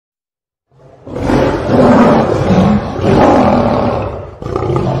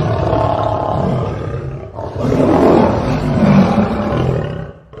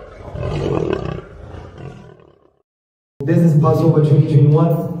Passover 2021.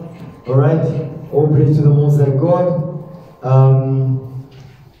 All right. All praise to the Most High God.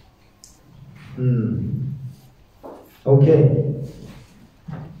 Okay.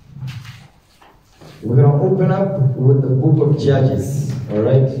 We're going to open up with the book of Judges. All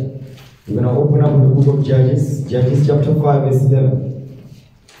right. We're going to open up with the book of Judges. Judges chapter 5 verse 11.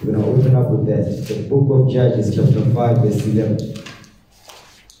 We're going to open up with that. The book of Judges chapter 5 verse 11.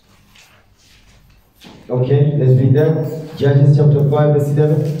 Okay, let's read that. Judges chapter 5 verse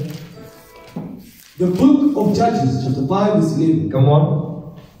 11. The book of Judges chapter 5 verse 11. Come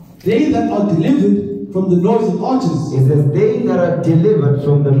on. They that are delivered from the noise of archers. It says, they that are delivered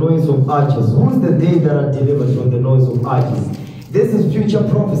from the noise of archers. Who's the they that are delivered from the noise of archers? This is future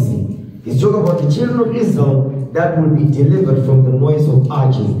prophecy. He's talking about the children of Israel that will be delivered from the noise of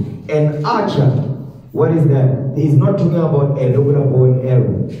archers. An archer, what is that? He's not talking about a regular bow and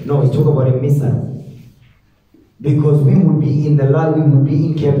arrow. No, he's talking about a missile. Because we will be in the land, we will be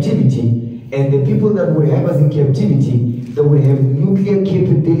in captivity, and the people that will have us in captivity, they will have nuclear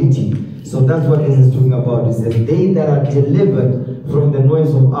capability. So that's what this is talking about. It says, they that are delivered from the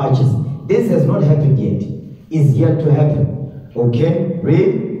noise of archers. This has not happened yet. It's yet to happen. Okay?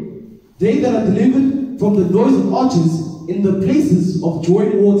 Read. They that are delivered from the noise of archers in the places of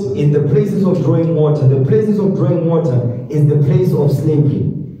drawing water. In the places of drawing water. The places of drawing water is the place of slavery.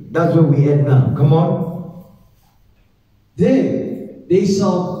 That's where we at now. Come on. There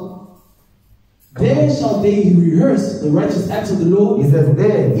shall they rehearse the righteous acts of the Lord. He says,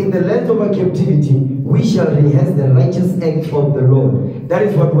 there, in the land of our captivity, we shall rehearse the righteous acts of the Lord. That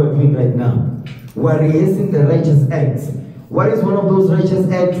is what we're doing right now. We're rehearsing the righteous acts. What is one of those righteous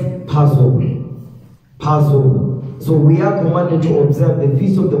acts? Passover. Passover. So we are commanded to observe the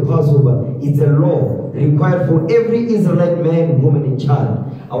feast of the Passover. It's a law required for every Israelite man, woman, and child.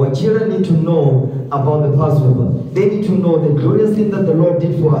 Our children need to know about the Passover. They need to know the glorious thing that the Lord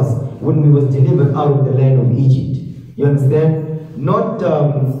did for us when we was delivered out of the land of Egypt. You understand? Not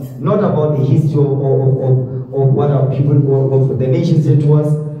about the history of what our people of the nations did to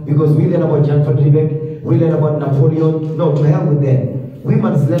us, because we learn about Jan van Riebeck, we learn about Napoleon. No, to hell with that. We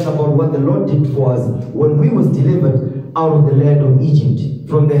must learn about what the Lord did for us when we was delivered out of the land of Egypt,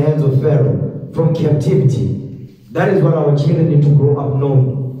 from the hands of Pharaoh, from captivity. That is what our children need to grow up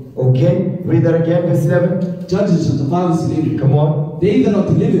knowing. Okay? Read that again, verse 11. Judges chapter 5 verse 11. Come on. They that are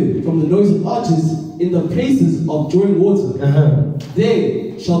delivered from the noise of archers in the places of drawing water.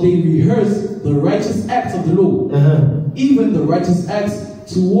 There shall they rehearse the righteous acts of the Lord. Even the righteous acts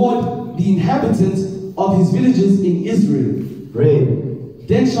toward the inhabitants of his villages in Israel. Read.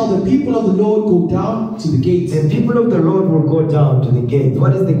 Then shall the people of the Lord go down to the gates. The people of the Lord will go down to the gates.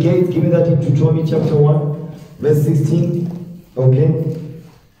 What is the gates? Give me that in Deuteronomy chapter 1, verse 16. Okay.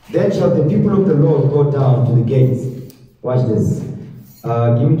 Then shall the people of the Lord go down to the gates. Watch this.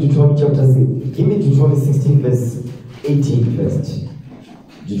 Give me Deuteronomy chapter 6. Give me Deuteronomy 16, verse 18 first.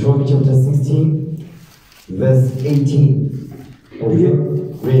 Deuteronomy chapter 16, verse 18. Okay.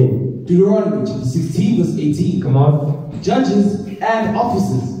 Read. Deuteronomy chapter 16, verse 18. Come on. Judges and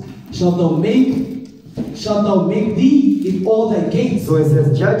officers shalt thou make thee in all thy gates. So it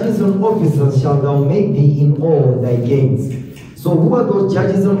says, judges and officers shalt thou make thee in all thy gates. So who are those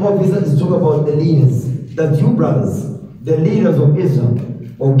judges and officers? It's talking about the leaders. That's you, brothers. The leaders of Israel.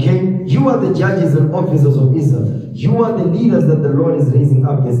 Okay? You are the judges and officers of Israel. You are the leaders that the Lord is raising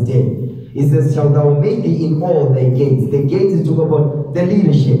up this day. He says, shall thou make thee in all thy gates. The gates is talking about the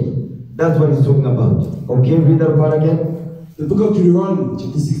leadership. That's what he's talking about. Okay? Read that part again. The book of Deuteronomy,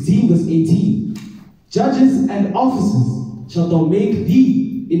 chapter 16, verse 18. Judges and officers shalt thou make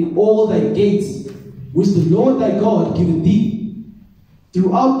thee in all thy gates, which the Lord thy God giveth thee,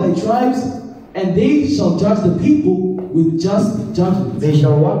 throughout thy tribes, and they shall judge the people with just judgment. They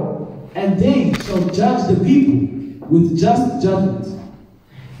shall what? And they shall judge the people with just judgment.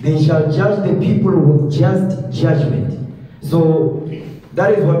 They shall judge the people with just judgment. So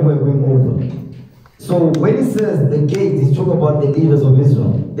that is what we're going over. So when it says the gates, it's talking about the leaders of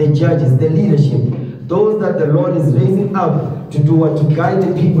Israel, the judges, the leadership, those that the Lord is raising up to do what? To guide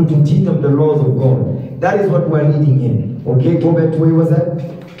the people, to teach them the laws of God. That is what we're reading in. Okay, go back to where was that?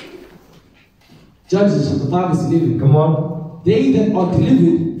 Judges chapter 5 verse 11. Come on. They that are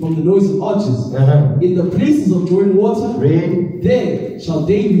delivered from the noise of archers in the places of drawing water. Read. There shall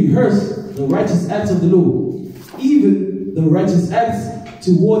they rehearse the righteous acts of the Lord, even the righteous acts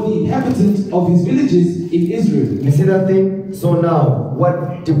toward the inhabitants of his villages in Israel. You see that thing? So now,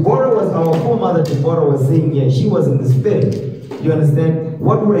 what Deborah was, our foremother Deborah was saying here, she was in the spirit. You understand?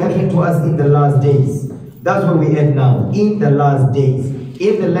 What will happen to us in the last days? That's where we at now. In the last days.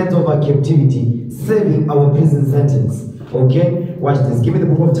 In the land of our captivity, serving our prison sentence. Okay? Watch this. Give me the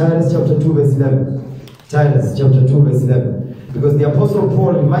book of Titus chapter 2 verse 11. Titus chapter 2 verse 11. Because the Apostle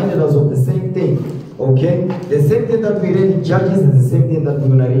Paul reminded us of the same thing. Okay? The same thing that we read in Judges is the same thing that we're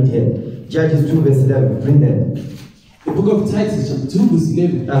going to read here. Judges 2 verse 11. Read that. The book of Titus chapter 2 verse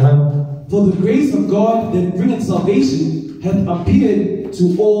 11. For the grace of God that bringeth salvation hath appeared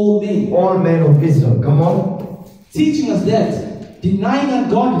to all men. All men of Israel. Come on. Teaching us that, denying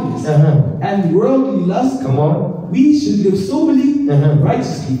ungodliness and worldly lust, come on, we should live soberly,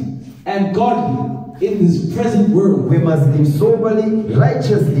 righteously, and godly in this present world. We must live soberly,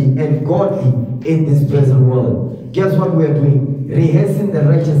 righteously, and godly in this present world. Guess what we are doing? Rehearsing the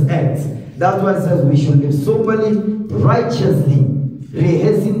righteous acts. That's why it says we should live soberly, righteously,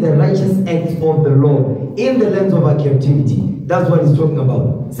 rehearsing the righteous acts of the Lord in the lands of our captivity. That's what he's talking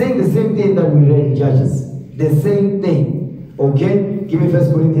about. Saying the same thing that we read in Judges. The same thing. Okay? Give me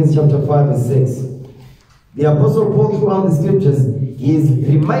 1 Corinthians chapter 5 verse 6. The Apostle Paul throughout the scriptures, he is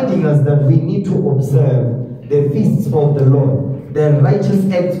reminding us that we need to observe the feasts of the Lord, the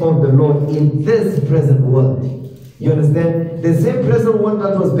righteous acts of the Lord in this present world. You understand? The same present world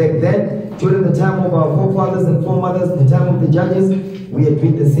that was back then, during the time of our forefathers and foremothers, the time of the judges, we are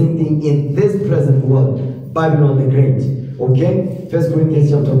doing the same thing in this present world. Babylon the Great. Okay? 1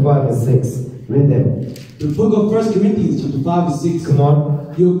 Corinthians chapter 5 verse 6. Read that. The book of 1 Corinthians chapter 5 verse 6. Come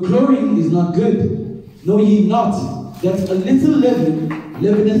on. Your glorying is not good. Know ye not that a little leaven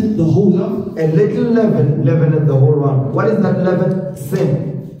leaveneth the whole lump? A little leaven leaveneth the whole lump. What is that leaven?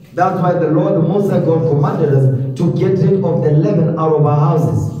 Sin. That's why the Lord, the Most High God, commanded us to get rid of the leaven out of our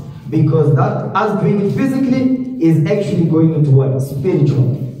houses. Because that, us doing it physically, is actually going into what?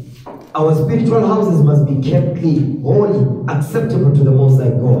 Spiritual. Our spiritual houses must be kept clean, holy, acceptable to the Most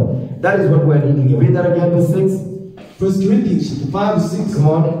High God. That is what we are reading here. Read that again, verse 6. 1 Corinthians chapter 5 verse 6. Come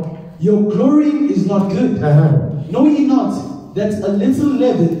on. Your glorying is not good. Know ye not that a little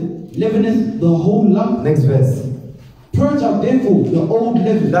leaven leaveneth the whole lump? Next verse. Purge out therefore the old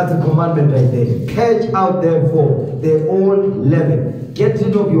leaven. That's a commandment right there. Purge out therefore the old leaven. Get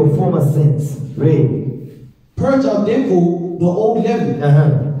rid of your former sins. Read. Purge out therefore the old leaven,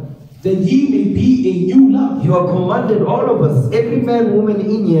 that ye may be a new lump. You are commanded, all of us, every man, woman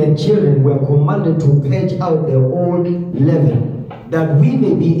in here and children, we are commanded to purge out the old leaven, that we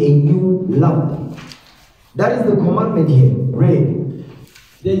may be a new lump. That is the commandment here. Read.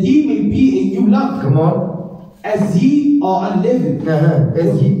 That ye may be a new lump. Come on. As ye are unleavened.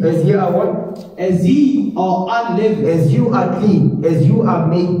 As ye are what? As ye are unleavened. As you are clean. As you are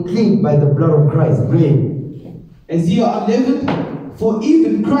made clean by the blood of Christ. Read. As ye are unleavened. For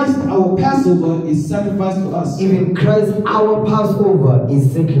even Christ our Passover is sacrificed for us. Even Christ our Passover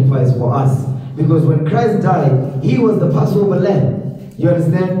is sacrificed for us. Because when Christ died, he was the Passover lamb. You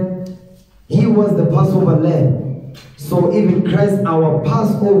understand? He was the Passover lamb. So even Christ our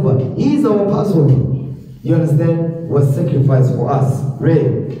Passover, he is our Passover. You understand? Was sacrificed for us.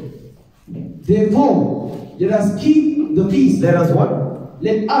 Read. Therefore, let us keep the feast. Let us what?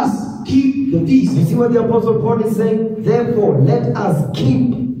 Let us keep the feast. You see what the Apostle Paul is saying? Therefore, let us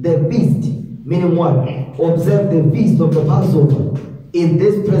keep the feast. Meaning what? Observe the feast of the Passover in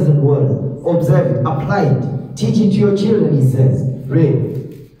this present world. Observe it, apply it, teach it to your children, he says.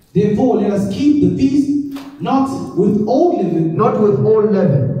 Read. Therefore, let us keep the feast, not with old leaven. Not with old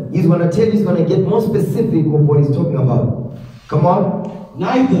leaven. He's going to tell you, he's going to get more specific of what he's talking about. Come on.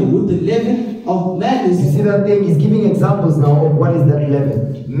 Neither with the leaven of malice. You see that thing? He's giving examples now of what is that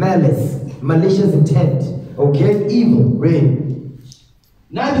leaven. Malice, malicious intent, okay? Evil. Read.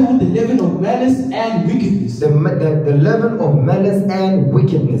 Neither with the leaven of malice and wickedness. The leaven of malice and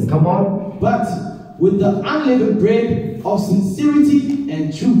wickedness. Come on. But with the unleavened bread of sincerity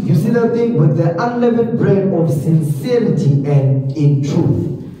and truth. You see that thing? With the unleavened bread of sincerity and in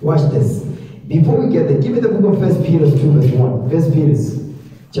truth. Watch this. Before we get there, give me the book of 1 Peter 2 verse 1. 1 Peter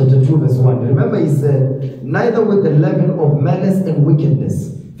chapter 2 verse 1. Remember he said, neither with the leaven of malice and wickedness.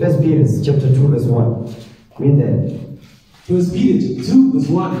 1 Peter chapter 2 verse 1. Read that. 1 Peter 2 verse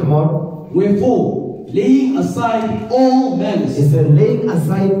 1. Come on. Wherefore, laying aside all malice. He said, laying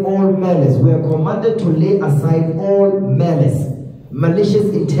aside all malice. We are commanded to lay aside all malice.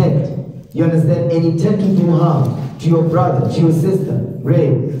 Malicious intent. You understand? An intent to do harm to your brother, to your sister.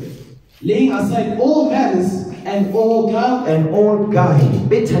 Read. Laying aside all malice and all guile. And all guile.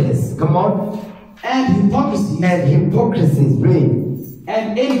 Bitterness. Come on. And hypocrisy. And hypocrisies. Read.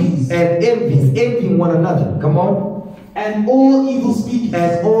 And envies. And envies. Envying one another. Come on. And all evil speaking.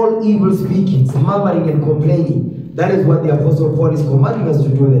 And all evil speakings. Murmuring and complaining. That is what the Apostle Paul is commanding us to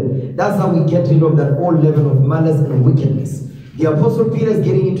do there. That's how we get rid of that old leaven of malice and wickedness. The Apostle Peter is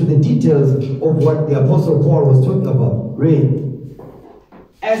getting into the details of what the Apostle Paul was talking about. Read.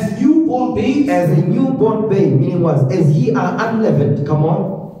 As newborn babes, As a newborn babe, meaning what? As ye are unleavened, come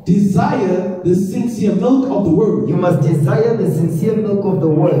on. desire the sincere milk of the word, You must desire the sincere milk of the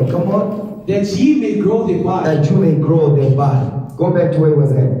word, come on, that ye may grow thereby. that you may grow thereby. Go back to where it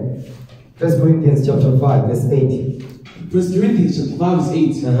was at. 1 Corinthians chapter 5, verse 8. 1 Corinthians chapter 5 verse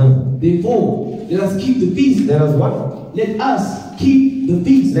 8. Therefore, let us keep the feast. Let us what? Let us keep the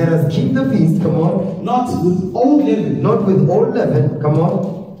feast. Let us keep the feast, come on. Not with old leaven, Not with old leaven, come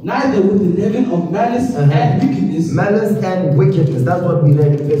on. neither with the leaven of malice and wickedness, Malice and wickedness. That's what we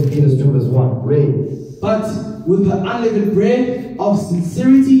read in 1 Peter 2 verse 1. Read. but with the unleavened bread of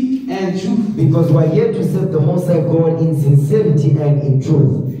sincerity and truth. Because we are here to serve the Most High God in sincerity and in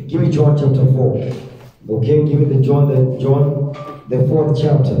truth. Give me John chapter 4. Okay, give me the John, the 4th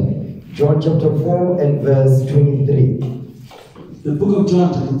chapter. John chapter 4 and verse 23. The book of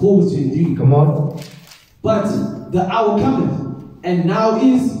John chapter 4 verse 23. Come on. But the hour cometh, and now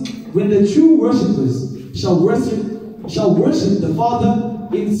is, when the true worshippers shall worship the Father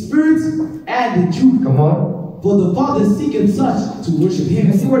in spirit and in truth. Come on. For the Father seeketh such to worship You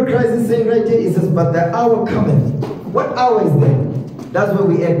him. see what Christ is saying right here? He says, but the hour cometh. What hour is that? That's where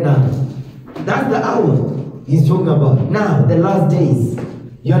we at now. That's the hour he's talking about. Now, the last days.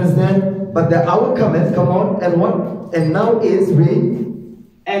 You understand? But the hour cometh, come on, and what? And now is, read.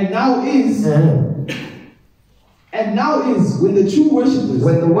 And now is, and now is when the true worshippers.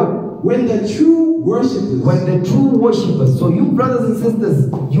 When the what? When the true worshippers. When the true worshippers. So you brothers and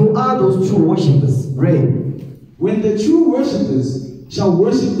sisters, you are those true worshippers. Read. When the true worshippers shall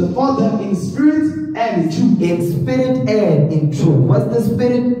worship the Father in spirit and in truth. In spirit and in truth. What's the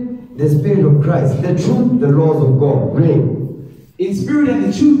spirit? The spirit of Christ. The truth, the laws of God. Read. In spirit and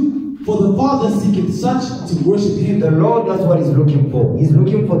in truth. For the Father seeketh such to worship him. The Lord, that's what he's looking for. He's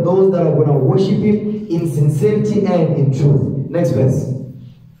looking for those that are going to worship him in sincerity and in truth. Next verse.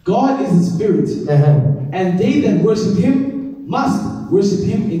 God is a spirit, and they that worship him must worship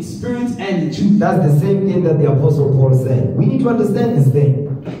him in spirit and in truth. That's the same thing that the Apostle Paul said. We need to understand this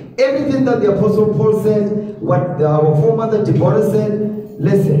thing. Everything that the Apostle Paul said, what our foremother Deborah said,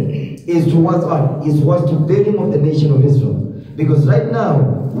 listen, is towards what? Is towards to building of the nation of Israel. Because right now,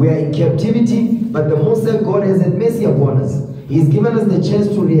 we are in captivity, but the Most High God has had mercy upon us. He's given us the chance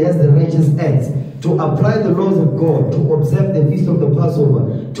to rehearse the righteous acts, to apply the laws of God, to observe the feast of the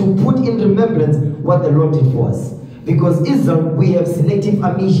Passover, to put in remembrance what the Lord did for us. Because Israel, we have selective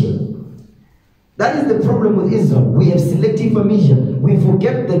amnesia. That is the problem with Israel. We have selective amnesia. We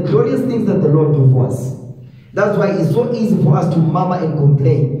forget the glorious things that the Lord did for us. That's why it's so easy for us to murmur and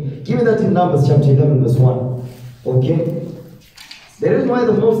complain. Give me that in Numbers chapter 11 verse 1. Okay? The reason why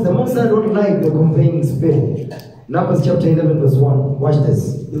the most I don't like the complaining spirit. Numbers chapter 11 verse 1. Watch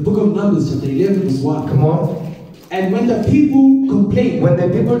this. The book of Numbers chapter 11 verse 1. Come on. And when the people complained. When the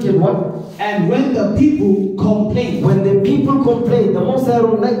people did what? And when the people complained. When the people complain, the Most High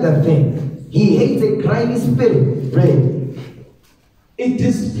don't like that thing. He hates a grimy spirit. Right? It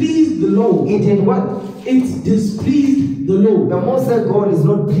displeased the Lord. It did what? It displeased the Lord. The Most High God is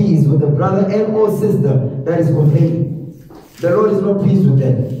not pleased with a brother and or sister that is complaining. The Lord is not pleased with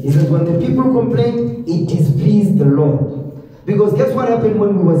that. He says when the people complain, it displeased the Lord. Because guess what happened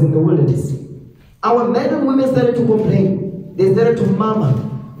when we was in the wilderness? Our men and women started to complain. They started to murmur.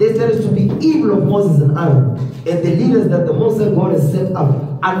 They started to be evil of Moses and Aaron. And the leaders that the Most High God has set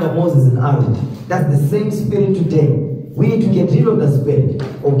up under Moses and Aaron. That's the same spirit today. We need to get rid of that spirit.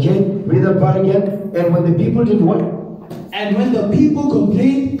 Okay? Read that part again. And when the people did what? And when the people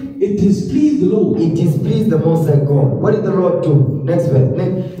complained, it displeased the Lord. It displeased the Most High God. What did the Lord do? Next verse.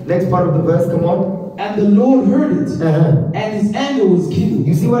 Next part of the verse, come on. And the Lord heard it. And his anger was kindled.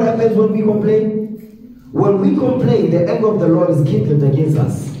 You see what happens when we complain? When we complain, the anger of the Lord is kindled against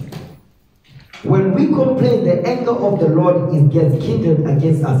us. When we complain, the anger of the Lord gets kindled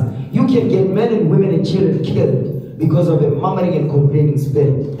against us. You can get men and women and children killed because of a murmuring and complaining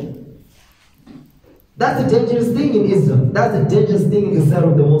spirit. That's a dangerous thing in Israel. That's a dangerous thing in the sight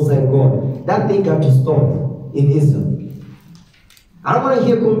of the Most High God. That thing got to stop in Israel. I don't want to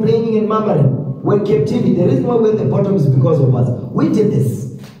hear complaining and murmuring. When captivity, the reason why we're at the bottom is because of us. We did this.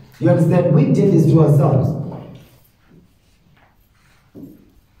 You understand? We did this to ourselves.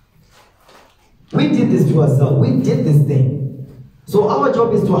 We did this to ourselves. We did this thing. So our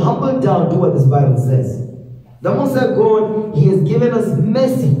job is to humble down, do what this Bible says. The Most High God, He has given us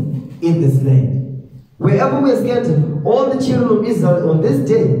mercy in this land. Wherever we are scattered, all the children of Israel on this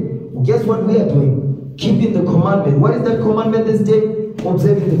day, guess what we are doing? Keeping the commandment. What is that commandment this day?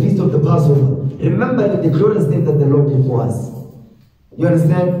 Observing the feast of the Passover. Remembering the glorious thing that the Lord did for us. You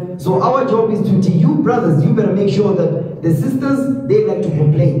understand? So our job is to teach you brothers, you better make sure that the sisters, they like to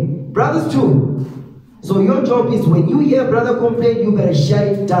complain. Brothers too. So your job is when you hear brother complain, you better shut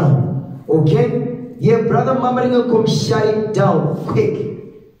it down. Okay? Hear brother murmuring, come shut it down quick.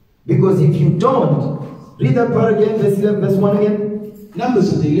 Because if you don't, read that part again, verse 11, verse 1 again.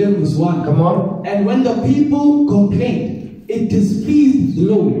 Numbers chapter 11 verse 1. Come on. And when the people complained, it displeased the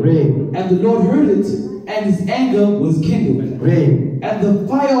Lord. Read. And the Lord heard it, and his anger was kindled. Read. And the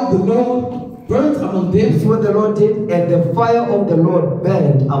fire of the Lord burnt among them. You see what the Lord did? And the fire of the Lord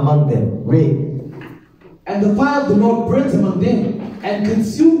burned among them. Read. And the fire of the Lord burnt among them, and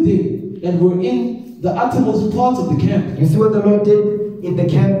consumed them that were in the uttermost parts of the camp. You see what the Lord did in the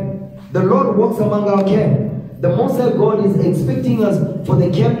camp? The Lord walks among our camp. The Most High God is expecting us for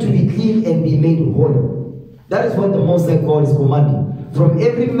the camp to be clean and be made holy. That is what the Most High God is commanding. From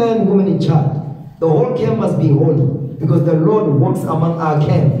every man, woman, and child, the whole camp must be holy. Because the Lord walks among our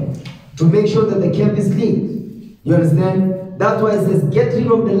camp to make sure that the camp is clean. You understand? That's why it says, get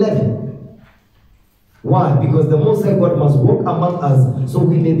rid of the leaven. Why? Because the Most High God must walk among us so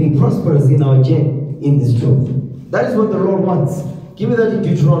we may be prosperous in our journey in this truth. That is what the Lord wants. Give me that in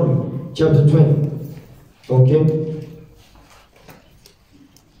Deuteronomy chapter 20. Okay?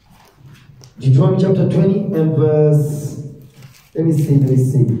 Deuteronomy chapter 20 and verse, let me see.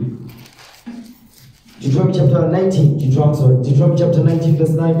 Deuteronomy chapter 19. Deuteronomy chapter 19 verse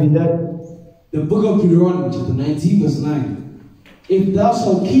 9, read that. The book of Deuteronomy chapter 19 verse 9. If thou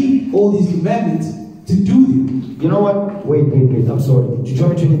shalt keep all these commandments to do them. You know what? Wait, I'm sorry.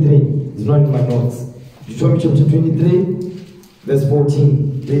 Deuteronomy 23 is not in my notes. Deuteronomy chapter 23 verse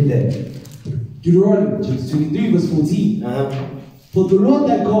 14. Read that. Deuteronomy chapter 23 verse 14. For the Lord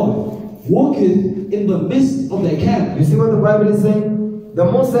thy God walketh in the midst of thy camp. You see what the Bible is saying? The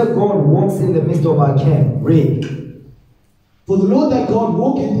Most High God walks in the midst of our camp. Read. For the Lord thy God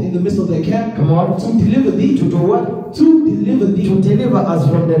walketh in the midst of thy camp. Come on. To deliver thee. To do what? To deliver thee. To deliver us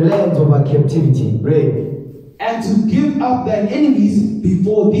from the lands of our captivity. Read. And to give up thine enemies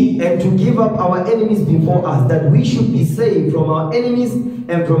before thee. And to give up our enemies before us. That we should be saved from our enemies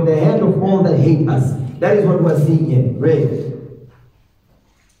and from the hand of all that hate us. That is what we're seeing here. Read.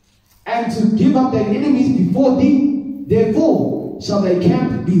 And to give up thine enemies before thee. Therefore shall thy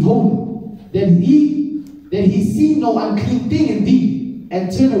camp be holy, that he see no unclean thing in thee,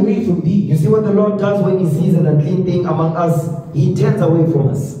 and turn away from thee. You see what the Lord does when he sees an unclean thing among us? He turns away from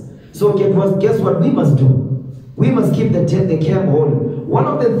us. So guess what we must do? We must keep the camp holy. One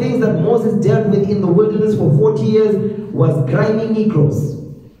of the things that Moses dealt with in the wilderness for 40 years was grimy Negroes.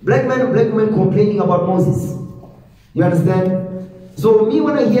 Black men and black women complaining about Moses. You understand? So me,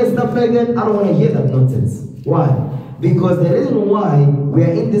 when I hear stuff like that, I don't want to hear that nonsense. Why? Because the reason why we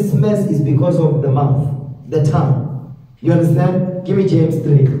are in this mess is because of the mouth, the tongue. You understand? Give me James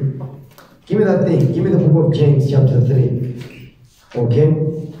 3. Give me that thing. Give me the book of James chapter 3.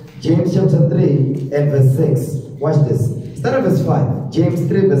 Okay? James chapter 3 and verse 6. Watch this. Start at verse 5. James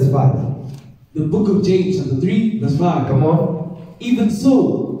 3 verse 5. The book of James chapter 3 verse 5. Come on. Even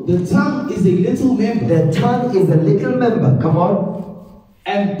so, the tongue is a little member. The tongue is a little member. Come on.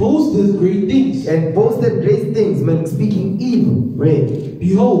 And boasteth great things. And boasted great things, meaning speaking evil. Read.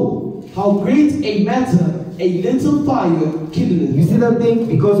 Behold, how great a matter a little fire kindleth. You see that thing?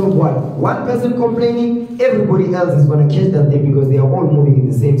 Because of what? One person complaining, everybody else is going to catch that thing because they are all moving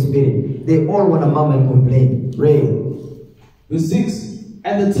in the same spirit. They all want to murmur and complain. Read. Verse 6.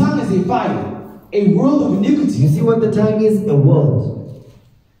 And the tongue is a fire, a world of iniquity. You see what the tongue is? A world.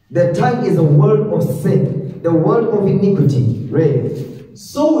 The tongue is a world of sin, the world of iniquity. Read.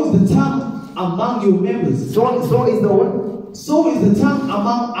 So is the tongue among your members. So is the what? So is the tongue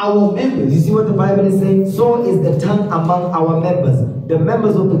among our members. You see what the Bible is saying? So is the tongue among our members. The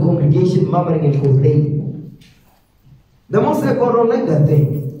members of the congregation murmuring and complaining. The Most High God don't like that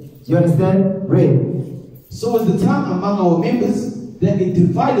thing. You understand? Read. So is the tongue among our members, that it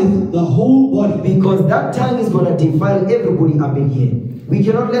divideth the whole body. Because that tongue is going to defile everybody up in here. We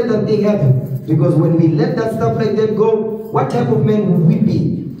cannot let that thing happen. Because when we let that stuff like that go, what type of men would we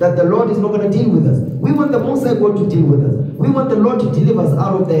be that the Lord is not going to deal with us? We want the Most High God to deal with us. We want the Lord to deliver us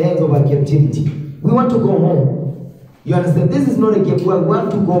out of the hands of our captivity. We want to go home. You understand? This is not a game. We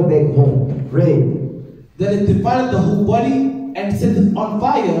want to go back home. Read. That it divided the whole body and set it on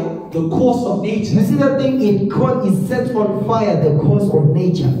fire the course of nature. You see that thing? It sets on fire the course of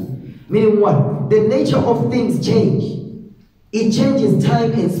nature. Meaning what? The nature of things change. It changes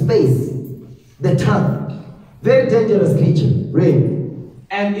time and space. The tongue. Very dangerous creature. Read.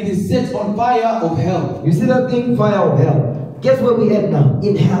 And it is set on fire of hell. You see that thing? Fire of hell. Guess where we at now?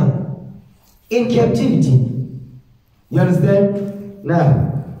 In hell. In captivity. You understand?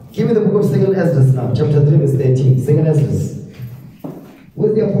 Now, give me the book of 2nd Ezra now, chapter 3, verse 13. 2nd Ezra.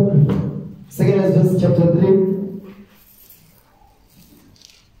 Where's the apocrypha? 2nd Ezra, chapter 3,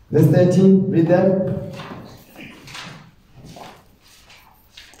 verse 13. Read that.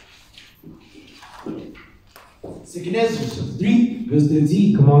 Second Ezra, chapter 3, verse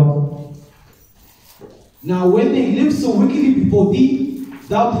 13. Come on. Now when they lived so wickedly before thee,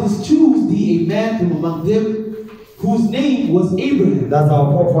 thou didst choose thee a man from among them, whose name was Abraham. That's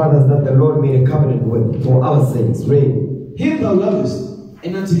our forefathers that the Lord made a covenant with for our sakes. Read. Him thou lovest,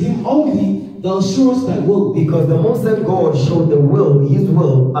 and unto him only thou showest thy will. Because the Most High God showed the will, his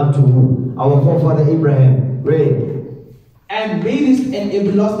will unto who? Our forefather Abraham. Read. And madest an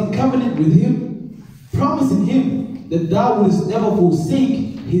everlasting covenant with him, promising him that thou wouldest never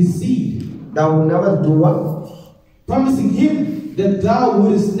forsake his seed. Thou will never do what? Promising him that thou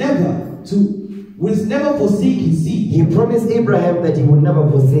wouldest never forsake his seed. He promised Abraham that he would never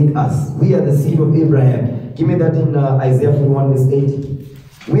forsake us. We are the seed of Abraham. Give me that in Isaiah 41 verse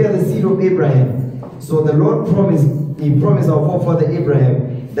 8. We are the seed of Abraham. So the Lord promised, he promised our forefather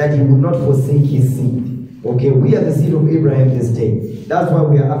Abraham that he would not forsake his seed. Okay, we are the seed of Abraham this day. That's why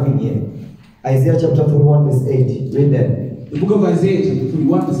we are up in here. Isaiah chapter 41 verse 8. Read that. The book of Isaiah chapter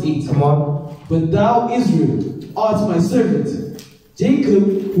 41 verse 8. Come on. But thou, Israel, art my servant, Jacob,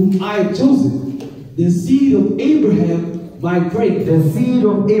 whom I have chosen, the seed of Abraham, my friend. The seed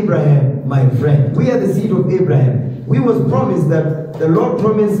of Abraham, my friend. We are the seed of Abraham. We was promised that the Lord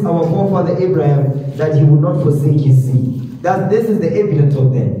promised our forefather Abraham that he would not forsake his seed. That this is the evidence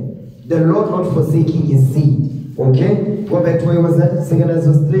of that. The Lord not forsaking his seed. Okay? Go back to where was that? 2nd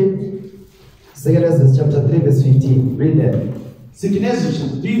Ezra 3. 2nd Ezra chapter 3 verse 15. Read that. 2nd Ezra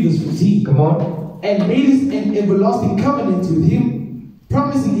chapter 3 verse 15. Come on. And madest an everlasting covenant with him,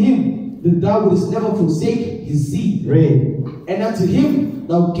 promising him that thou wouldest never forsake his seed. Read. And unto him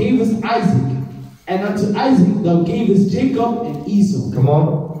thou gavest Isaac, and unto Isaac thou gavest Jacob and Esau. Come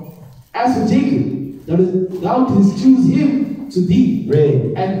on. As for Jacob, thou didst choose him to thee,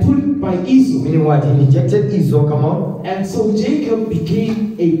 Read. and put by Esau. Meaning what? He rejected Esau. Come on. And so Jacob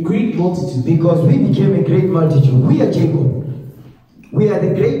became a great multitude. Because we became a great multitude. We are Jacob. We are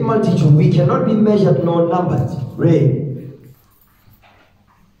the great multitude. We cannot be measured nor numbered. Read.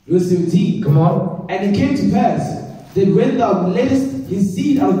 Verse 17. Come on. And it came to pass that when thou leddest his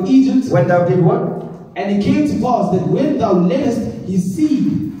seed out of Egypt. When thou did what? And it came to pass that when thou leddest his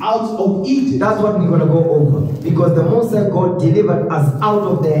seed out of Egypt. That's what we're going to go over. Because the Most High God delivered us out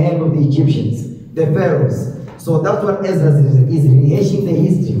of the hand of the Egyptians, the Pharaohs. So that's what Ezra is rehashing the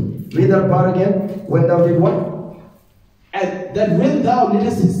history. Read that part again. When thou did what? And that when thou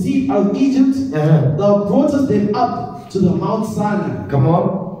leddest his seed out of Egypt, thou broughtest them up to the Mount Sinai. Come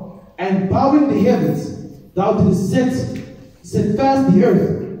on. And bowing the heavens, thou didst set fast the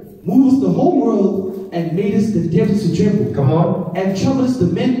earth, movest the whole world, and madest the depths to tremble. Come on. And troublest the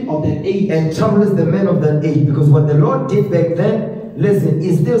men of that age. And troublest the men of that age. Because what the Lord did back then, listen,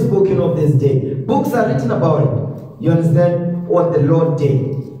 is still spoken of this day. Books are written about it. You understand? What the Lord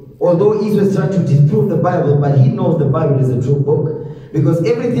did. Although Israel is trying to disprove the Bible, but he knows the Bible is a true book. Because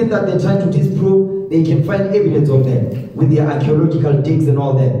everything that they're trying to disprove, they can find evidence of that with their archaeological digs and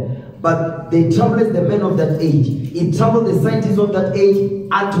all that. But they troubled the men of that age. It troubled the scientists of that age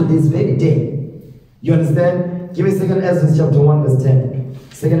unto this very day. You understand? Give me 2nd Ezra chapter 1 verse 10.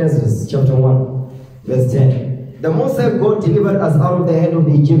 2nd Ezra chapter 1 verse 10. The Most High God delivered us out of the hand of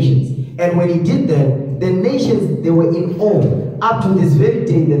the Egyptians. And when he did that, the nations, they were in awe. Up to this very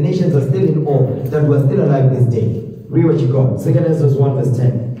day, the nations are still in awe that we are still alive this day. Read what you got. 2nd Ezra 1 verse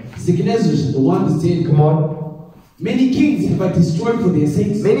 10. 2nd Ezra 1 verse 10. Come on. Many kings have I destroyed for their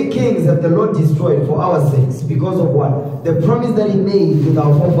sakes. Many kings have the Lord destroyed for our sakes. Because of what? The promise that he made with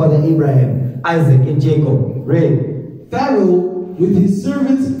our forefather Abraham, Isaac, and Jacob. Read. Pharaoh with his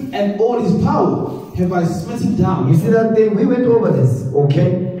servants and all his power have I smitten down. You see that thing? We went over this.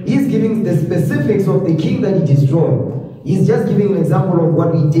 Okay? He's giving the specifics of the king that he destroyed. He's just giving an example of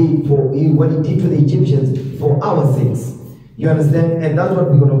what he did to the Egyptians for our sakes. You understand? And that's what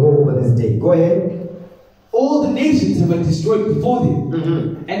we're going to go over this day. Go ahead. All the nations have I destroyed before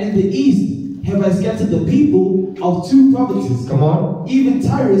them. And in the east have I scattered the people of 2 provinces. Come on. Even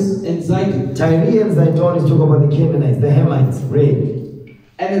Tyrus and Zidon. Tyre and Zidon is talking about the Canaanites, the Hamites. Read.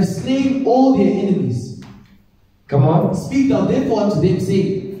 And have slain all their enemies. Come on. Speak thou therefore unto them,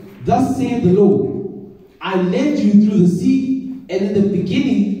 saying, Thus saith the Lord, I led you through the sea, and in the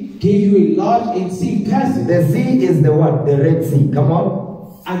beginning gave you a large and safe passage. The sea is the what? The Red Sea. Come on.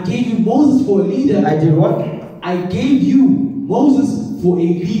 I gave you Moses for a leader. I did what? I gave you Moses for a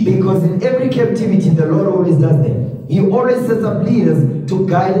leader. Because in every captivity, the Lord always does that. He always sets up leaders to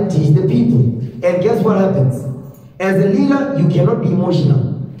guide and teach the people. And guess what happens? As a leader, you cannot be emotional.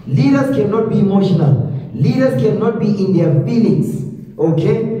 Leaders cannot be emotional. Leaders cannot be in their feelings.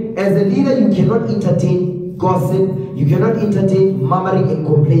 Okay? As a leader, you cannot entertain gossip. You cannot entertain murmuring and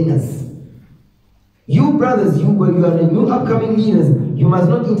complainers. You brothers, when you are the new upcoming leaders, you must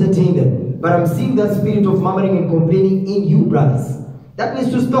not entertain them. But I'm seeing that spirit of murmuring and complaining in you brothers. That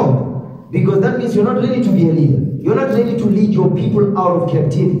needs to stop. Because that means you're not ready to be a leader. You're not ready to lead your people out of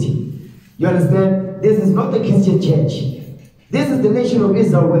captivity. You understand? This is not the Christian church. This is the nation of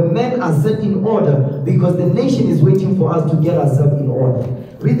Israel where men are set in order because the nation is waiting for us to get ourselves in order.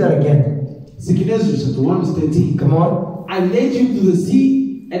 Read that again. 2 Ezra chapter 1 verse 13. Come on. I led you through the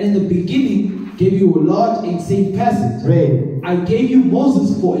sea, and in the beginning gave you a large and safe passage. Read. I gave you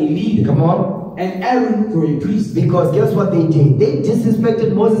Moses for a leader. Come on. And Aaron for a priest. Because guess what they did? They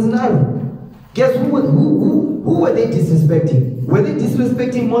disrespected Moses and Aaron. Guess who were they disrespecting? Were they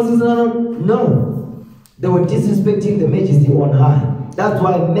disrespecting Moses and Aaron? No. They were disrespecting the majesty on high. That's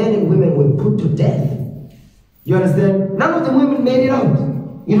why men and women were put to death. You understand? None of the women made it out.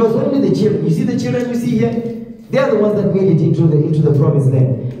 It was only the children. You see the children you see here? They are the ones that made it into the promised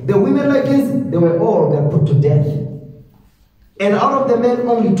land. The women like this, they were all got put to death. And out of the men,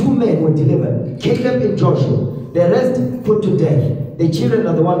 only 2 men were delivered. Caleb and Joshua. The rest put to death. The children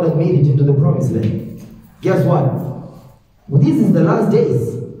are the ones that made it into the promised land. Guess what? Well, this is the last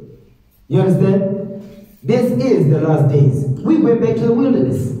days. You understand? This is the last days. We went back to the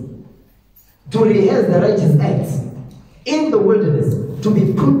wilderness to rehearse the righteous acts in the wilderness to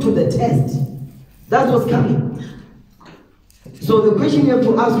be put to the test. That's what's coming. So the question you have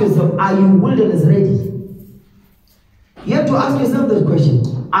to ask yourself, are you wilderness ready? You have to ask yourself that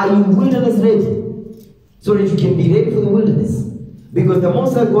question. Are you wilderness ready? So that you can be ready for the wilderness. Because the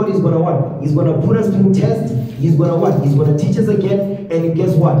Most High God is going to what? He's going to put us through tests. He's going to what? He's going to teach us again. And guess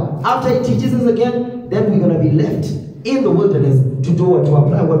what? After He teaches us again, then we're going to be left in the wilderness to do what? To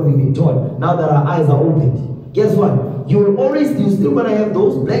apply what we've been taught. Now that our eyes are opened. Guess what? You're still going to have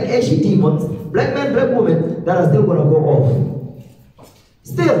those black ashy demons, black men, black women, that are still going to go off.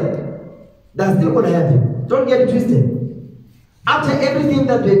 Still. That's still going to happen. Don't get it twisted. After everything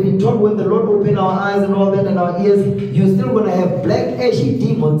that we've been taught, when the Lord opened our eyes and all that and our ears, you're still going to have black ashy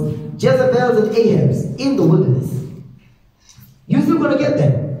demons, Jezebels and Ahabs in the wilderness. You're still going to get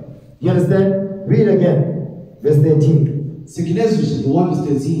them. You understand? Read again. Verse 13. 2 Ezra chapter 1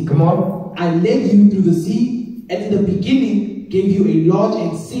 verse 13. Come on. I led you through the sea, and in the beginning gave you a large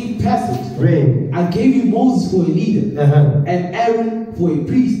and safe passage. Read. I gave you Moses for a leader, and Aaron for a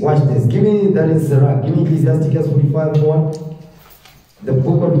priest. Watch this. Give me that in Sarah. Give me Ecclesiastes 45 and 1. The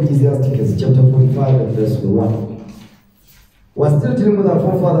book of Ecclesiastes, chapter 45 and verse 1. We're still dealing with our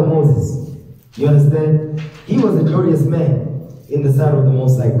forefather Moses. You understand? He was a glorious man in the sight of the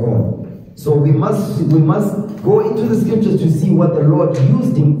Most High God. So we must go into the scriptures to see what the Lord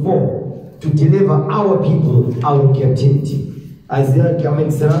used him for to deliver our people out of captivity. Isaiah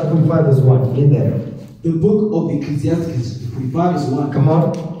 45 verse 1. Read that. The book of Ecclesiastes 45 verse 1. Come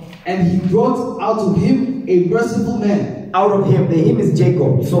on. And he brought out of him a merciful man. Out of him, the him is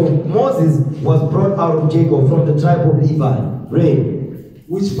Jacob. So Moses was brought out of Jacob from the tribe of Levi. Read.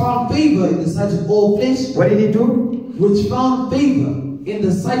 Which found favor in the sight of all flesh. What did he do? Which found favor in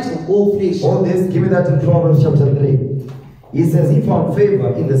the sight of all flesh. All this, give me that in Proverbs chapter 3. He says he found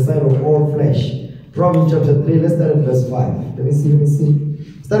favor in the sight of all flesh. Proverbs chapter 3, let's start at verse 5. Let me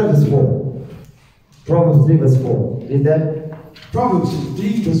see. Start at verse 4. Proverbs 3 verse 4. Read that. Proverbs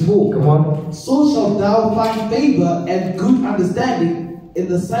 3 verse 4. Come on. So shalt thou find favor and good understanding in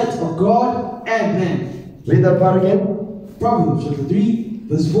the sight of God and man. Read that part again. Proverbs chapter 3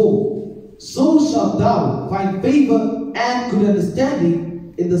 verse 4. So shalt thou find favor and good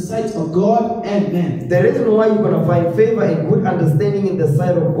understanding in the sight of God and man. The reason why you're going to find favor and good understanding in the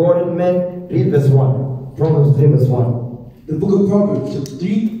sight of God and man, read verse 1. Proverbs 3 verse 1. The book of Proverbs chapter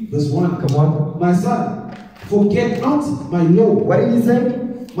 3 verse 1. Come on. My son, forget not my law. What did he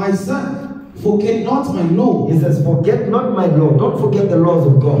say? My son, forget not my law. He says, forget not my law. Don't forget the laws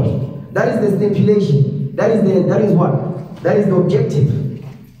of God. That is the stipulation. That is what? That is the objective.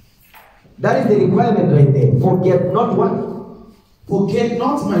 That is the requirement right there. Forget not what? Forget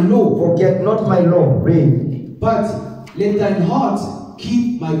not my law. Forget not my law. Read. But let thine heart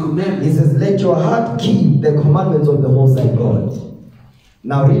keep my commandments. He says, let your heart keep the commandments of the Most High God.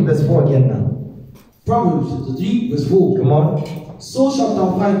 Now read verse 4 again now. Proverbs chapter 3 verse 4. Come on. So shalt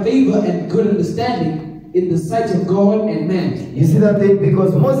thou find favor and good understanding in the sight of God and man. You see that thing?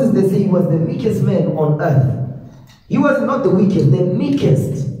 Because Moses, they say he was the meekest man on earth. He was not the weakest, the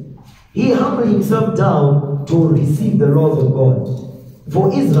meekest. He humbled himself down come to receive the laws of God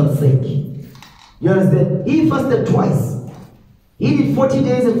for Israel's sake. You understand? He fasted twice. He did 40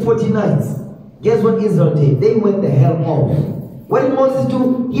 days and 40 nights. Guess what Israel did? They went the hell off. What did Moses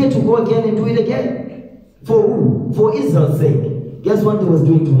do? He had to go again and do it again. For who? For Israel's sake. Guess what they was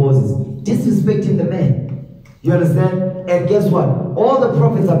doing to Moses? Disrespecting the man. You understand? And guess what? All the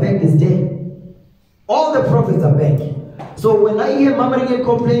prophets are back this day. All the prophets are back. So when I hear murmuring and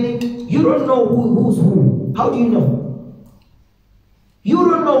complaining, you don't know who's who. How do you know? You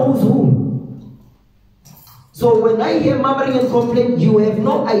don't know who's who. So when I hear murmuring and complaining, you have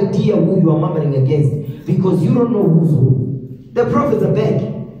no idea who you are murmuring against, because you don't know who's who. The prophets are back.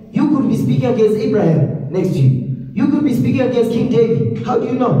 You could be speaking against Abraham next to you. You could be speaking against King David. How do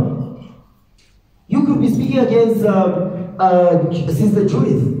you know? You could be speaking against Sister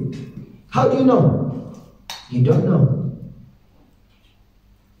Judith. How do you know? You don't know.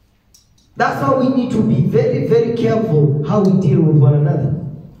 That's why we need to be very, very careful how we deal with one another.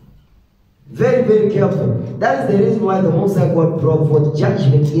 Very, very careful. That is the reason why the Most High God brought forth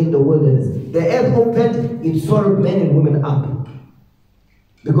judgment in the wilderness. The earth opened, it swallowed men and women up.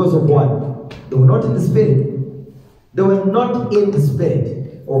 Because of what? They were not in the spirit. They were not in the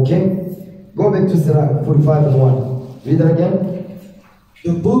spirit. Okay? Go back to Sirach 45 and 1. Read that again.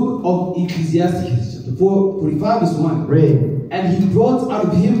 The book of Ecclesiastes, chapter 45 verse 1. Read. And he brought out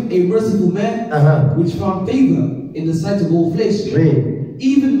of him a merciful man, which found favor in the sight of all flesh. Read.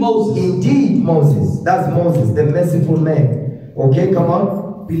 Even Moses. Indeed, Moses. That's Moses, the merciful man. Okay, come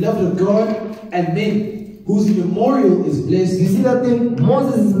on. Beloved of God and men, whose memorial is blessed. You see that thing?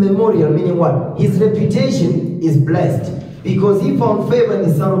 Moses' memorial, meaning what? His reputation is blessed, because he found favor in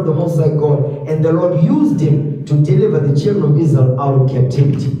the sight of the Most High God, and the Lord used him to deliver the children of Israel out of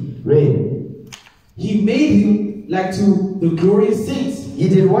captivity. Read. He made him like to the glorious saints. He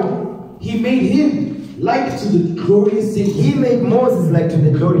did what? He made him like to the glorious saints. He made Moses like to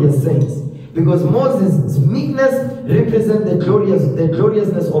the glorious saints, because Moses' meekness represents the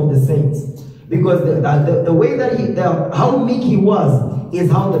gloriousness of the saints. Because the way that how meek he was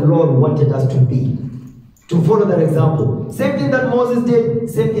is how the Lord wanted us to be, to follow that example. Same thing that Moses did,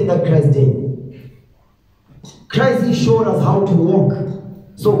 same thing that Christ did. Christ, he showed us how to walk,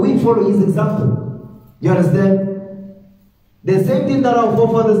 so we follow his example. You understand? The same thing that our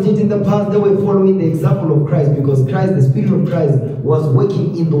forefathers did in the past, they were following the example of Christ, because Christ, the Spirit of Christ, was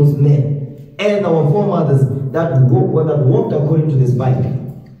working in those men and our forefathers that walked according to this Bible.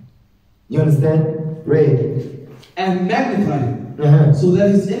 You understand? Read. And magnified him, so that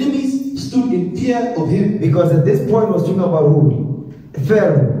his enemies stood in fear of him. Because at this point it was talking about who?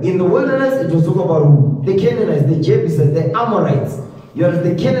 Pharaoh. In the wilderness it was talking about who? The Canaanites, the Jebusites, the Amorites. You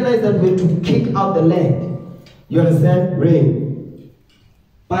understand? The Canaanites that were to kick out the land. You understand? Read.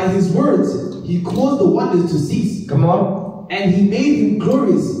 By his words, he caused the wonders to cease. Come on. And he made him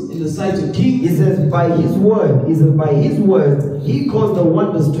glorious in the sight of kings. He says, by his word, by his words, he caused the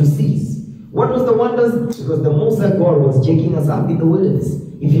wonders to cease. What was the wonders? Because the Most High God was taking us up in the wilderness.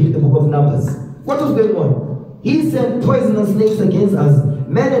 If you read the book of Numbers. What was going on? He sent poisonous snakes against us.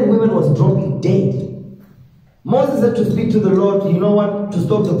 Men and women was dropping dead. Moses had to speak to the Lord, you know what, to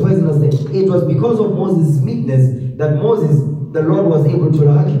stop the poisonous snake. It was because of Moses' meekness that the Lord was able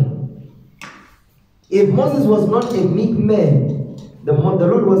to hug him. If Moses was not a meek man, the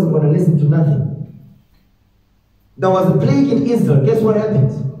Lord wasn't going to listen to nothing. There was a plague in Israel. Guess what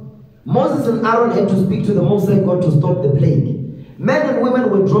happened? Moses and Aaron had to speak to the Most High God to stop the plague. Men and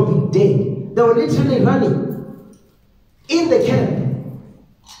women were dropping dead. They were literally running in the camp.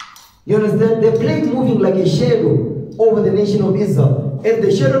 You understand? The plague moving like a shadow over the nation of Israel. If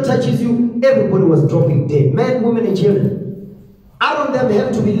the shadow touches you, everybody was dropping dead. Men, women, and children. Out of them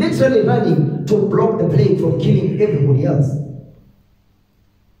have to be literally running to block the plague from killing everybody else.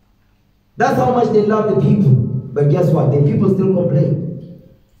 That's how much they love the people. But guess what? The people still complain.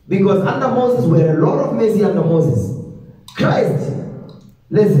 Because under Moses, we had a lot of mercy under Moses. Christ,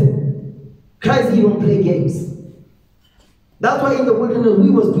 listen, Christ, he don't play games. That's why in the wilderness we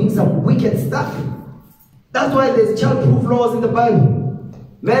was doing some wicked stuff. That's why there's child-proof laws in the Bible.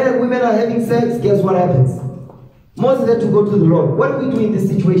 Men and women are having sex, guess what happens? Moses had to go to the Lord. What do we do in this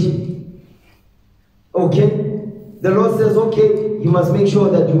situation? Okay, the Lord says, okay, you must make sure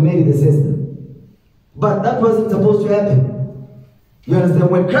that you marry the sister. But that wasn't supposed to happen. You understand?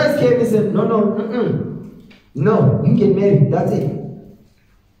 When Christ came, he said, no, you get married, that's it.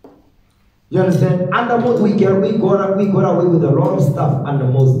 You understand? Under Moses, we got away with a lot of stuff under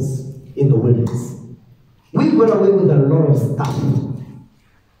Moses in the wilderness. We got away with a lot of stuff.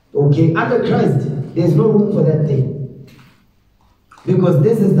 Okay? Under Christ, there's no room for that thing. Because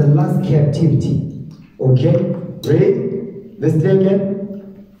this is the last captivity. Okay, read. Verse 3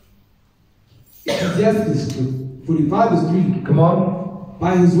 again. Ecclesiastes 45 verse 3. Come on.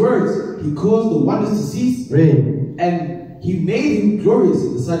 By his words he caused the wonders to cease. Read. And he made him glorious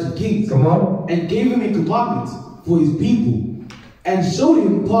in the sight of kings. Come on. And gave him a commandment for his people. And showed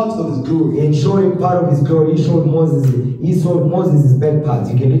him part of his glory. And showed him part of his glory. He showed Moses his back parts.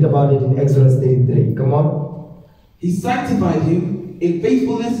 You can read about it in Exodus 33. Come on. He sanctified him in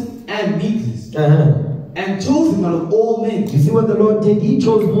faithfulness and meekness. And chose him out of all men. You see what the Lord did? He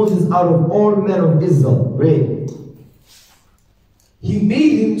chose Moses out of all men of Israel. Read. He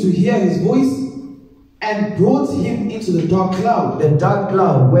made him to hear his voice and brought him into the dark cloud. The dark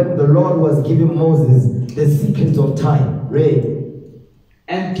cloud, when the Lord was giving Moses the secrets of time. Read.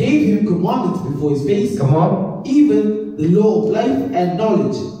 And gave him commandments before his face. Come on. Even the law of life and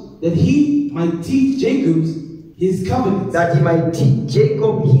knowledge, that he might teach Jacob his covenant. That he might teach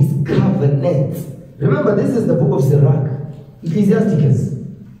Jacob his covenant. Remember, this is the book of Sirach, Ecclesiasticus.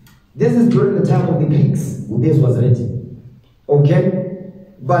 This is during the time of the Greeks. This was written. Okay?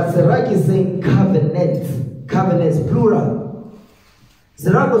 But Sirach is saying covenant. Covenants, plural.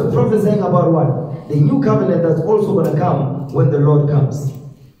 Sirach was prophesying about what? The new covenant that's also going to come when the Lord comes.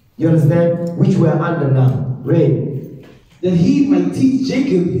 You understand? Which we are under now. Read. That he might teach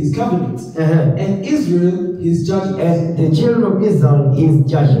Jacob his covenants, and Israel his judgments. And the children of Israel his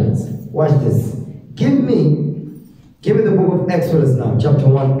judgments. Watch this. Give me the book of Exodus now, chapter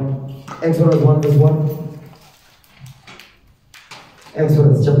 1. Exodus 1 verse 1.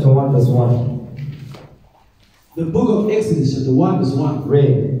 Exodus chapter 1 verse 1. The book of Exodus chapter 1 verse 1.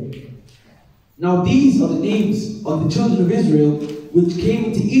 Read. Now these are the names of the children of Israel which came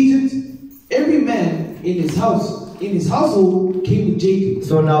into Egypt. Every man in his household came with Jacob.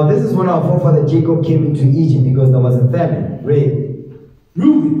 So now this is when our forefather Jacob came into Egypt because there was a famine. Read.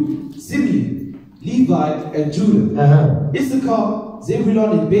 Reuben, Simeon, Levi, and Judah. Issachar,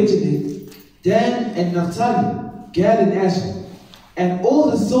 Zebulun, and Benjamin, Dan and Naphtali, Gad and Asher. And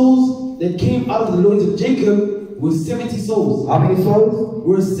all the souls that came out of the loins of Jacob were 70 souls. How many souls?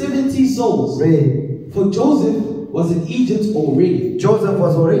 Were 70 souls. Read. For Joseph was in Egypt already. Joseph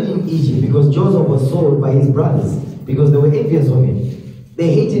was already in Egypt because Joseph was sold by his brothers because they were envious of him.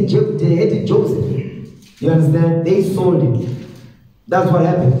 They hated Joseph. You understand? They sold him. That's what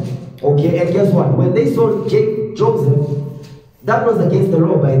happened. Okay, and guess what? When they sold Joseph, that was against the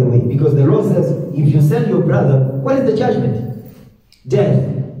law, by the way, because the law says if you sell your brother, what is the judgment?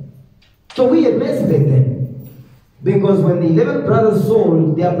 Death. So we had mercy back then. Because when the 11 brothers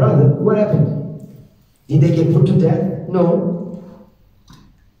sold their brother, what happened? Did they get put to death? No.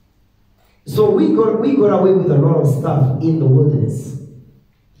 So we got away with a lot of stuff in the wilderness.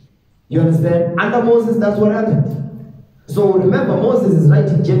 You understand? Under Moses, that's what happened. So remember, Moses is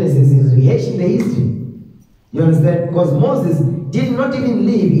writing Genesis, he's rehashing the history. You understand? Because Moses did not even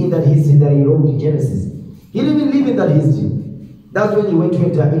live in that history that he wrote in Genesis. He didn't even live in that history. That's when he went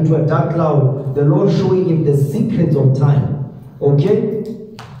into a dark cloud, the Lord showing him the secrets of time. Okay?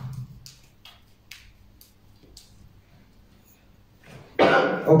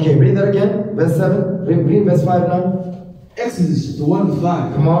 Okay, read that again. Verse 7. Read verse 5 now. Exodus chapter 1 verse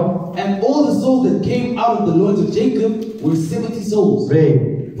 5. Come on. And all the souls that came out of the loins of Jacob were 70 souls.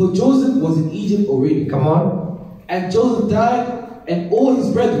 Read. For Joseph was in Egypt already. Come on. And Joseph died, and all his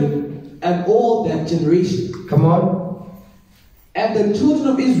brethren, and all that generation. Come on. And the children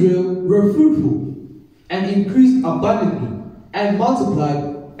of Israel were fruitful, and increased abundantly, and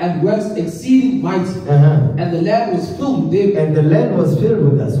multiplied, and waxed exceeding mighty. And the land was filled with them. And the land was filled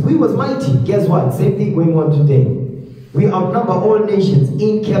with us. We was mighty. Guess what? Same thing going on today. We outnumber all nations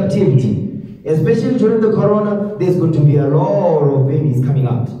in captivity. Especially during the corona, there's going to be a lot of babies coming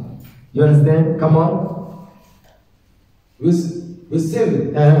out. You understand? Come on. Verse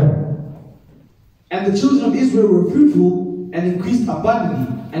 7. And the children of Israel were fruitful, and increased abundantly,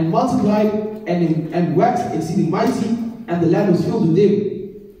 and multiplied, and waxed exceeding mighty, and the land was filled with them.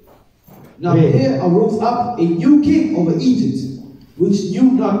 Now there arose up a new king over Egypt, which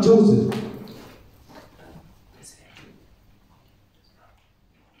knew not Joseph.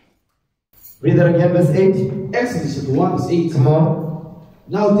 Read that again, verse 8. Exodus chapter 1 verse 8. Come on.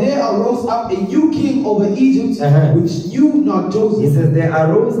 Now there arose up a new king over Egypt, which knew not Joseph. He says there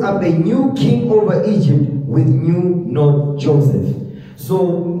arose up a new king over Egypt, which knew not Joseph.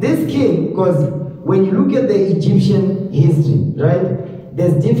 So this king, because when you look at the Egyptian history, right,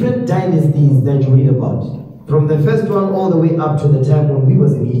 there's different dynasties that you read about. From the first one all the way up to the time when we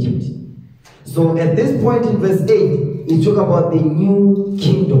was in Egypt. So at this point in verse 8, it talk about the new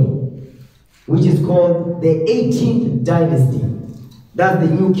kingdom, which is called the 18th dynasty. That's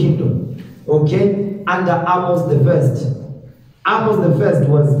the new kingdom. Okay, under Amos the first. Amos the first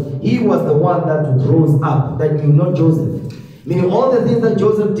was the one that rose up, that knew not Joseph. Meaning all the things that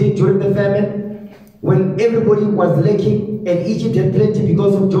Joseph did during the famine, when everybody was lacking and Egypt had plenty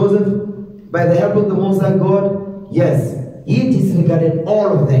because of Joseph, by the help of the Most High God, yes, he disregarded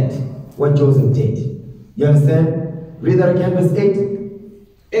all of that, what Joseph did. You understand? Read that again, verse 8.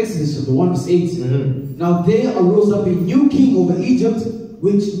 Exodus chapter 1 verse 8. Now there arose up a new king over Egypt,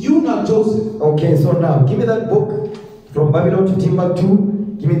 which knew not Joseph. Okay, so now give me that book from Babylon to Timbuktu.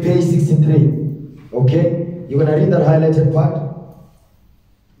 Give me page 63. Okay, you're gonna read that highlighted part.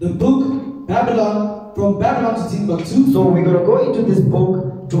 The book Babylon, from Babylon to Timbuktu. So we're gonna go into this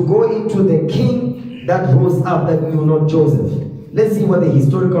book to go into the king that rose up that knew not Joseph. Let's see what the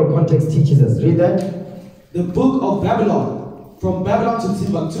historical context teaches us. Read that. The book of Babylon, from Babylon to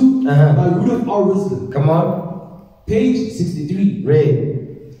Timbuktu, by Rudolph R. Wisdom. Come on. Page 63. Read.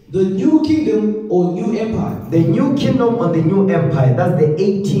 The new kingdom or new empire. The new kingdom or the new empire. That's the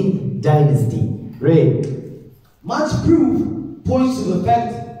 18th dynasty. Read. Much proof points to the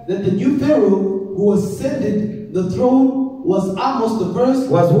fact that the new pharaoh who ascended the throne was Amos the first.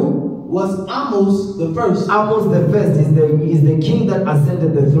 Was who? Was Amos the first. Amos the first is the king that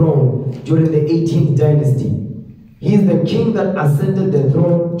ascended the throne during the 18th dynasty. He is the king that ascended the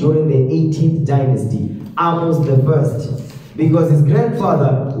throne during the 18th dynasty. Amos the first. Because his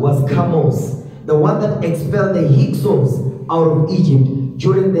grandfather was Chamos, the one that expelled the Hyksos out of Egypt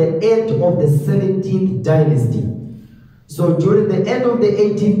during the end of the 17th dynasty. So during the end of the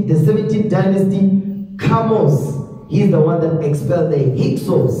 17th dynasty, Chamos, he is the one that expelled the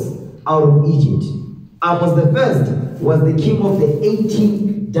Hyksos out of Egypt. Amos the first was the king of the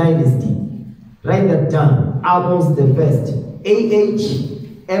 18th dynasty. Write that down. Amos the first. A-H-M-O-S-E,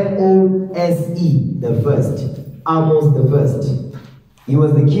 the first. Amos the first. He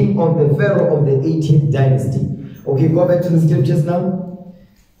was the king of the pharaoh of the 18th dynasty. Okay, go back to the scriptures now.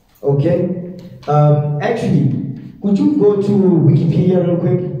 Okay. Actually, could you go to Wikipedia real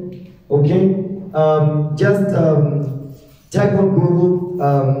quick? Okay. Just type on Google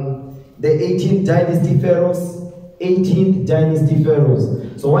the 18th dynasty pharaohs. 18th dynasty pharaohs.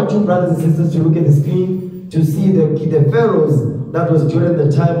 So I want you brothers and sisters to look at the screen to see the pharaohs that was during the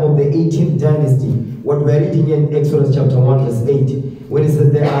time of the 18th dynasty. What we're reading in Exodus chapter 1 verse 8. When it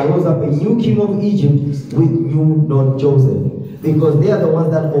says, there arose up a new king of Egypt with knew not Joseph. Because they are the ones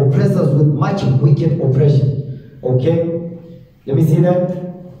that oppress us with much wicked oppression. Okay? Let me see that.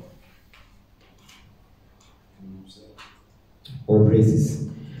 All praises.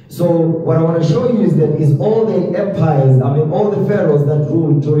 So what I want to show you is all the empires, all the pharaohs that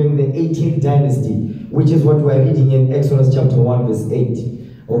ruled during the 18th dynasty, which is what we're reading in Exodus chapter 1 verse 8.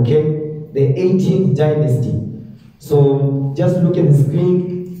 Okay? The 18th dynasty. So just look at the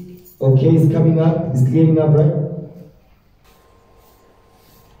screen. Okay, it's coming up, it's clearing up, right?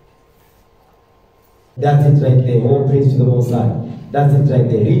 That's it right there. All praise to the Most High. That's it right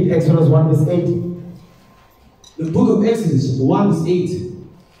there. Read Exodus 1 verse 8. The book of Exodus chapter 1 verse 8.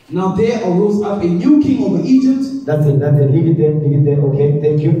 Now there arose up a new king over Egypt. That's it, leave it there, okay,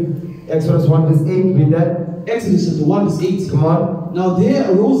 thank you. Exodus 1 verse 8, read that. Exodus chapter 1 verse 8. Come on. Now there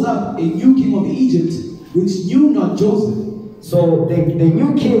arose up a new king over Egypt, which knew not Joseph. So the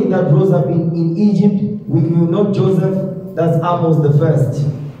new king that rose up in Egypt, which knew not Joseph, that's Amos the first,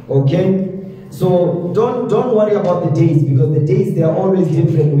 okay? So don't worry about the dates, because the dates, they are always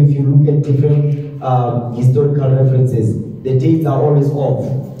different if you look at different historical references. The dates are always off.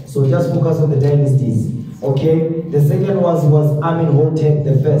 So just focus on the dynasties. Okay? The second was Amenhotep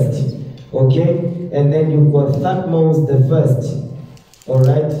the first. Okay? And then you've got Thutmose the first.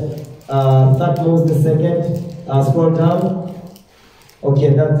 Alright? Thutmose the second. Scroll down.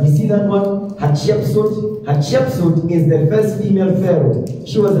 Okay, you see that one? Hatshepsut. Hatshepsut is the first female pharaoh.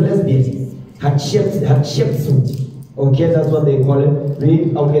 She was a lesbian. Hatshepsut. Okay, that's what they call it.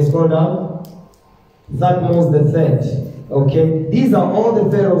 Read. Okay, scroll down. Thutmose the third. Okay, these are all the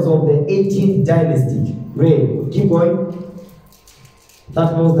pharaohs of the 18th dynasty. Read. Keep going.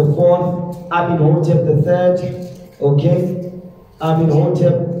 Thutmose the fourth. Amenhotep the third. Okay.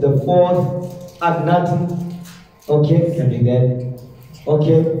 Amenhotep the fourth. Akhenaten. Okay, can read that.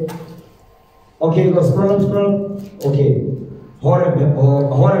 Okay. Okay, go scroll. Okay. Horeb,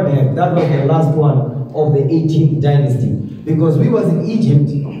 that was the last one of the 18th dynasty. Because we was in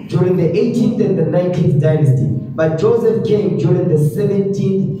Egypt during the 18th and the 19th dynasty. But Joseph came during the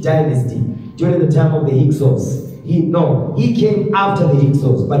 17th dynasty, during the time of the Hyksos. He came after the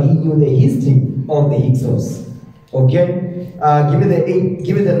Hyksos, but he knew the history of the Hyksos. Okay? Give me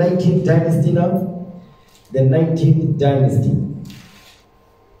the 19th dynasty now. The 19th dynasty.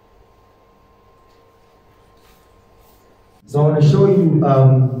 So I want to show you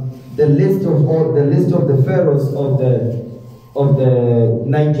the list of the pharaohs of the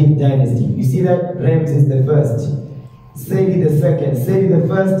 19th dynasty. You see that? Ramses the first, Seti the second, Seti the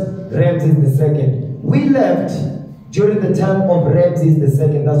first, Ramses the second. We left during the time of Ramses the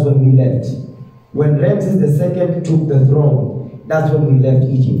second. That's when we left. When Ramses the second took the throne, that's when we left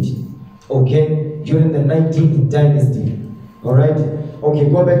Egypt. Okay? During the 19th dynasty. Alright? Okay,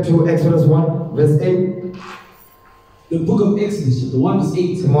 go back to Exodus 1, verse 8. The book of Exodus, chapter 1, verse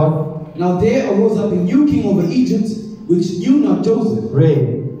 8. Come on. Now there arose up a new king over Egypt, which knew not Joseph.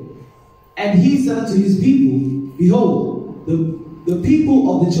 Read. And he said unto his people, Behold, the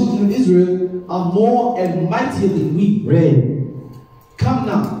people of the children of Israel are more and mightier than we. Read. Come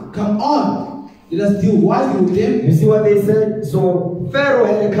now, come on, let us deal wisely with them. You see what they said? So Pharaoh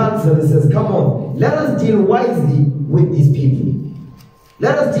had a council that says, come on, let us deal wisely with these people.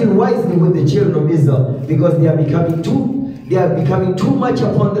 Let us deal wisely with the children of Israel, because they are becoming too much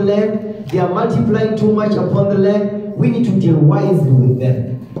upon the land. They are multiplying too much upon the land. We need to deal wisely with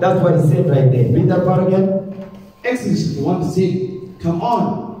them. That's what he said right there. Read that part again. Exodus chapter 1 verse 8. Come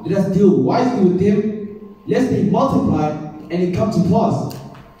on, let us deal wisely with them, lest they multiply, and it come to pass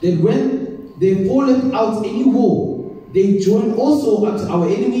that when they falleth out any war, they join also unto our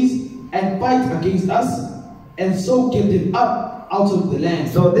enemies and fight against us, and so get them up out of the land.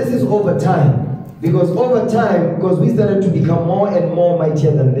 So this is over time, because we started to become more and more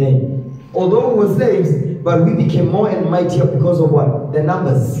mightier than them. Although we were slaves, but we became more and mightier because of what? The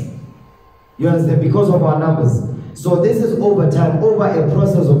numbers. You understand? Because of our numbers. So this is over time, over a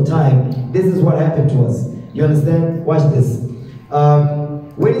process of time. This is what happened to us. You understand? Watch this.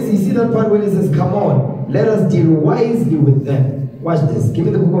 When you see that part when it says, come on, let us deal wisely with them. Watch this. Give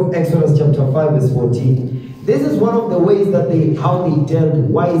me the book of Exodus chapter 5 verse 14. This is one of the ways that how they dealt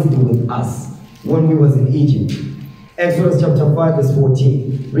wisely with us when we was in Egypt. Exodus chapter 5 verse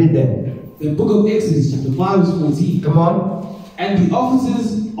 14. Read that. The book of Exodus chapter 5 verse 14. Come on. And the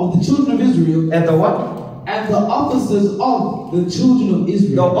officers of the children of Israel. And the what? And the officers of the children of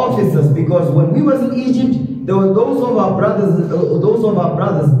Israel. The officers, because when we was in Egypt, there were those of our brothers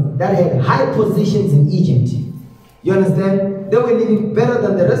that had high positions in Egypt. You understand? They were living better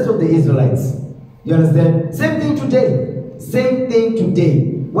than the rest of the Israelites. You understand? Same thing today. Same thing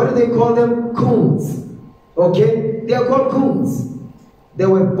today. What do they call them? Coons. Okay? They are called coons. They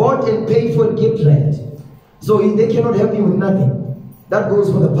were bought and paid for gift rent. So they cannot help you with nothing. That goes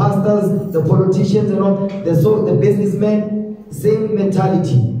for the pastors, the politicians, and all. The businessmen. Same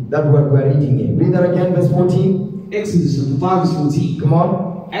mentality that we're reading here. Read that again, verse 14. Exodus chapter 5 verse 14. Come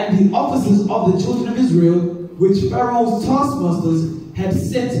on. And the officers of the children of Israel, which Pharaoh's taskmasters had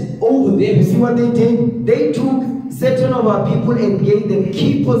set over them. You see what they did? They took certain of our people and gave them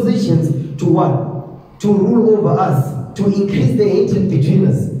key positions to what? To rule over us, to increase the hatred between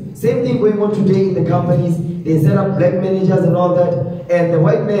us. Same thing going on today in the companies. They set up black managers and all that. And the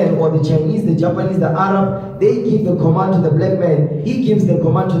white man or the Chinese, the Japanese, the Arab, they give the command to the black man. He gives the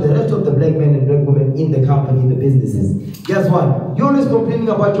command to the rest of the black men and black women in the company, in the businesses. Guess what? You're always complaining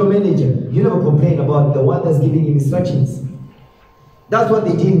about your manager. You never complain about the one that's giving you instructions. That's what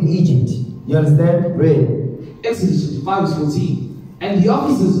they did in Egypt. You understand? Read. Exodus 5 verse 14. And the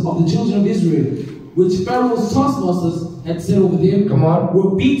officers of the children of Israel, which Pharaoh's taskmasters had set over them, come on,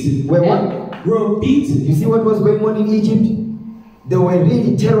 were beaten. Were what? Were beaten. You see what was going on in Egypt? They were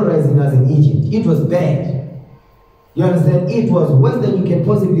really terrorizing us in Egypt. It was bad. You understand? It was worse than you can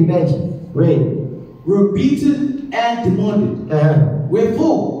possibly imagine. Read. Were beaten and demanded.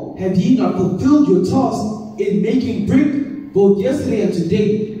 Wherefore have ye not fulfilled your task in making brick, both yesterday and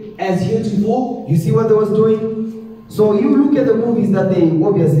today, as heretofore? You see what they was doing? So you look at the movies that they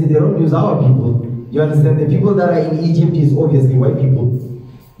don't use our people. You understand? The people that are in Egypt is obviously white people.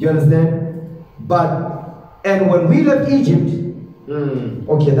 You understand? And when we left Egypt,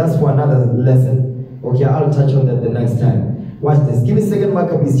 okay, that's for another lesson. Okay, I'll touch on that the next time. Watch this. Give me 2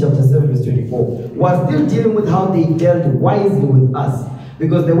 Maccabees chapter 7 verse 24. We're still dealing with how they dealt wisely with us.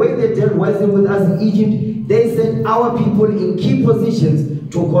 Because the way they dealt wisely with us in Egypt, they sent our people in key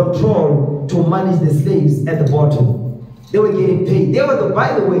positions to control, to manage the slaves at the bottom. They were getting paid. They were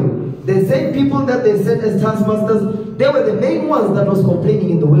by the way, the same people that they sent as taskmasters, they were the main ones that was complaining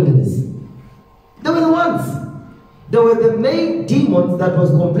in the wilderness. They were the ones. They were the main demons that was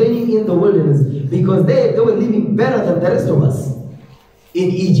complaining in the wilderness, because they were living better than the rest of us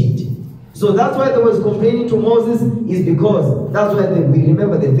in Egypt. So that's why they was complaining to Moses, is because that's why we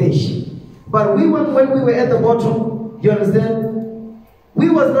remember the fish. But when we were at the bottom, you understand? We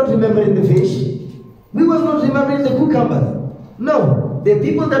was not remembering the fish. We was not remembering the cucumber. No. The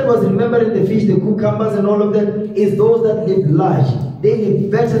people that was remembering the fish, the cucumbers and all of that, is those that lived large. They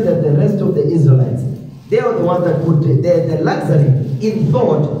lived better than the rest of the Israelites. They are the ones that put the luxury in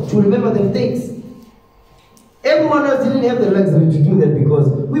thought to remember them things. Everyone else didn't have the luxury to do that because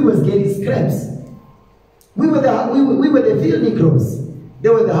we was getting scraps. We were the field Negroes. They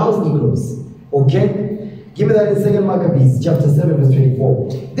were the house Negroes. Okay? Give me that in 2 Maccabees chapter 7 verse 24.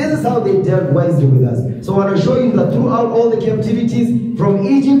 This is how they dealt wisely with us. So I want to show you that throughout all the captivities from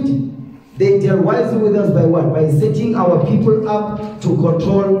Egypt, they dealt wisely with us by what? By setting our people up to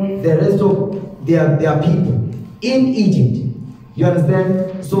control the rest of their people in Egypt. You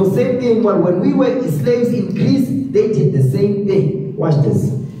understand? So same thing, when we were slaves in Greece, they did the same thing. Watch this.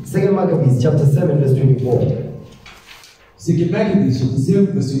 2 Maccabees chapter 7 verse 24. 2 Maccabees chapter 7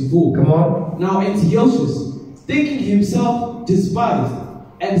 verse 24. Come on. Now Antiochus, thinking himself despised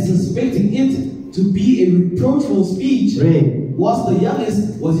and suspecting it to be a reproachful speech, whilst the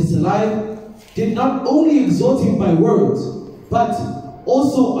youngest was yet alive, did not only exhort him by words, but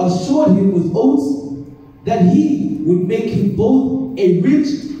also assured him with oaths that he would make him both a rich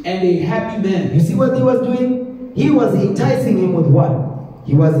and a happy man. You see what he was doing? He was enticing him with what?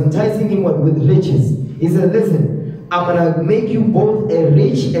 He was enticing him with riches. He said, listen, I'm going to make you both a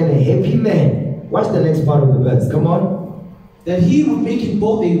rich and a happy man. Watch the next part of the verse. Come on. That he would make him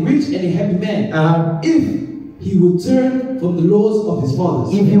both a rich and a happy man if he would turn from the laws of his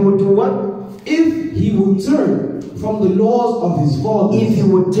fathers. If he would do what? If he would turn from the laws of his fathers. If he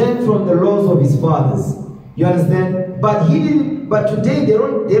would turn from the laws of his fathers. You understand? But he didn't. But today they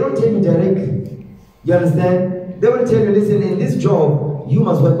don't tell you directly. You understand? They will tell you, listen, in this job, you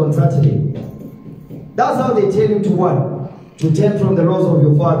must work on Saturday. That's how they tell you to what? To turn from the laws of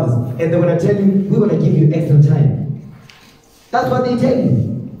your fathers. And they're going to tell you, we're going to give you extra time. That's what they tell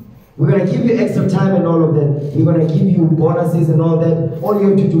you. We're going to give you extra time and all of that. We're going to give you bonuses and all that. All you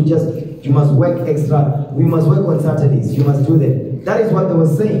have to do you must work extra. We must work on Saturdays. You must do that. That is what they were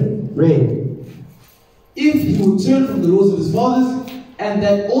saying. Read. If he would turn from the laws of his fathers, and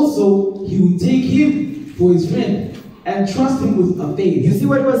that also he would take him for his friend, and trust him with affairs. You see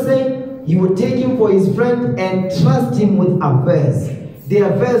what he was saying? He would take him for his friend and trust him with affairs. The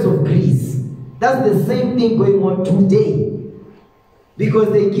affairs of Greece. That's the same thing going on today.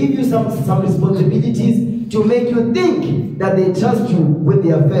 Because they give you some responsibilities to make you think that they trust you with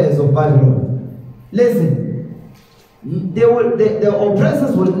the affairs of Babylon. Listen, the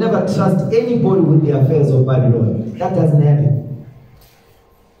oppressors will never trust anybody with the affairs of Babylon. That doesn't happen.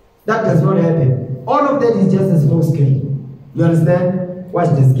 That does not happen. All of that is just a small screen. You understand? Watch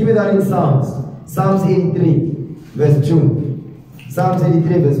this. Give me that in Psalms. Psalms 83, verse 2. Psalms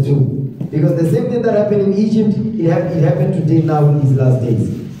 83, verse 2. Because the same thing that happened in Egypt, it happened today now in these last days.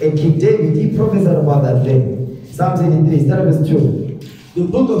 And King David, he prophesied about that thing. Psalms 83, start verse 2. The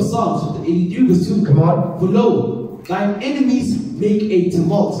book of Psalms, 83, verse 2. Come on. For lo, thine enemies make a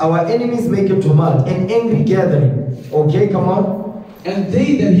tumult. Our enemies make a tumult, an angry gathering. Okay, come on. And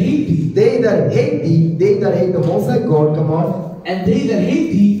they that hate thee. They that hate thee, they that hate the Most High God, come on. And they that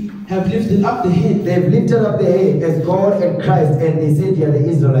hate thee have lifted up the head. They've lifted up the head as God and Christ, and they say they are the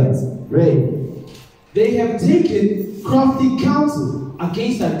Israelites. Right. They have taken crafty counsel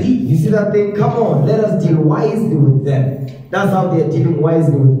against thy people. You see that thing? Come on, let us deal wisely with them. That's how they are dealing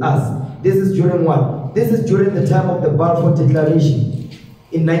wisely with us. This is during what? This is during the time of the Balfour Declaration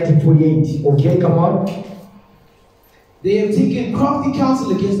in 1948. Okay, come on. They have taken crafty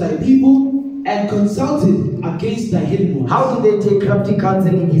counsel against thy people and consulted against thy hidden ones. How did they take crafty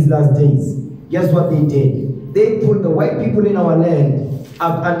counsel in these last days? Guess what they did? They put the white people in our land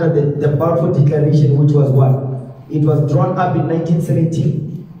up under the Balfour Declaration, which was what? It was drawn up in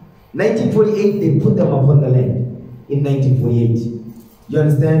 1917. 1948, they put them up on the land in 1948. You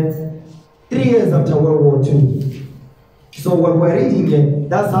understand? 3 years after World War II. So what we're reading here,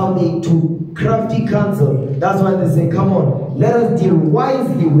 that's how they took crafty counsel. That's why they say, come on, let us deal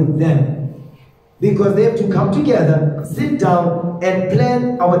wisely with them. Because they have to come together, sit down, and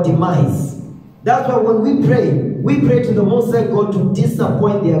plan our demise. That's why when we pray to the Most High God to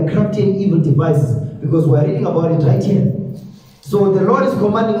disappoint their crafty and evil devices. Because we're reading about it right here. So the Lord is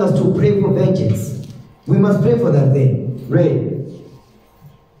commanding us to pray for vengeance. We must pray for that thing. Pray.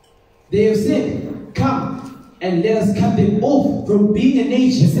 They have said, come and let us cut them off from being a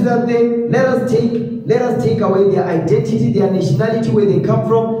nation. You see that thing? Let us take away their identity, their nationality, where they come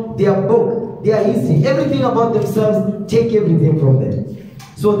from, their book, their history, everything about themselves. Take everything from them,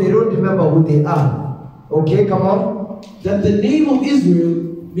 so they don't remember who they are. Okay, come on. That the name of Israel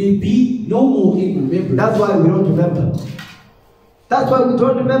may be no more in remembrance. That's why we don't remember. That's why we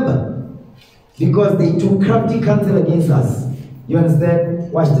don't remember. Because they took crafty counsel against us. You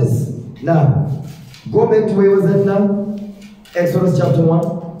understand? Watch this. Now, go back to where was that now? Exodus chapter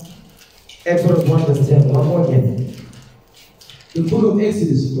 1. Exodus 1 verse 10. One more again. The book of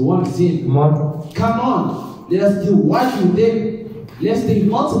Exodus, the 1 verse 10. Come on. Come on, let us deal wisely with them, lest they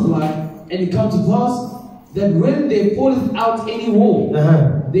multiply, and it come to pass that when there falleth out any war,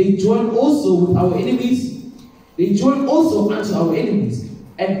 they join also with our enemies, they join also unto our enemies,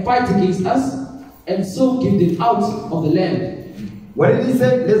 and fight against us, and so get them out of the land. What did he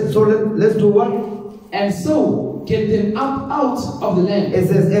say? Let's do what? And so get them up out of the land. It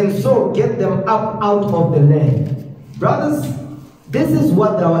says, and so get them up out of the land. Brothers, this is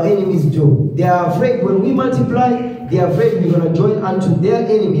what our enemies do. They are afraid when we multiply, they are afraid we're going to join unto their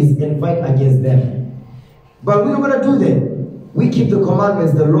enemies and fight against them. But we're not going to do that. We keep the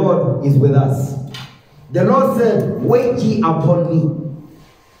commandments. The Lord is with us. The Lord said, wait ye upon me.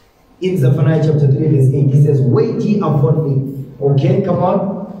 In Zephaniah chapter 3 verse 8, he says, wait ye upon me. Okay, come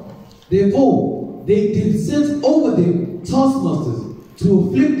on. Therefore, they did set over them taskmasters to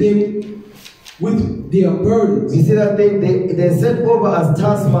afflict them with their burdens. You see that thing? They set over us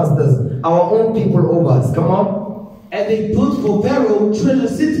taskmasters, our own people over us. Come on. And they built for Pharaoh treasure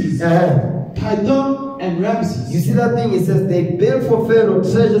cities, Pithom and Ramses. You see that thing? It says they built for Pharaoh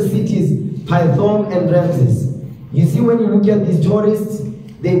treasure cities, Pithom and Ramses. You see, when you look at these tourists,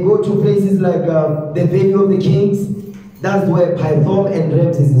 they go to places like the Valley of the Kings. That's where Pithom and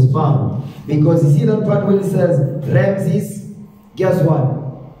Ramses is found. Because you see that part when it says Ramses, guess what?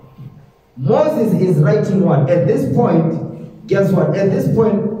 Moses is writing what? At this point, guess what? At this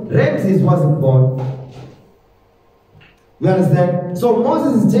point, Ramses wasn't born. You understand? So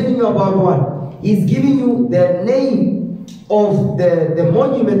Moses is telling you about what? He's giving you the name of the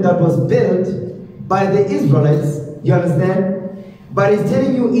monument that was built by the Israelites. You understand? But he's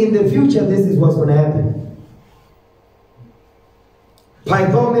telling you in the future, this is what's going to happen.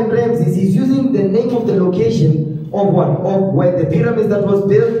 Pithom and Ramses, he's using the name of the location of what? Of where the pyramids that was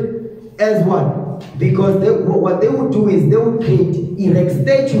built as what? Because what they would do is they would erect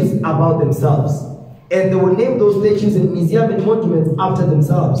statues about themselves. And they will name those statues and museums and monuments after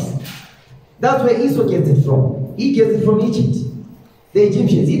themselves. That's where Esau gets it from. He gets it from Egypt. The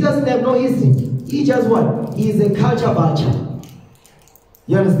Egyptians. He doesn't have no history. He just what? He is a culture vulture.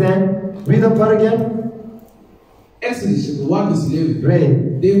 You understand? Read that part again. Exodus chapter 1 verse 11.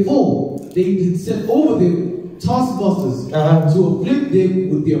 Right. Therefore, they did set over them taskmasters to afflict them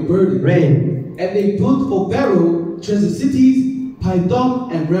with their burden. Right. And they built for Pharaoh treasure cities,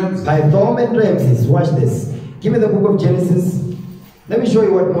 Pithom and Ramses. Pithom and Ramses. Watch this. Give me the book of Genesis. Let me show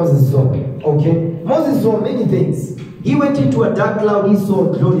you what Moses saw. Okay? Moses saw many things. He went into a dark cloud. He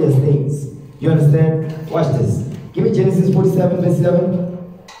saw glorious things. You understand? Watch this. Give me Genesis 47 verse 11.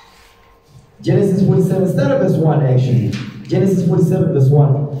 Genesis 47, start at verse 1 actually. Genesis 47 verse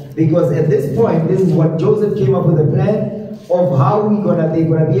 1. Because at this point, this is what Joseph came up with a plan of how they're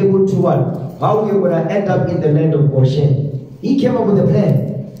gonna be able to what? How we're gonna end up in the land of Goshen. He came up with a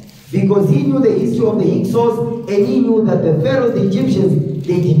plan. Because he knew the history of the Hyksos, and he knew that the Pharaohs, the Egyptians,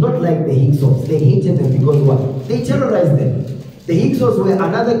 they did not like the Hyksos. They hated them because what? They terrorized them. The Hyksos were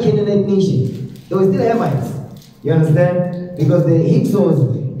another Canaanite nation. They were still Hamites. You understand? Because the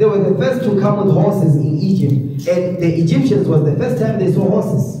Hyksos, they were the first to come with horses in Egypt. And the Egyptians was the first time they saw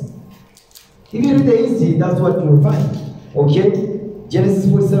horses. If you read the history, that's what you'll find. Okay? Genesis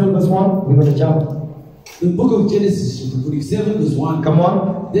 47 verse 1, we're going to jump. The book of Genesis 47 verse 1. Come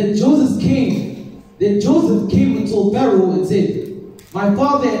on. Then Joseph came and told Pharaoh and said, my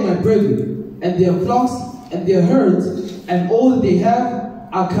father and my brethren, and their flocks and their herds, and all that they have,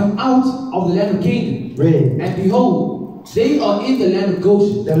 are come out of the land of Canaan. Read. And behold, they are in the land of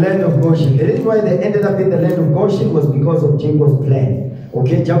Goshen. The land of Goshen. The reason why they ended up in the land of Goshen was because of Jacob's plan.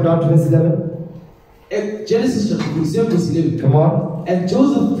 Okay, jump down to verse 11. Genesis chapter 47 verse 11. Come on. And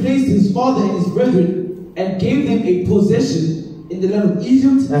Joseph placed his father and his brethren and gave them a possession in the land of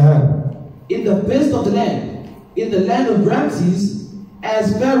Egypt, in the best of the land, in the land of Ramses,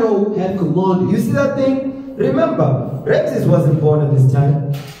 as Pharaoh had commanded. You see that thing? Remember, Ramses wasn't born at this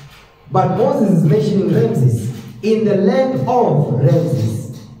time. But Moses is mentioning Ramses. In the land of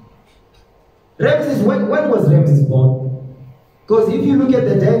Ramses. Ramses, when was Ramses born? Because if you look at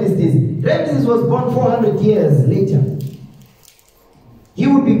the dynasties, Ramses was born 400 years later. He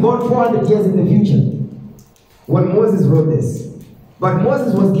would be born 400 years in the future when Moses wrote this. But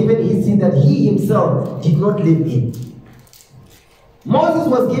Moses was given history that he himself did not live in. Moses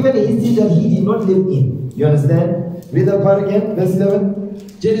was given a history that he did not live in. You understand? Read that part again, verse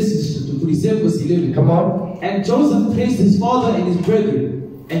 11. Genesis 47 verse 11. Come on. And Joseph placed his father and his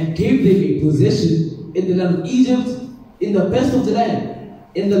brethren and gave them a possession in the land of Egypt, in the best of the land,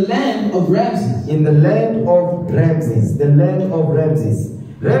 in the land of Ramses. In the land of Ramses. The land of Ramses.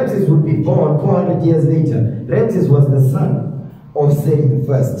 Ramses would be born 400 years later. Ramses was the son of Seti the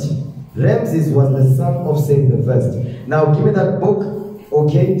first. Ramses was the son of Seti the first. Now give me that book,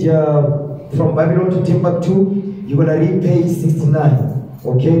 okay, from Babylon to Timbuktu. You're gonna read page 69.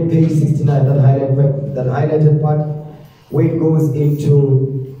 Okay, page 69, that highlighted part, where it goes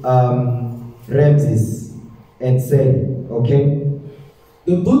into Ramses and Seti. Okay.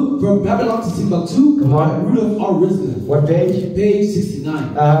 The book from Babylon to Timbuktu. Come on. Rudolf R. Risner. What page? Page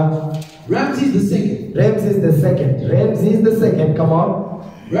 69. Ramses the second. Ramses the second. Ramses the second. Come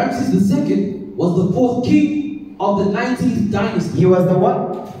on. Ramses the second was the fourth king of the 19th dynasty. He was the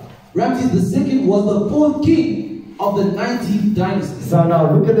what? Ramses the second was the fourth king of the 19th dynasty. So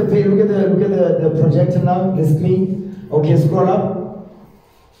now look at the page. Look at the projector now. The screen. Okay, scroll up.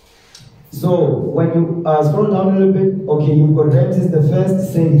 So when you scroll down a little bit, okay, you've got Ramses the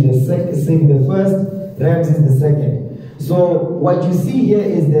first, Seti the second, Seti the first, Ramses the second. So what you see here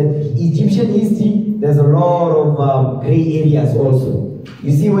is that Egyptian history, there's a lot of gray areas also.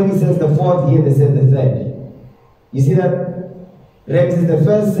 You see when he says the fourth, here they said the third. You see that? Ramses the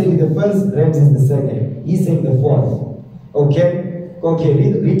first, Seti the first, Ramses the second. He's saying the fourth. Okay? Okay,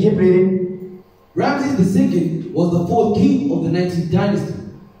 keep reading. Ramses the second was the fourth king of the 19th dynasty,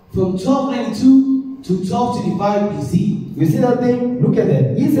 from 1292 to 1225 BC. You see that thing? Look at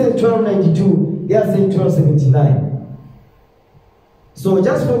that. He said 1292, they are saying 1279. So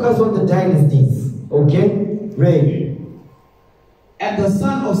just focus on the dynasties. Okay? Read. And the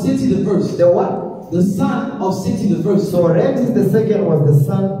son of Seti the first. The what? The son of Seti the first. So Ramses the second was the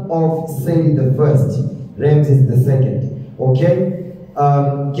son of Seti the first. Ramses the second. Okay?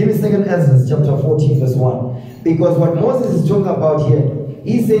 Give me 2nd Ezra chapter 14 verse 1. Because what Moses is talking about here,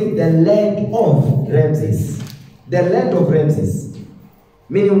 he's saying the land of Ramses. The land of Ramses.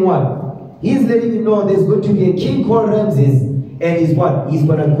 Meaning what? He's letting you know there's going to be a king called Ramses, and he's what? He's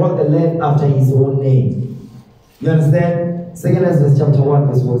going to call the land after his own name. You understand? 2nd Ezra chapter 1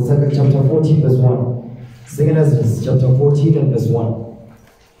 verse 1. Chapter 14 verse 1. 2nd Ezra chapter 14 and verse 1.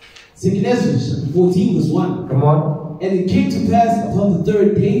 2nd Ezra chapter 14 verse 1. Come on. And it came to pass upon the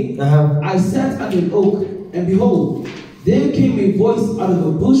third day, I sat under an oak, and behold, there came a voice out of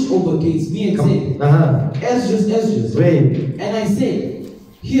a bush over against me and said, Esdras, Esdras. Read. And I said,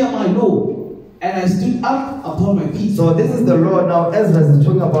 Hear my Lord. And I stood up upon my feet. So this is the Lord. Now Ezra is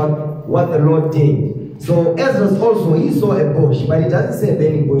talking about what the Lord did. So Ezra also, he saw a bush, but it doesn't say a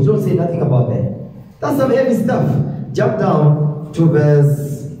burning bush. Don't say nothing about that. That's some heavy stuff. Jump down to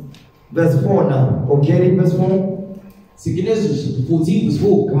verse 4 now. Okay, read verse 4. 2nd Ezra 14 verse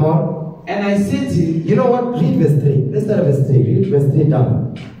 4. Come on. And I said to him, you know what? Read verse 3. Let's start at verse 3. Read verse 3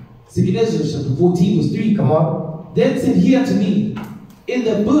 down. 2nd Ezra 14 verse 3. Come on. Then said he unto me, In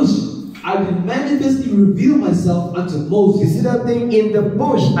the bush I did manifestly reveal myself unto Moses. You see that thing? In the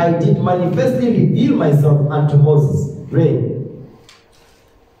bush I did manifestly reveal myself unto Moses. Read.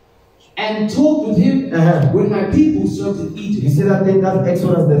 And talked with him when my people served in Egypt. You see that thing? That's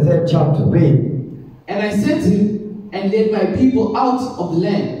Exodus the 3rd chapter. Read. And I sent him and led my people out of the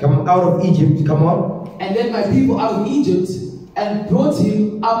land. Come out of Egypt. Come on. And led my people out of Egypt and brought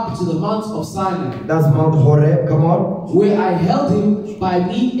him up to the Mount of Sinai. That's Mount Horeb. Come on. Where I held him by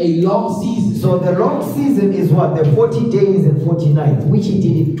me a long season. So the long season is what? The 40 days and 40 nights, which he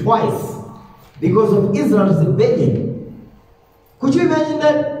did it twice because of Israel's rebellion. Could you imagine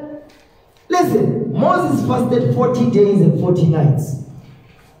that? Listen, Moses fasted 40 days and 40 nights.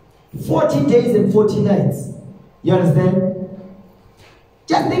 40 days and 40 nights. You understand?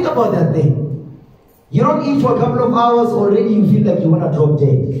 Just think about that thing. You don't eat for a couple of hours, already you feel like you want to drop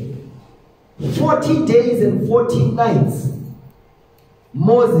dead. 40 days and 40 nights.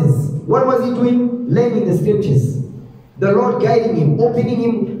 Moses, what was he doing? Learning the scriptures. The Lord guiding him,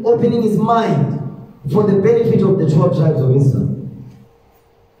 opening his mind for the benefit of the 12 tribes of Israel.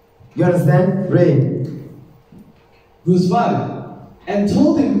 You understand? Read. Verse 5. And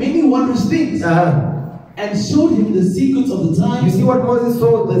told him many wondrous things. And showed him the secrets of the times. You see what Moses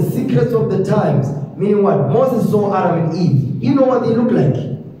saw? The secrets of the times. Meaning what? Moses saw Adam and Eve. You know what they look like.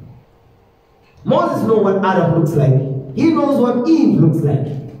 Moses knows what Adam looks like. He knows what Eve looks like.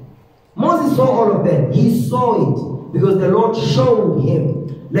 Moses saw all of that. He saw it because the Lord showed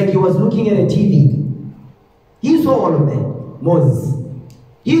him like he was looking at a TV. He saw all of that. Moses.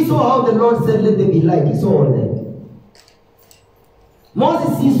 He saw how the Lord said, let there be light. He saw all that.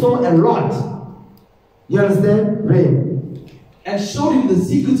 Moses, he saw a lot. You understand? Read. And showed him the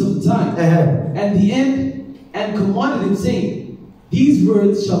secrets of the time and the end, and commanded him, saying, These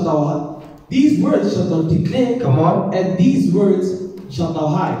words shalt thou These words shalt thou declare, Come on. and these words shalt thou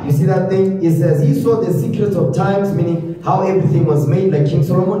hide. You see that thing? It says he saw the secrets of times, meaning how everything was made, like King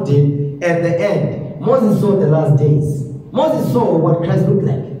Solomon did. At the end, Moses saw the last days. Moses saw what Christ looked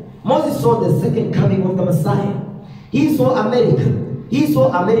like. Moses saw the second coming of the Messiah. He saw America. He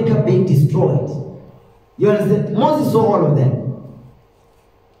saw America being destroyed. You understand? Moses saw all of that.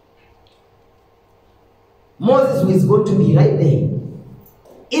 Moses is going to be right there,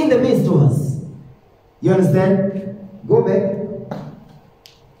 in the midst of us. You understand? Go back.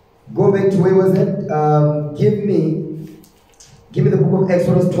 Go back to where was it? Give me the book of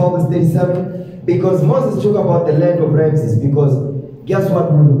Exodus 12 verse 37. Because Moses talked about the land of Ramses. Because guess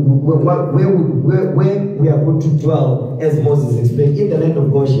what? Where we are going to dwell, as Moses explained, in the land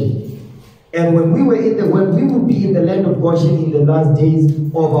of Goshen. And when we would be in the land of Goshen in the last days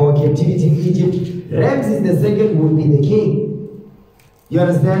of our captivity in Egypt, Ramses II would be the king. You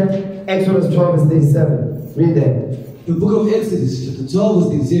understand? Exodus 12 verse 37. Read that. The book of Exodus, chapter 12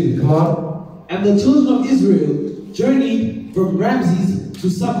 verse 37. Come on. And the children of Israel journeyed from Ramses to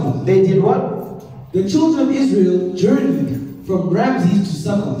Succoth. They did what? The children of Israel journeyed from Ramses to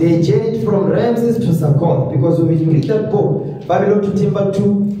Succoth. They journeyed from Ramses to Succoth. Because when you read that book, Babylon to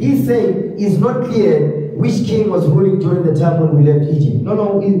Timbuktu, he's saying it's not clear which king was ruling during the time when we left Egypt.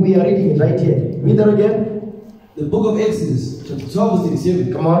 No, we are reading it right here. Read that again. The book of Exodus, chapter 12 verse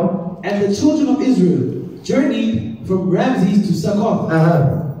 37. Come on. And the children of Israel journeyed from Ramses to Succoth.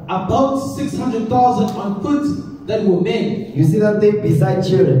 About 600,000 on foot that were men. You see that thing beside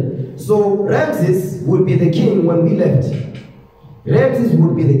children. So Ramses would be the king when we left. Ramses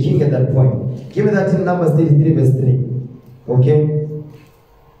would be the king at that point. Give me that in Numbers 33 verse 3. Okay?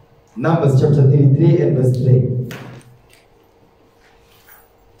 Numbers chapter 33 and verse 3.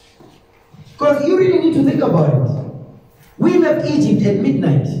 Because you really need to think about it. We left Egypt at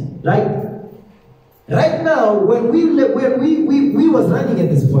midnight, right? Right now, when we was running at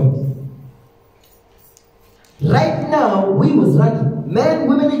this point. Right now, we was running. Men,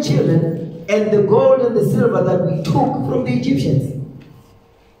 women, and children, and the gold and the silver that we took from the Egyptians.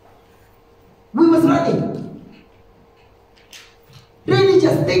 We was running. Really,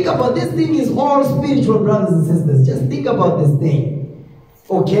 just think about this thing. Is all spiritual, brothers and sisters. Just think about this thing.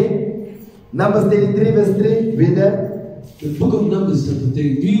 Okay? Numbers 33 verse 3. Read that. The book of Numbers chapter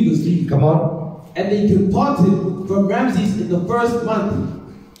 33 verse 3. Come on. And they departed from Ramses in the first month,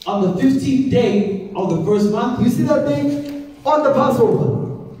 on the 15th day of the first month. You see that thing? On the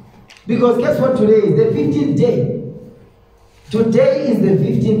Passover. Because guess what today is? The 15th day. Today is the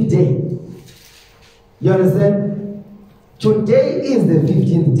 15th day. You understand? Today is the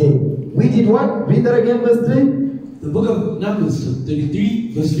 15th day. We did what? Read that again, verse 3. The book of Numbers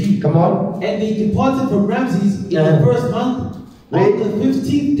 33 verse 3. Come on. And they departed from Ramses in the first month, on the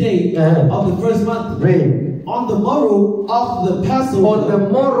 15th day of the first month. Read. On the morrow after the Passover. On the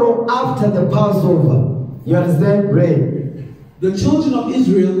morrow after the Passover. You understand? Read. The children of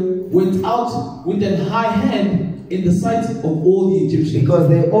Israel went out with an high hand in the sight of all the Egyptians. Because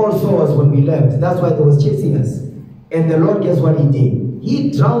they all saw us when we left. That's why they was chasing us. And the Lord, guess what he did?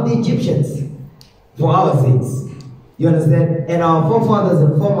 He drowned the Egyptians for our sakes. You understand? And our forefathers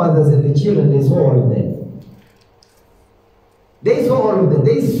and foremothers and the children, they saw all of that. They saw all of that.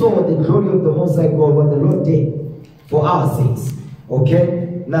 They saw the glory of the Most High God, what the Lord did for our sakes.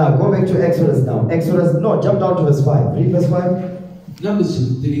 Okay? Now, go back to Exodus now. Jump down to verse 5. Read verse 5. Numbers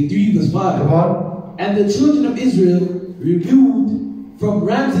 33 verse 5. Come on. And the children of Israel removed from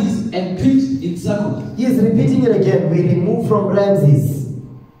Ramses and pitched in Succoth. He is repeating it again. We removed from Ramses.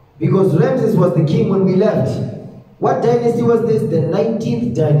 Because Ramses was the king when we left. What dynasty was this? The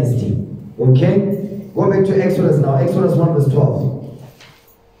 19th dynasty. Okay? Go back to Exodus now. Exodus 1 verse 12.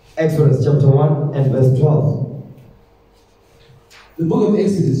 Exodus chapter 1 and verse 12. The book of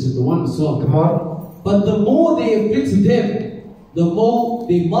Exodus chapter 1 verse 12. Come on. But the more they afflicted them, the more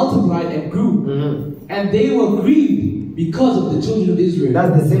they multiplied and grew. And they were grieved because of the children of Israel.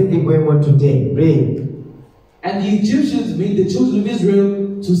 That's the same thing going on today. Read. And the Egyptians made the children of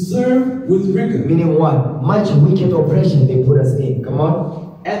Israel to serve with rigor. Meaning what? Much wicked oppression they put us in. Come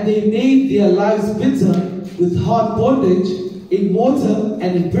on. And they made their lives bitter with hard bondage in mortar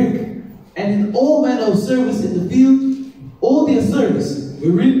and in brick, and in all manner of service in the field. All their service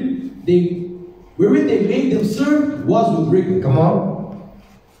wherein they made them serve was with rigor. Come on.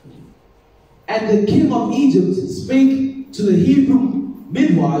 And the king of Egypt spake to the Hebrew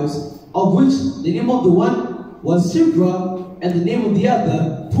midwives, of which the name of the one was Shiphrah, and the name of the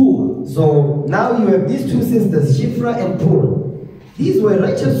other Puah. So now you have these two sisters, Shiphrah and Puah. These were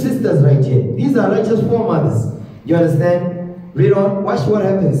righteous sisters right here. These are righteous foremothers. You understand? Read on. Watch what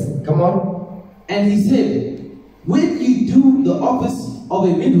happens. Come on. And he said, when you do the office of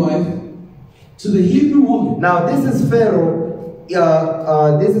a midwife to the Hebrew woman. Now this is Pharaoh.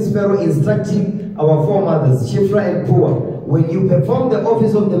 This is Pharaoh instructing our foremothers, Shiphrah and Puah. When you perform the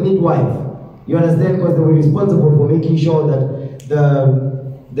office of the midwife, you understand, because they were responsible for making sure that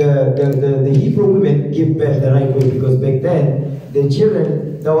the Hebrew women give birth the right way. Because back then, the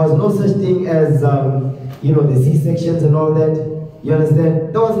children, there was no such thing as the C-sections and all that. You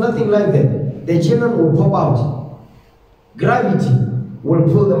understand? There was nothing like that. The children will pop out. Gravity will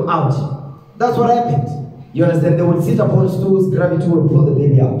pull them out. That's what happened. You understand? They will sit upon stools, gravity will pull the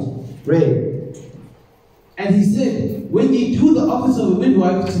baby out. Right. And he said, when ye do the office of a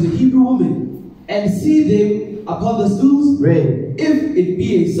midwife to the Hebrew woman, and see them upon the stools, right, if it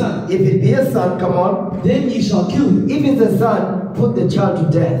be a son. If it be a son, come on. Then ye shall kill him. If it's a son, put the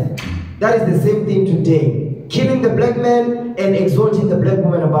child to death. That is the same thing today. Killing the black man and exalting the black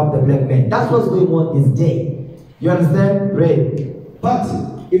woman above the black man. That's what's going on this day. You understand? Right. But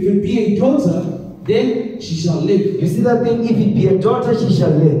if it be a daughter, then she shall live. You see that thing? If it be a daughter, she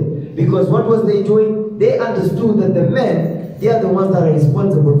shall live. Because what was they doing? They understood that the men, they are the ones that are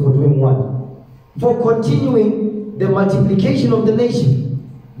responsible for doing what? For continuing the multiplication of the nation.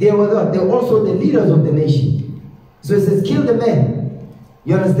 They're also the leaders of the nation. So it says, kill the men.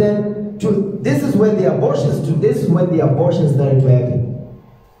 You understand? This is when the abortions started to happen.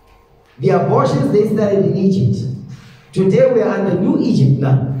 The abortions, they started in Egypt. Today we are under New Egypt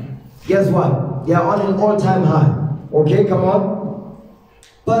now. Guess what? They are on an all-time high. Okay, come on.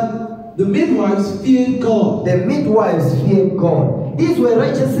 But the midwives feared God. The midwives feared God. These were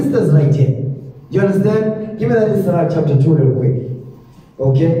righteous sisters right here. You understand? Give me that in Sirach chapter 2 real quick.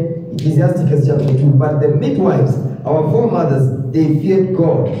 Okay? Ecclesiasticus chapter 2. But the midwives, our foremothers, they feared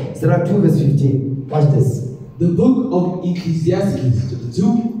God. Sirach 2 verse 15. Watch this. The book of Ecclesiasticus chapter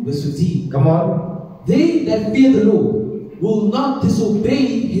 2 verse 15. Come on. They that fear the Lord will not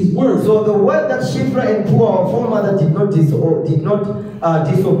disobey his word. So the word that Shiphrah and Puah, our foremother, did not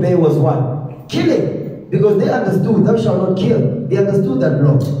disobey was what? Killing. Because they understood, thou shalt not kill. They understood that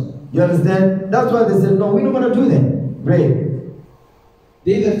law. You understand? That's why they said, no, we're not going to do that. Right.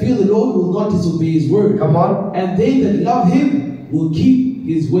 They that fear the Lord will not disobey his word. Come on. And they that love him will keep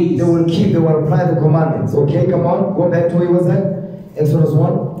his ways. They will apply the commandments. Okay, come on. Go back to where was that? Exodus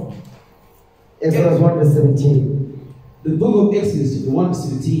 1. Exodus 1 verse 17. The book of Exodus chapter 1 verse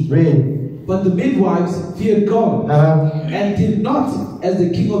 17. Read. But the midwives feared God, and did not as the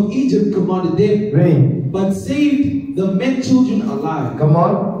king of Egypt commanded them, Read. but saved the men children alive. Come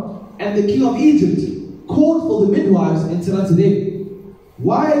on. And the king of Egypt called for the midwives and said unto them,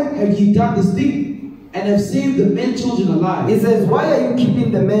 why have ye done this thing, and have saved the men children alive? He says, why are you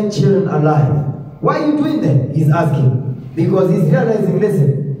keeping the men children alive? Why are you doing that? He's asking. Because he's realizing,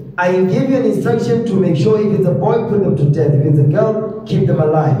 listen, I gave you an instruction to make sure if it's a boy, put them to death. If it's a girl, keep them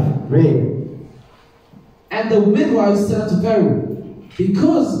alive. Read. And the midwives said unto Pharaoh,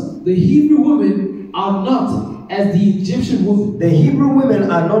 because the Hebrew women are not as the Egyptian women. The Hebrew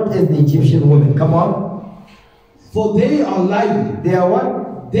women are not as the Egyptian women. Come on. For they are lively. They are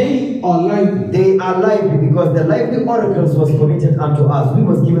what? They are lively. They are lively because the lively oracles was committed unto us. We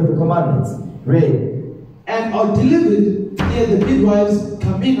was given the commandments. Read. And are delivered ere the midwives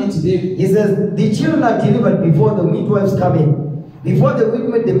come in unto them. He says, the children are delivered before the midwives come in. Before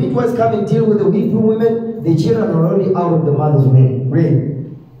the midwives come and deal with the Hebrew women, the children are already out of the mother's womb.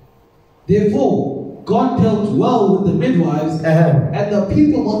 Read. Therefore, God dealt well with the midwives, and the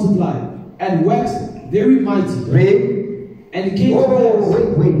people multiplied and waxed very mighty. Read. And it came to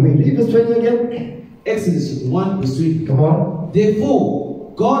pass. Wait. Read verse 20 again. Exodus 1 verse 20. Come on.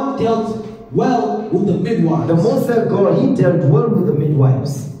 Therefore, God dealt well with the midwives. The Most High God, he dealt well with the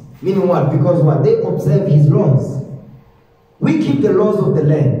midwives. Meaning what? Because what? They observe his laws. We keep the laws of the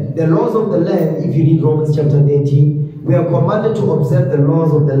land. The laws of the land, if you read Romans chapter 18, we are commanded to observe the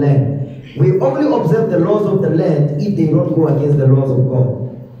laws of the land. We only observe the laws of the land if they don't go against the laws of God.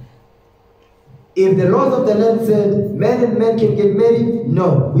 If the laws of the land said men and men can get married,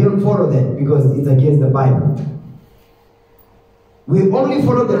 no, we don't follow that because it's against the Bible. We only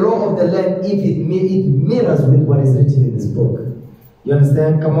follow the law of the land if it mirrors with what is written in this book. You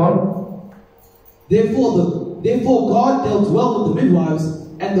understand? Come on. Therefore God dealt well with the midwives,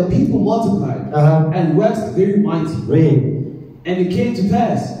 and the people multiplied and waxed very mighty. Read. And it came to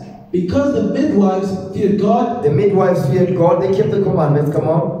pass, because the midwives feared God. The midwives feared God. They kept the commandments. Come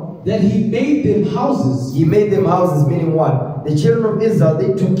on. That he made them houses. He made them houses, meaning what? The children of Israel,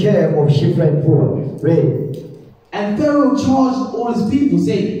 they took care of Shiphrah and Puah. Read. And Pharaoh charged all his people,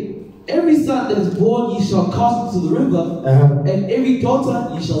 saying, Every son that is born ye shall cast into the river, and every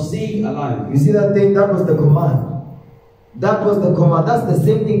daughter ye shall save alive. You see that thing? That was the command. That was the command. That's the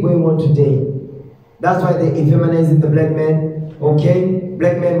same thing going on today. That's why they're feminizing the black man. Okay?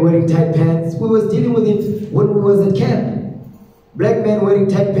 Black men wearing tight pants. We was dealing with it when we was at camp. Black men wearing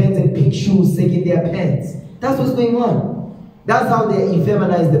tight pants and pink shoes, sagging their pants. That's what's going on. That's how they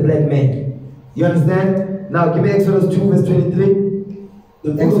effeminize the black man. You understand? Now give me Exodus 2 verse 23.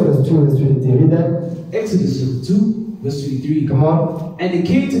 Exodus 2 verse 23. Read that. Exodus 2 verse 23. Come on. And it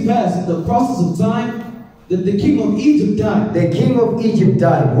came to pass in the process of time that the king of Egypt died. The king of Egypt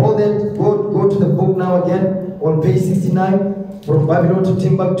died. Hold it. Go to the book now again. On page 69. From Babylon to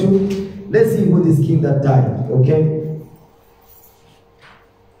Timbuktu. Let's see who this king that died. Okay.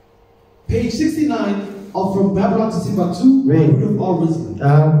 Page 69 of From Babylon to Timbuktu. Read. Root of all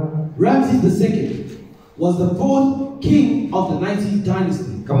wisdom. Ramses II was the 4th king of the 19th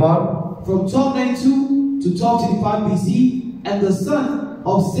dynasty. Come on. From 1292 to 1225 BC, and the son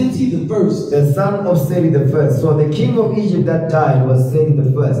of Seti the first. The son of Seti the first. So the king of Egypt that died was Seti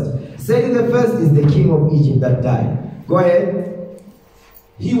the first. Seti the first is the king of Egypt that died. Go ahead.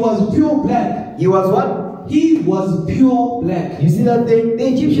 He was pure black. He was what? He was pure black. You see that thing? The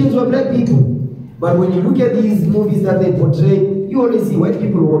Egyptians were black people. But when you look at these movies that they portray, you only see white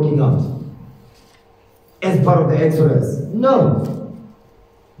people walking out as part of the Exodus. No.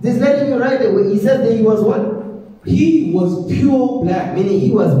 This letting you right away. He said that he was what? He was pure black. Meaning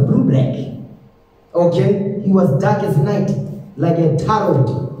he was blue black. Okay? He was dark as night. Like a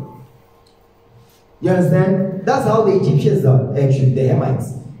tarot. You understand? That's how the Egyptians are, actually, the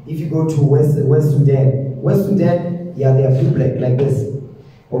Hamites. If you go to West Sudan, yeah, they are blue black, like this.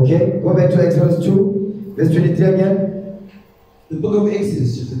 Okay? Go back to Exodus 2, verse 23 again. The book of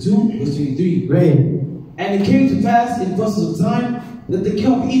Exodus, chapter 2, verse 23. Read. And it came to pass in process of time that the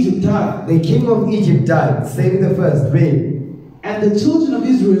king of Egypt died. The king of Egypt died. Say the first. Read. And the children of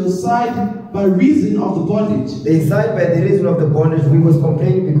Israel sighed by reason of the bondage. They sighed by the reason of the bondage. We was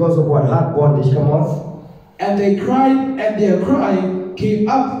complaining because of what? Hard bondage. Come on. And they cried, and their cry came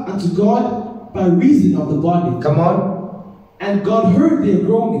up unto God by reason of the bondage. Come on. And God heard their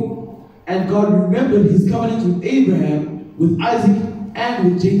groaning. And God remembered his covenant with Abraham, with Isaac, and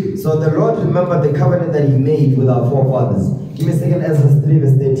with Jacob. So the Lord remembered the covenant that he made with our forefathers. Give me 2 Ezra 3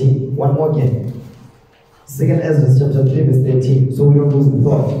 verse 13. One more again. 2 Ezra chapter 3 verse 13. So we don't lose the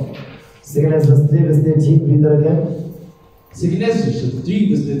thought. 2 Ezra 3 verse 13. Read that again. 2 Ezra chapter 3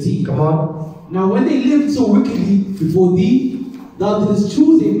 verse 13. Come on. Now when they lived so wickedly before thee, thou didst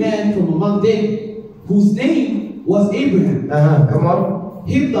choose a man from among them, whose name was Abraham. Come on.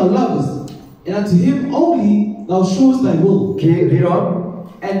 Him thou lovest, and unto him only thou showest thy will. Okay, read on.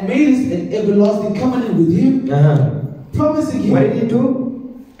 And madest an everlasting covenant with him, promising him. What did he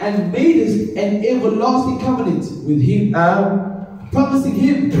do? And madest an everlasting covenant with him, promising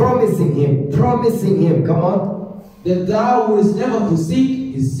him. Promising him. Promising him. Come on. That thou wouldest never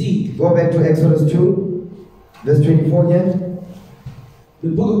forsake his seed. Go back to Exodus 2, verse 24 again. The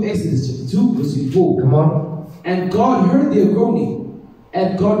book of Exodus chapter 2, verse 24. Come on. And God heard their groaning,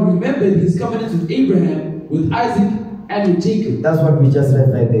 and God remembered his covenant with Abraham, with Isaac, and with Jacob. That's what we just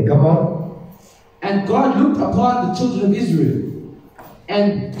read right there. Come on. And God looked upon the children of Israel,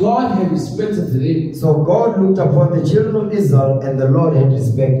 and God had respect unto them. So God looked upon the children of Israel, and the Lord had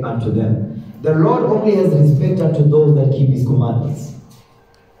respect unto them. The Lord only has respect unto those that keep his commandments.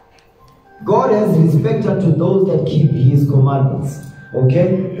 God has respect unto those that keep his commandments.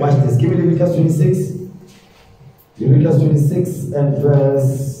 Okay? Watch this. Give me Leviticus 26. Leviticus 26 and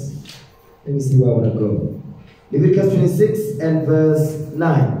verse... Let me see where I want to go. Leviticus 26 and verse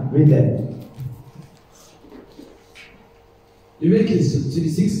 9. Read that. Leviticus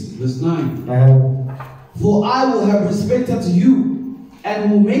 26 verse 9. For I will have respect unto you,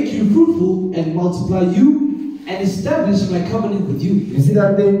 and will make you fruitful, and multiply you, and establish my covenant with you. You see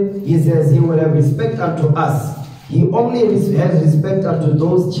that thing? He says he will have respect unto us. He only has respect unto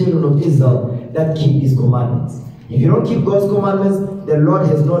those children of Israel that keep his commandments. If you don't keep God's commandments, the Lord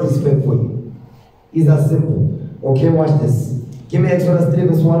has no respect for you. It's that simple. Okay, watch this. Give me Exodus 3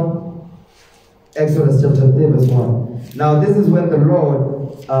 verse 1. Exodus chapter 3 verse 1. Now this is when the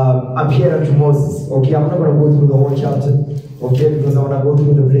Lord appeared unto Moses. Okay, I'm not going to go through the whole chapter. Okay, because I want to go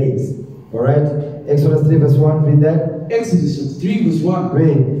through the plagues. Alright? Exodus 3 verse 1, read that. Exodus chapter 3 verse 1.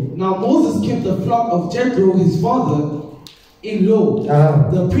 Read. Now Moses kept the flock of Jethro his father-in-law,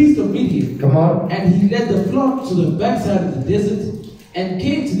 the priest of Midian. Come on. And he led the flock to the backside of the desert, and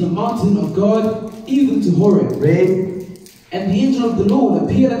came to the mountain of God, even to Horeb. Read. And the angel of the Lord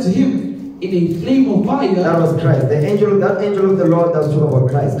appeared unto him in a flame of fire. That was Christ. That angel of the Lord that's talking about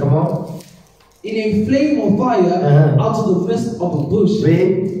Christ. Come on. In a flame of fire out of the midst of a bush.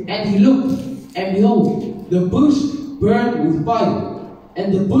 Read. And he looked, and behold, the bush burned with fire,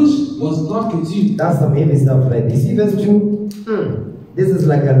 and the bush was not consumed. That's some heavy stuff, right? You see verse 2? This is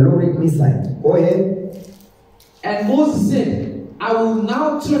like a loaded missile. Go ahead. And Moses said, I will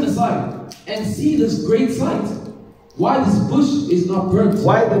now turn aside and see this great sight, why this bush is not burnt.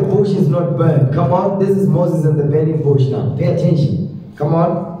 Why the bush is not burned. Come on. This is Moses and the burning bush now. Pay attention. Come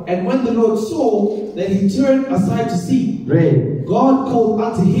on. And when the Lord saw that he turned aside to see, Read. God called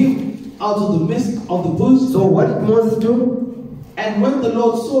unto him out of the midst of the bush. So what did Moses do? And when the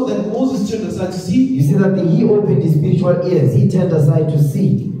Lord saw that Moses turned aside to see, you see that he opened his spiritual ears. He turned aside to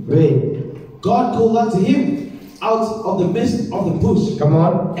see. Read. God called unto him out of the midst of the bush. Come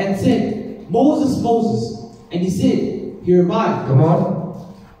on. And said, Moses, Moses. And he said, Here am I. Come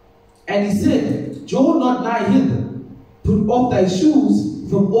on. And he said, Draw not nigh hither. Put off thy shoes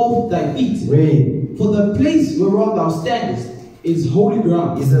from off thy feet. Read. For the place whereon thou standest is holy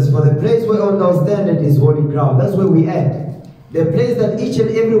ground. He says, for the place whereon thou standest is holy ground. That's where we at. The place that each and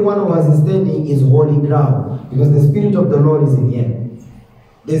every one of us is standing is holy ground. Because the Spirit of the Lord is in here.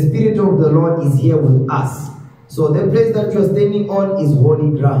 The Spirit of the Lord is here with us. So the place that you are standing on is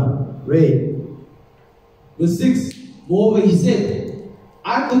holy ground. Read. Verse 6. Moreover he said,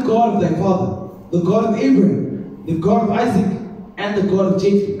 I am the God of thy father, the God of Abraham, the God of Isaac, and the God of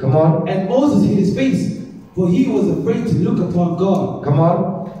Jacob. Come on. And Moses hid his face, for he was afraid to look upon God. Come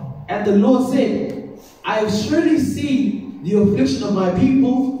on. And the Lord said, I have surely seen the affliction of my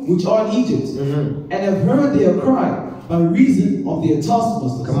people which are in Egypt, and have heard their cry by reason of their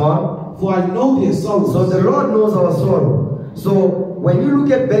taskmasters. Come on. For I know their sorrows. So the Lord knows our sorrow. So when you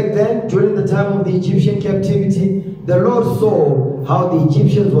look at back then, during the time of the Egyptian captivity, the Lord saw how the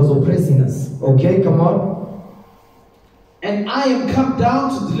Egyptians was oppressing us. Okay, come on. And I am come down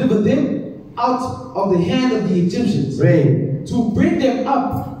to deliver them out of the hand of the Egyptians. Read. To bring them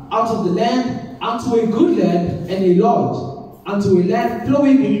up out of the land unto a good land and a large, unto a land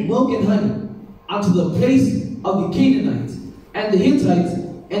flowing with milk and honey, unto the place of the Canaanites, and the Hittites,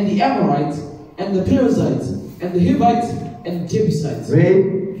 and the Amorites, and the Perizzites, and the Hivites, and the Jebusites.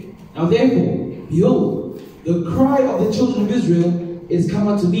 Read. Now therefore, behold, the cry of the children of Israel is come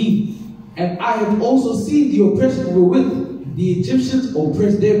unto me, and I have also seen the oppression wherewith the Egyptians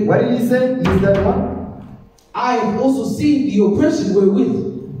oppressed them. What did he say? Is that one? I have also seen the oppression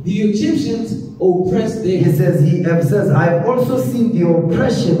wherewith the Egyptians oppressed them. He says, I have also seen the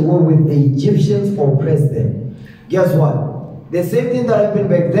oppression wherewith the Egyptians oppressed them. Guess what? The same thing that happened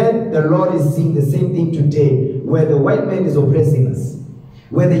back then, the Lord is seeing the same thing today, where the white man is oppressing us,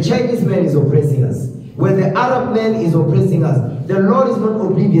 where the Chinese man is oppressing us, where the Arab man is oppressing us. The Lord is not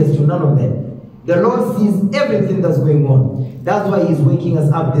oblivious to none of that. The Lord sees everything that's going on. That's why He's waking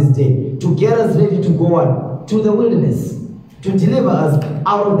us up this day, to get us ready to go on to the wilderness, to deliver us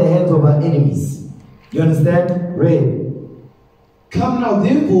out of the hands of our enemies. You understand? Read. Come now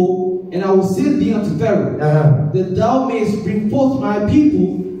therefore, and I will send thee unto Pharaoh, that thou mayest bring forth my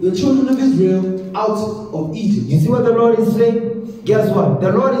people, the children of Israel, out of Egypt. You see what the Lord is saying? Guess what?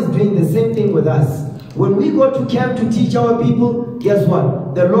 The Lord is doing the same thing with us. When we go to camp to teach our people, guess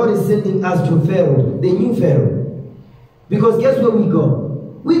what? The Lord is sending us to Pharaoh, the new Pharaoh. Because guess where we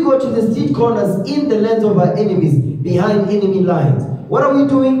go? We go to the street corners in the lands of our enemies, behind enemy lines. What are we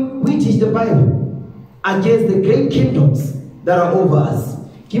doing? We teach the Bible against the great kingdoms that are over us.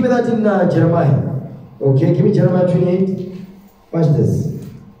 Give me that in Jeremiah. Okay, give me Jeremiah 28. Watch this.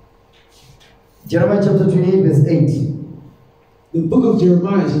 Jeremiah chapter 28 verse 8. The book of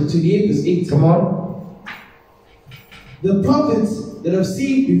Jeremiah chapter 28 verse 8. Come on. The prophets that have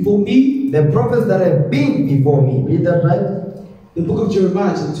seen before me. The prophets that have been before me. Read that right. The book of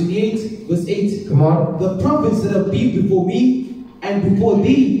Jeremiah chapter 28 verse 8. Come on. The prophets that have been before me and before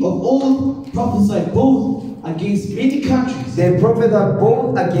thee of old prophesied both against many countries. The prophets are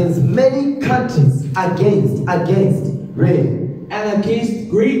both against many countries. Against. Read. And against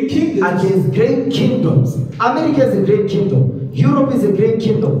great kingdoms. Against great kingdoms. America is a great kingdom. Europe is a great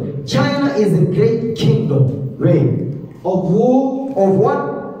kingdom. China is a great kingdom. Read. Of war. Of what?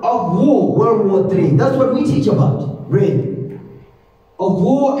 Of war. World War III. That's what we teach about. Read. Of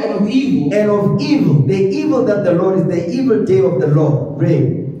war and of evil. And of evil. The evil that the Lord is, the evil day of the Lord.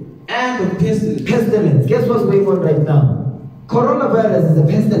 Read. And of pestilence. Pestilence. Guess what's going on right now? Coronavirus is a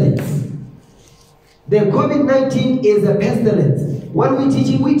pestilence. The COVID-19 is a pestilence. What are we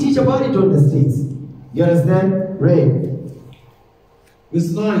teaching? We teach about it on the streets. You understand? Read. Verse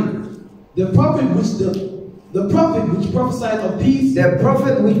 9. The prophet which the The prophet which prophesied of peace. The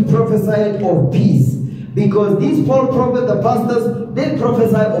prophet which prophesied of peace. Because these false prophets, the pastors, they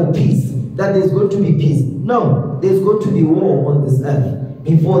prophesy of peace. That there's going to be peace. No, there's going to be war on this earth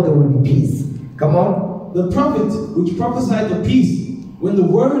before there will be peace. Come on. The prophet which prophesied of peace. When the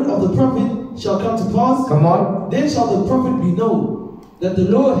word of the prophet shall come to pass. Come on. Then shall the prophet be known that the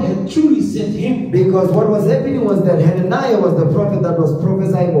Lord had truly sent him. Because what was happening was that Hananiah was the prophet that was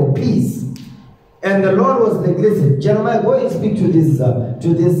prophesying of peace. And the Lord was like, listen, Jeremiah, go and speak to this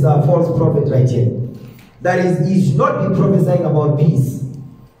false prophet right here. That is, he should not be prophesying about peace.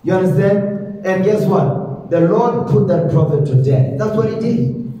 You understand? And guess what? The Lord put that prophet to death. That's what he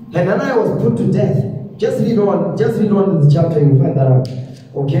did. Hananiah was put to death. Just read on in the chapter, you'll find that out.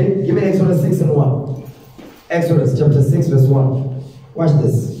 Okay? Give me Exodus 6 and 1. Exodus chapter 6 verse 1. Watch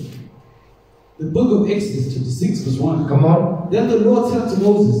this. The book of Exodus chapter 6 verse 1. Come on. Then the Lord said to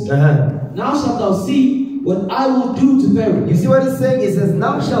Moses, Now shalt thou see what I will do to Pharaoh. You see what he's saying? He says,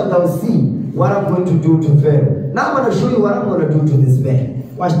 now shalt thou see what I'm going to do to Pharaoh. Now I'm going to show you what I'm going to do to this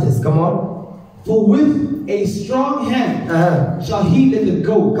man. Watch this. Come on. For with a strong hand shall he let them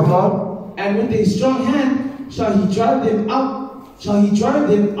go. Come on. And with a strong hand shall he drive them out. Shall he drive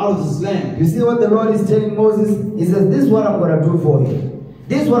them out of this land? You see what the Lord is telling Moses? He says, this is what I'm going to do for you.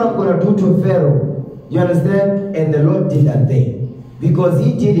 This is what I'm going to do to Pharaoh. You understand? And the Lord did that thing. Because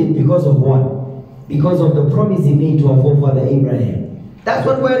he did it because of what? Because of the promise he made to our forefather Abraham. That's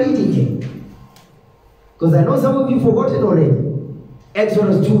what we're reading here. Because I know some of you forgot it already.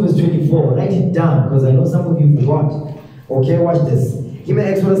 Exodus 2 verse 24. Write it down because I know some of you forgot. Okay, watch this. Give me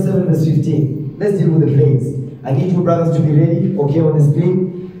Exodus 7 verse 15. Let's deal with the plagues. I need you brothers to be ready, okay, on the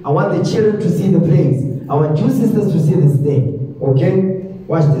screen. I want the children to see the plagues. I want you sisters to see this thing. Okay?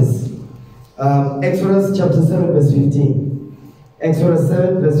 Watch this. Exodus chapter 7 verse 15. Exodus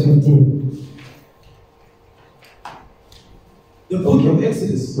 7 verse 15. The book of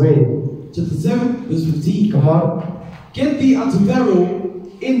Exodus. Wait. Chapter 7 verse 15. Come on. Get thee unto Pharaoh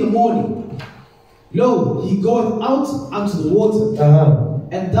in the morning. Lo, he goeth out unto the water.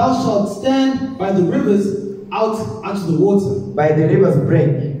 And thou shalt stand by the rivers out unto the water. By the river's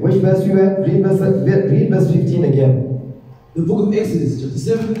brink. Which verse you at? Read verse 15 again. The book of Exodus, chapter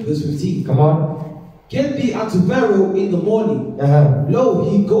 7, verse 15. Come on. Get thee unto Pharaoh in the morning. Lo,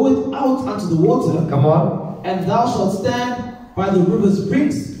 he goeth out unto the water. Come on. And thou shalt stand by the river's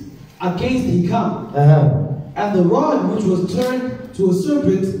brinks against he come. And the rod which was turned to a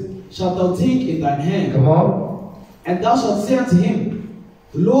serpent shalt thou take in thine hand. Come on. And thou shalt say unto him,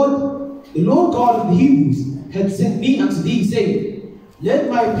 The Lord God of the Hebrews had sent me unto thee, saying, Let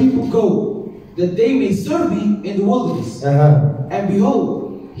my people go, that they may serve thee in the wilderness. And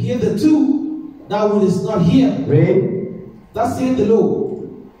behold, hitherto thou wouldest not hear. Read. Thus saith the Lord,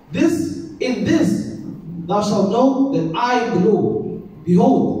 in this thou shalt know that I am the Lord.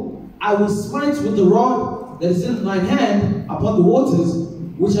 Behold, I will smite with the rod that is in mine hand upon the waters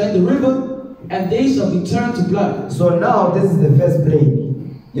which are in the river, and they shall be turned to blood. So now this is the first plague.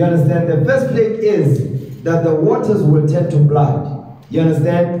 You understand? The first plague is that the waters will turn to blood. You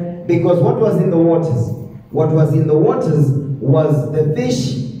understand? Because what was in the waters? What was in the waters was the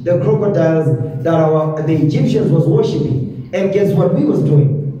fish, the crocodiles that the Egyptians was worshipping. And guess what we was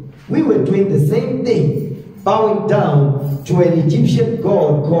doing? We were doing the same thing, bowing down to an Egyptian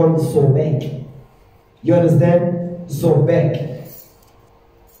god called Sobek. You understand? Sobek.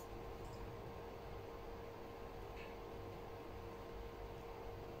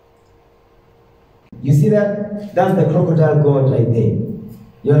 You see that? That's the crocodile god right there.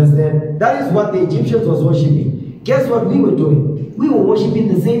 You understand? That is what the Egyptians was worshipping. Guess what we were doing? We were worshipping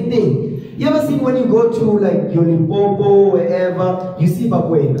the same thing. You ever seen when you go to like Yolipopo, wherever, you see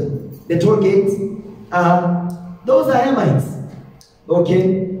Babuena, the toll gates? Those are Hamites.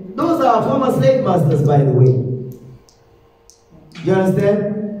 Okay? Those are former slave masters, by the way. You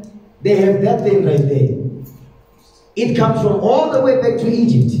understand? They have that thing right there. It comes from all the way back to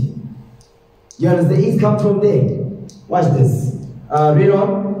Egypt. You understand? It comes from there. Watch this. Read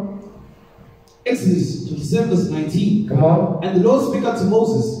on. Exodus chapter 7 verse 19. Come on. And the Lord spake unto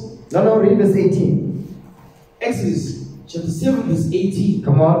Moses. No, read verse 18. Exodus chapter 7 verse 18.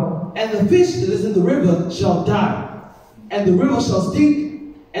 Come on. And the fish that is in the river shall die, and the river shall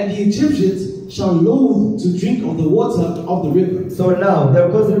stink, and the Egyptians shall loathe to drink of the water of the river. So now,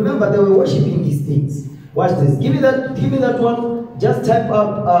 because remember, they were worshipping these things. Watch this. Give me that one. Just type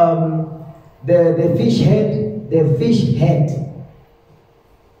up the fish head. The fish head.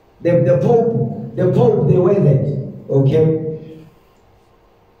 The Pope, they wear that. Okay?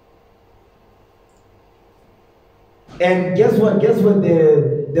 And guess what? Guess what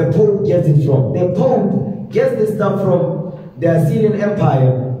the the Pope gets it from. The Pope gets this stuff from the Assyrian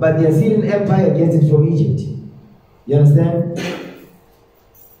Empire, but the Assyrian Empire gets it from Egypt. You understand?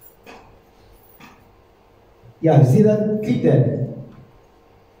 Yeah, you see that? Click that.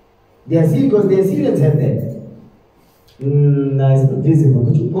 Because the Assyrians had that. No, it's not visible.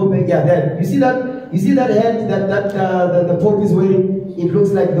 Could you go back? Yeah, that. You see that? You see that head that the Pope is wearing? It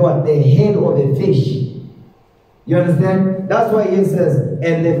looks like what? The head of a fish. You understand? That's why it says,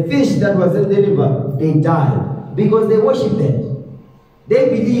 and the fish that was in the river, they died. Because they worship that. They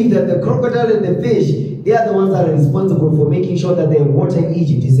believe that the crocodile and the fish, they are the ones that are responsible for making sure that they have water in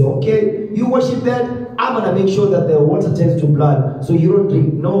Egypt. You say, okay, you worship that, I'm going to make sure that the water turns to blood, so you don't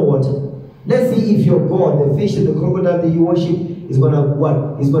drink no water. Let's see if your God, the fish and the crocodile that you worship, is going to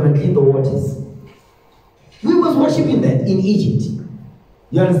what? Is going to clean the waters. We was worshiping that in Egypt.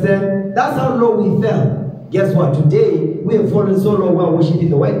 You understand? That's how low we fell. Guess what? Today, we have fallen so low, we are worshiping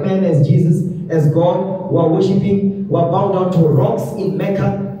the white man as Jesus, as God. We are worshiping, we are bound down to rocks in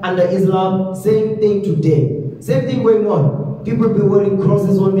Mecca under Islam. Same thing today. Same thing going on. People be wearing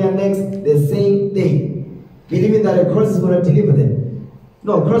crosses on their necks. The same thing. Believing that a cross is going to deliver them.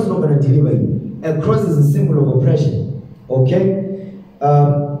 No, a cross is not going to deliver you. A cross is a symbol of oppression. Okay?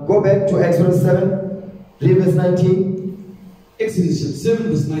 Go back to Exodus 7. Read verse 19. Exodus 7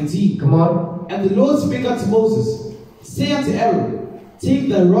 verse 19. Come on. And the Lord spake unto Moses, say unto Aaron, take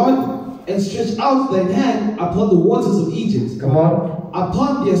thy rod and stretch out thine hand upon the waters of Egypt. Come on.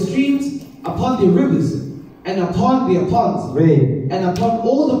 Upon their streams, upon their rivers, and upon their ponds, Read. and upon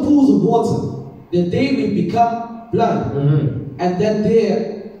all the pools of water, that they may become blood, and that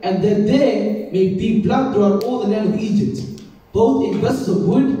there may be blood throughout all the land of Egypt, both in vessels of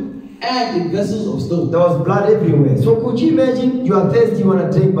wood and in vessels of stone. There was blood everywhere. So could you imagine? You are thirsty, you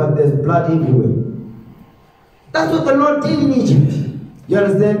want to drink, but there's blood everywhere. That's what the Lord did in Egypt. You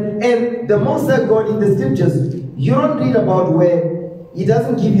understand? And the Most High God in the scriptures, you don't read about where He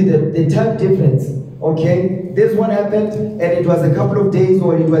doesn't give you the time difference. Okay? This one happened and it was a couple of days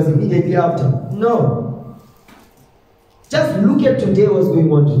or it was immediately after. No. Just look at today, what's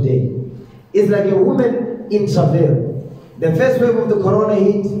going on today. It's like a woman in travail. The first wave of the corona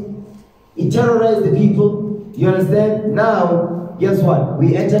hit. It terrorized the people. You understand? Now, guess what?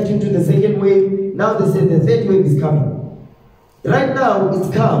 We entered into the second wave. Now they say the third wave is coming. Right now,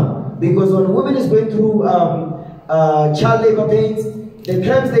 it's calm. Because when a woman is going through child labor pains, the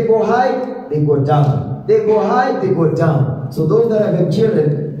crimes, they go high, they go down. They go high, they go down. So those that have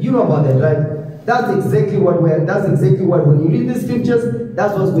children, you know about that, right? That's exactly what when you read the scriptures,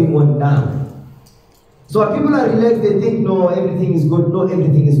 that's what's going on now. So when people are relaxed, they think, no, everything is good. No,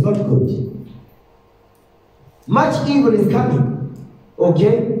 everything is not good. Much evil is coming.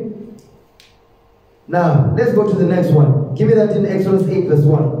 Okay? Now, let's go to the next one. Give me that in Exodus 8 verse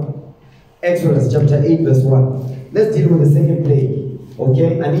 1. Exodus chapter 8 verse 1. Let's deal with the second plague.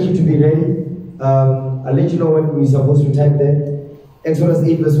 Okay? I need you to be ready. I'll let you know when we're supposed to type there. Exodus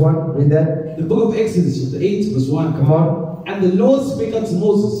 8 verse 1. Read that. The book of Exodus chapter 8 verse 1. Come on. And the Lord spake unto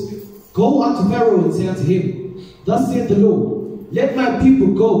Moses, go unto Pharaoh and say unto him, thus saith the Lord, let my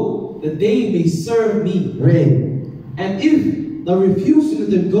people go, that they may serve me. Read. And if thou refuse to let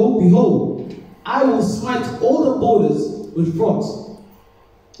them go, behold, I will smite all the borders with frogs.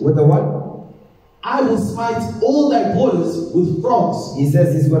 With the what? I will smite all thy borders with frogs. He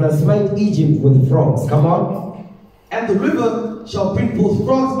says he's going to smite Egypt with frogs. Come on. And the river shall bring forth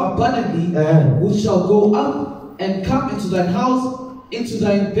frogs abundantly, which shall go up and come into thine house, into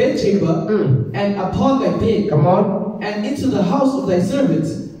thine bedchamber, and upon thy bed. Come on. And into the house of thy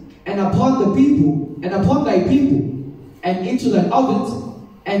servants, and upon the people, and upon thy people, and into thy ovens,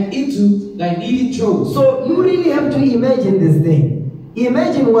 and into thy kneading troughs. So you really have to imagine this thing.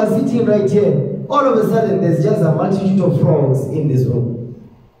 Imagine we're sitting right here. All of a sudden, there's just a multitude of frogs in this room.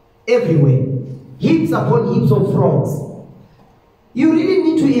 Everywhere. Heaps upon heaps of frogs. You really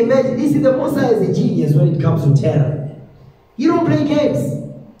need to imagine. This is the Most High is a genius when it comes to terror. You don't play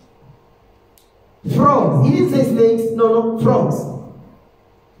games. Frogs. He didn't say snakes. No, frogs.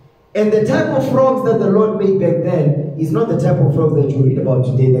 And the type of frogs that the Lord made back then is not the type of frogs that you read about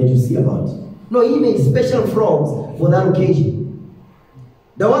today, that you see about. No, He made special frogs for that occasion.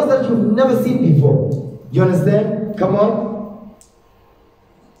 The ones that you've never seen before. You understand? Come on.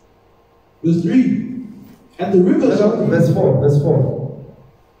 Verse 3. And the river shall... Verse 4. Verse 4.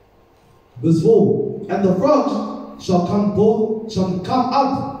 Verse 4. And the frogs shall come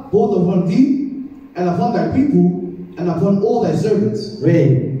up both upon thee, and upon thy people, and upon all thy servants.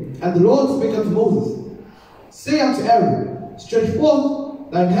 Read. And the Lord spake unto Moses, say unto Aaron, stretch forth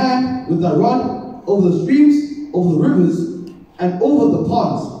thine hand with thy rod over the streams, over the rivers, and over the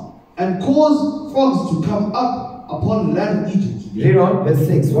ponds, and caused frogs to come up upon the land of Egypt. Read on, verse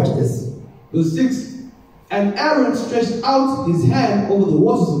 6. Watch this. Verse 6. And Aaron stretched out his hand over the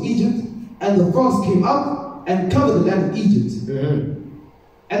waters of Egypt, and the frogs came up and covered the land of Egypt.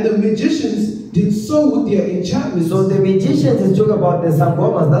 And the magicians did so with their enchantments. So the magicians is talking about the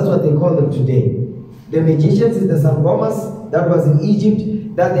sangomas. That's what they call them today. The magicians is the sangomas that was in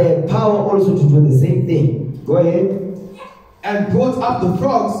Egypt, that they had power also to do the same thing. Go ahead. And brought up the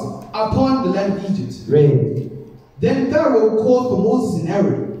frogs upon the land of Egypt. Read. Then Pharaoh called for Moses and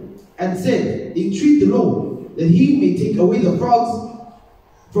Aaron, and said, Entreat the Lord, that he may take away the frogs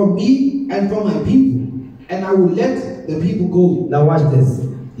from me and from my people, and I will let the people go. Now watch this.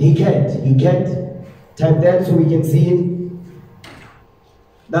 He can't. Type that so we can see it.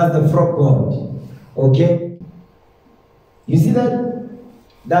 That's the frog god. Okay? You see that?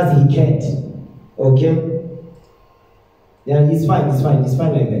 That's he can't. Okay? Yeah, it's fine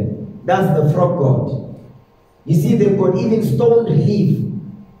like that. That's the frog god. You see, they've got even stone relief,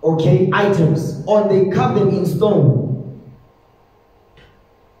 okay, items, or they carve them in stone.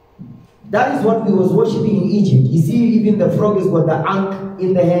 That is what we was worshipping in Egypt. You see, even the frog has got the ankh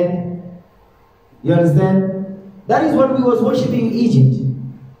in the hand. You understand? That is what we was worshipping in Egypt.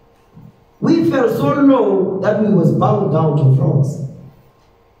 We fell so low that we was bound down to frogs.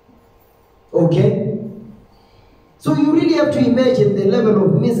 Okay? So you really have to imagine the level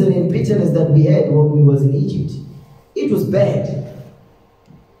of misery and bitterness that we had when we was in Egypt. It was bad.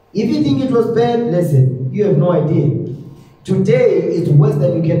 If you think it was bad, listen, you have no idea. Today, it's worse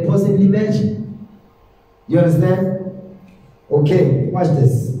than you can possibly imagine. You understand? Okay, watch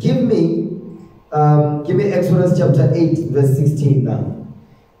this. Give me Exodus chapter 8, verse 16 now.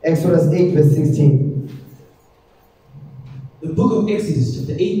 Exodus 8, verse 16. The book of Exodus,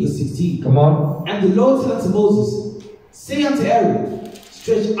 chapter 8, verse 16. Come on. And the Lord said unto Moses, Say unto Aaron,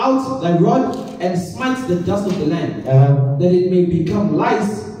 Stretch out thy rod, and smite the dust of the land, that it may become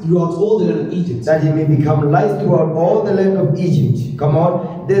lice throughout all the land of Egypt. That it may become lice throughout all the land of Egypt. Come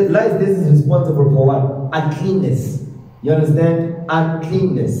on. The lice, this is responsible for what? Uncleanness. You understand?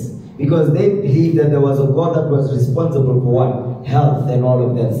 Uncleanness. Because they believed that there was a God that was responsible for what? Health and all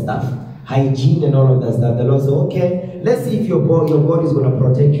of that stuff. Hygiene and all of that stuff. The Lord said, okay, let's see if your God is going to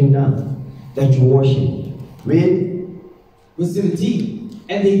protect you now that you worship. Read. Verse 17.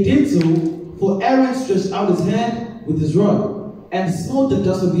 And they did so, for Aaron stretched out his hand with his rod, and smote the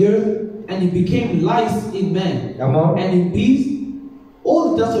dust of the earth, and it became lice in man. Come on. And in beast,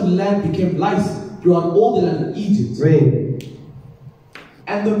 all the dust of the land became lice throughout all the land of Egypt. Read.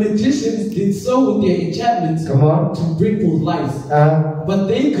 And the magicians did so with their enchantments, come on, to bring forth lice. But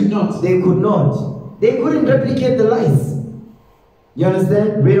they could not. They could not. They couldn't replicate the lice. You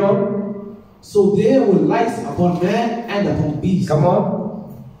understand? Read on. So there were lice upon man and upon beast. Come on.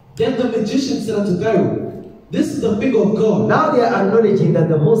 Then the magician said unto Pharaoh, This is the finger of God. Now they are acknowledging that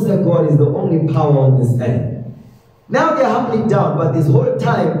the Most High God is the only power on this earth. Now they are humbling down, but this whole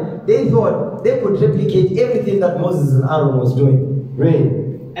time they thought they could replicate everything that Moses and Aaron was doing.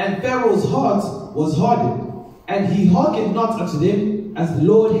 Read. And Pharaoh's heart was hardened, and he hearkened not unto them as the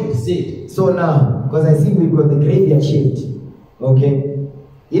Lord had said. So now, because I see we've got the graveyard shift. Okay?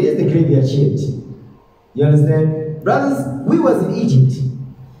 It is the graveyard shift. You understand? Brothers, we was in Egypt.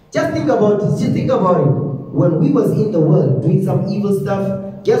 Just think about it. When we was in the world doing some evil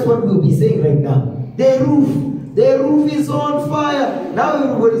stuff, guess what we'll be saying right now? The roof is on fire. Now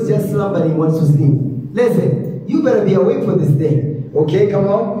everybody's just slumbering, wants to sleep. Listen, you better be awake for this thing. Okay, come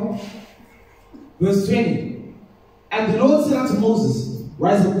on. Verse 20. And the Lord said unto Moses,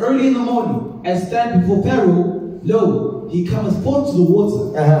 Rise up early in the morning, and stand before Pharaoh. Lo, he cometh forth to the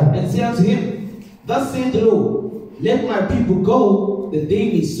water. And say unto him, Thus saith the Lord, Let my people go, that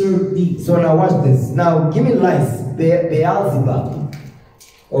they may serve me. So now watch this. Now give me lice. Beelzebub.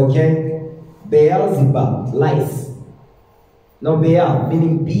 Okay? Beelzebub. Lice. No, Baal,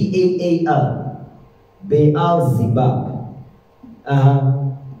 meaning B-A-A-L. Beelzebub.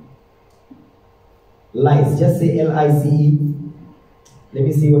 Lice. Just say L-I-C-E. Let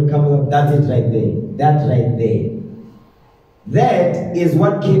me see what comes up. That's it right there. That right there. That is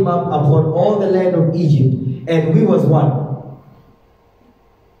what came up upon all the land of Egypt. And we was what?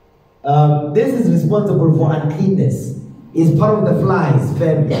 This is responsible for uncleanness. It's part of the flies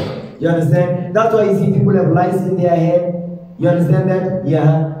family. You understand? That's why you see people have lice in their hair. You understand that?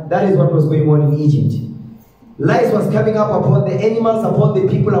 Yeah. That is what was going on in Egypt. Lice was coming up upon the animals, upon the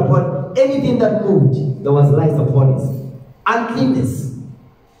people, upon anything that moved. There was lice upon it. Uncleanness.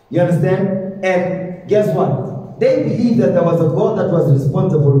 You understand? And guess what? They believed that there was a God that was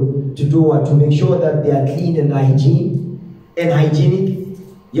responsible to do what? To make sure that they are clean and hygiene. and hygienic.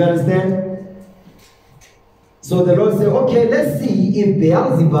 You understand? So the Lord said, okay, let's see if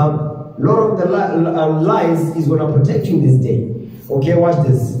Beelzebub, Lord of the lies, is going to protect you this day. Okay, watch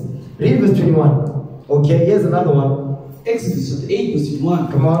this. Read verse 21. Okay, here's another one. Exodus chapter 8 verse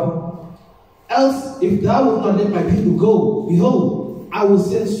 21. Come on. Else, if thou wilt not let my people go, behold, I will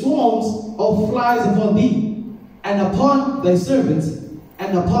send swarms of flies upon thee, and upon thy servants,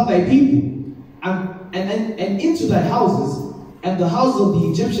 and upon thy people, and into thy houses, and the houses of the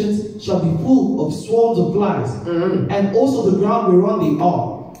Egyptians shall be full of swarms of flies, and also the ground whereon they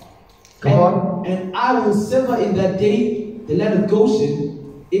are. Come on. And I will sever in that day the land of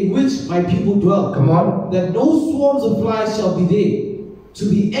Goshen, in which my people dwell. Come on. That no swarms of flies shall be there, to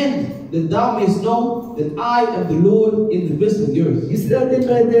the end that thou mayest know that I am the Lord in the midst of the earth. You see that thing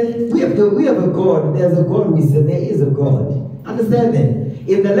right there? We have a God. There's a God. We said there is a God. Understand that?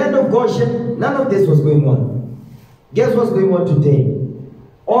 In the land of Goshen, none of this was going on. Guess what's going on today?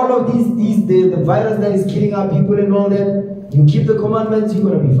 All of the virus that is killing our people and all that, you keep the commandments, you're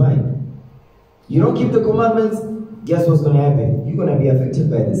going to be fine. You don't keep the commandments, guess what's going to happen? You're going to be affected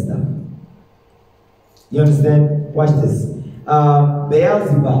by this stuff. You understand? Watch this.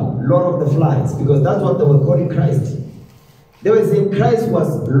 Beelzebub, Lord of the Flies, because that's what they were calling Christ. They were saying Christ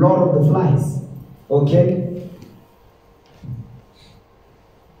was Lord of the Flies. Okay?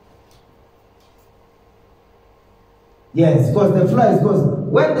 Yes, because the flies, because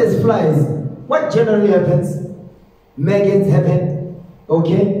when there's flies, what generally happens? Maggots happen.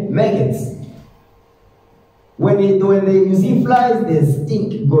 Okay? Maggots. When you see flies, there's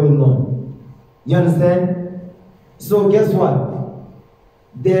stink going on. You understand? So guess what?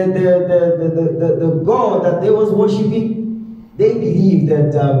 The God that they was worshipping, they believed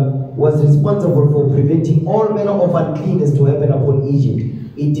that was responsible for preventing all manner of uncleanness to happen upon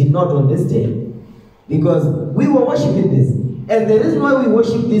Egypt. It did not on this day. Because we were worshipping this. And the reason why we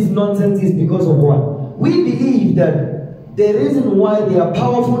worship this nonsense is because of what? We believe that the reason why they are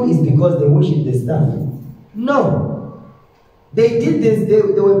powerful is because they worship this stuff. No. They did this,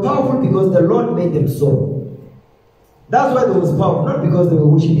 they were powerful because the Lord made them so. That's why they was powerful, not because they were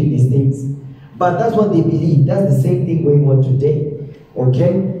worshiping these things. But that's what they believe. That's the same thing going on today.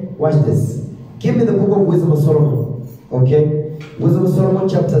 Okay? Watch this. Give me the book of Wisdom of Solomon. Okay? Wisdom of Solomon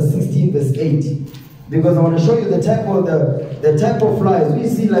chapter 16 verse 8. Because I want to show you the type of flies. We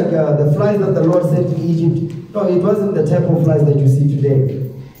see like the flies that the Lord sent to Egypt. No, it wasn't the type of flies that you see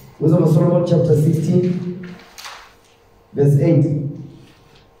today. Wisdom of Solomon chapter 16 verse 8.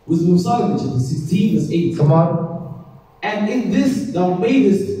 Wisdom of Solomon chapter 16 verse 8. Come on. And in this thou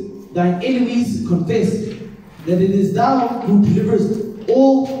madest thine enemies confess that it is thou who delivers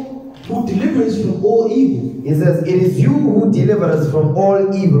from all evil. He says, it is you who deliver us from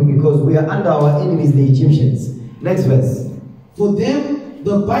all evil, because we are under our enemies, the Egyptians. Next verse. For them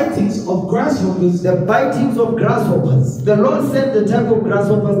the bitings of grasshoppers. The bitings of grasshoppers. The Lord sent the type of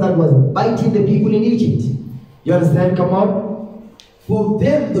grasshoppers that was biting the people in Egypt. You understand? Come on. For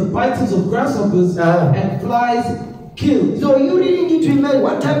them the bitings of grasshoppers and flies killed. So you really need to imagine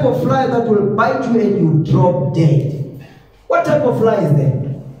what type of fly that will bite you and you drop dead. What type of fly is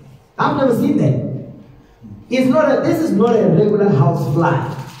that? I've never seen that. This is not a regular house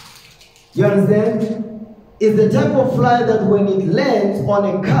fly. You understand? It's the type of fly that when it lands on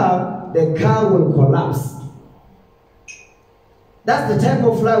a car, the car will collapse. That's the type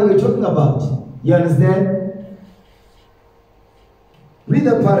of fly we're talking about. You understand? Read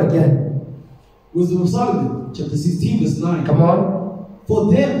that part again. Wisdom of Solomon, chapter 16, verse 9. Come on.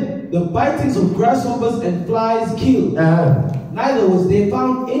 For them the bitings of grasshoppers and flies killed. Neither was there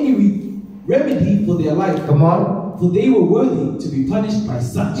found any remedy for their life. Come on. For they were worthy to be punished by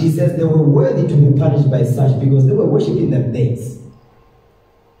such. He says they were worthy to be punished by such because they were worshipping them things.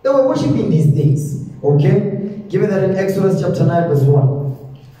 They were worshipping these things. Okay? Give me that in Exodus chapter 9 verse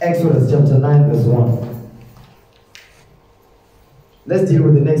 1. Exodus chapter 9 verse 1. Let's deal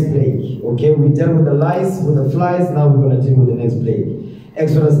with the next plague. Okay? We dealt with the lice, with the flies. Now we're going to deal with the next plague.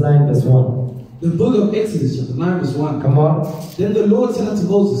 Exodus 9 verse 1. The book of Exodus chapter 9 verse 1. Come on. Then the Lord said unto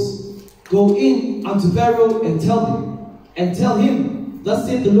Moses, Go in unto Pharaoh and tell him, Thus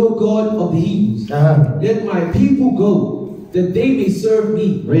saith the Lord God of the Hebrews, Let my people go, that they may serve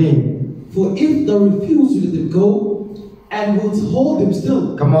me. Read. For if thou refuse to let them go, and wilt hold them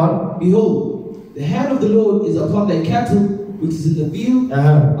still, come on, behold, the hand of the Lord is upon thy cattle, which is in the field,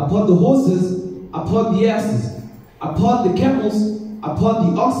 upon the horses, upon the asses, upon the camels,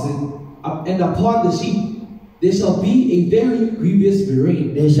 upon the oxen, and upon the sheep. There shall be a very grievous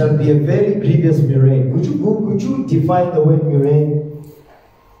murrain. There shall be a very grievous murrain. Could you define the word murrain?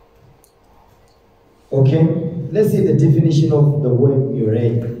 Okay. let's see the definition of the word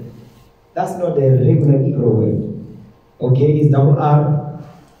murray. That's not a regular Hebrew word. Okay, it's double R.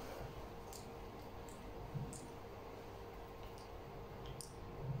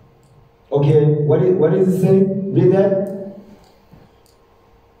 Okay, what is it saying? Read that.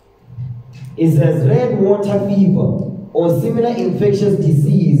 It says red water fever or similar infectious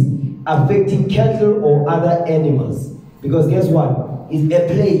disease affecting cattle or other animals. Because guess what? It's a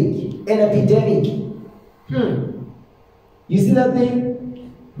plague, an epidemic. You see that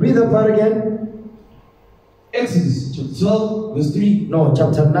thing? Read the part again. Exodus chapter 12, verse 3. No,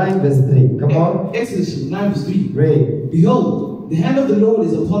 chapter 9, verse 3. Come on. Exodus chapter 9, verse 3. Read. Behold, the hand of the Lord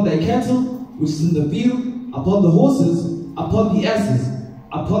is upon thy cattle, which is in the field, upon the horses, upon the asses,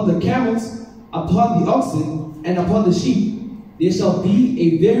 upon the camels, upon the oxen, and upon the sheep. There shall be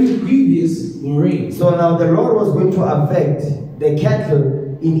a very grievous murrain. So now the Lord was going to affect the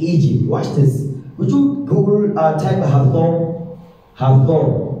cattle in Egypt. Watch this. Would you Google type Hathor?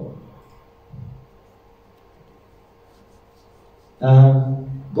 Hathor.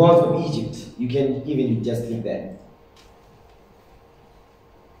 Gods of Egypt. You can even just click that.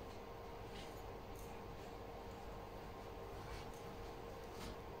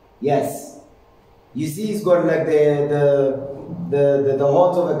 Yes. You see it's got like the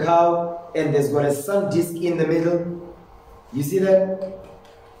horns of a cow, and there's got a sun disk in the middle. You see that?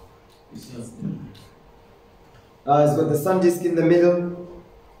 It's got the sun disk in the middle.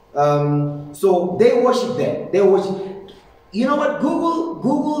 So they worship that. They worship. You know what?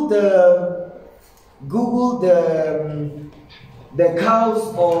 Google the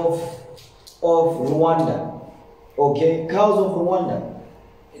cows of Rwanda. Okay, cows of Rwanda.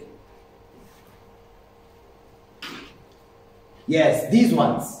 Yes, these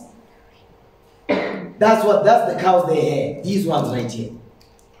ones. That's the cows they have. These ones right here.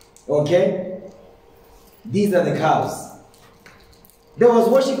 Okay? These are the cows. They was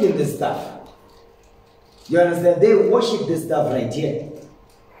worshiping this stuff. You understand? They worship this stuff right here.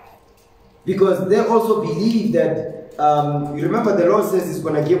 Because they also believe that, you remember the Lord says He's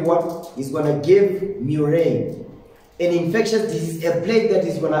going to give what? He's going to give murrain. An infectious disease, a plague that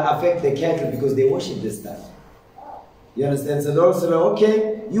is going to affect the cattle because they worship this stuff. You understand? So the Lord said,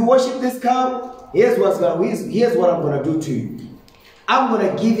 okay, you worship this cow, here's what I'm going to do to you. I'm going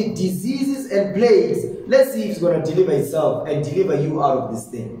to give it diseases and plagues. Let's see if it's going to deliver itself and deliver you out of this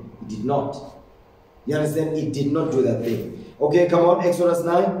thing. It did not. You understand? It did not do that thing. Okay, come on, Exodus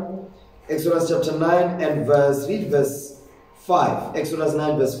 9. Exodus chapter 9 and read verse 5. Exodus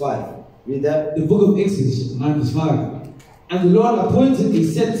 9 verse 5. Read that. The book of Exodus chapter 9 verse 5. And the Lord appointed a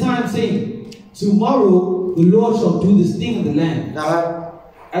set time, saying, tomorrow the Lord shall do this thing in the land.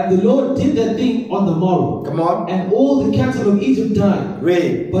 And the Lord did that thing on the morrow. Come on. And all the cattle of Egypt died.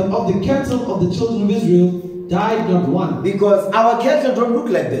 Read. But of the cattle of the children of Israel died not one. Because our cattle don't look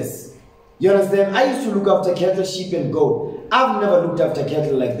like this. You understand? I used to look after cattle, sheep and goat. I've never looked after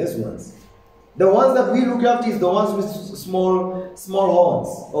cattle like this ones. The ones that we look after is the ones with small horns.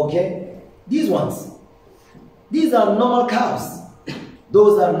 Okay? These ones. These are normal cows.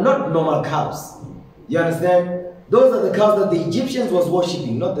 Those are not normal cows. You understand? Those are the cows that the Egyptians was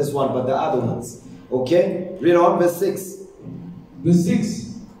worshipping, not this one, but the other ones. Okay? Read on, verse 6. Verse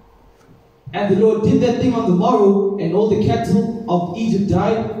 6. And the Lord did that thing on the morrow, and all the cattle of Egypt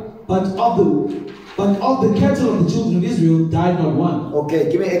died, but of the cattle of the children of Israel died not one. Okay,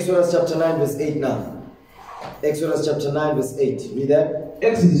 give me Exodus chapter 9, verse 8 now. Exodus chapter 9, verse 8. Read that.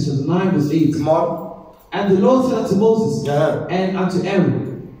 Exodus chapter 9, verse 8. Come on. And the Lord said unto Moses and unto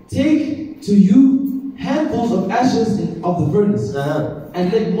Aaron, take to you handfuls of ashes of the furnace,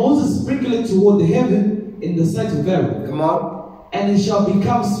 and let Moses sprinkle it toward the heaven in the sight of Pharaoh. Come on. And it shall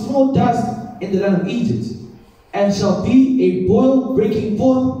become small dust in the land of Egypt, and shall be a boil breaking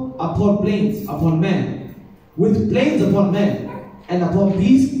forth upon plains upon man, with plains upon man, and upon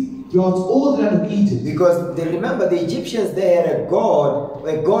beasts throughout all the land of Egypt. Because they remember the Egyptians, they had a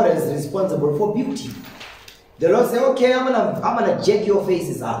god is responsible for beauty. The Lord said, okay, I'm gonna jack your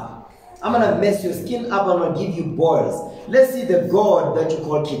faces up. I'm going to mess your skin up. I'm going to give you boils. Let's see the god that you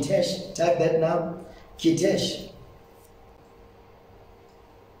call Kitesh. Type that now. Kitesh.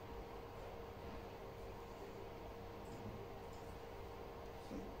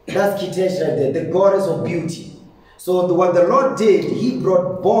 That's Kitesh right there, the goddess of beauty. So what the Lord did, He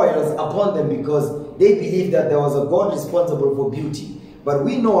brought boils upon them because they believed that there was a God responsible for beauty. But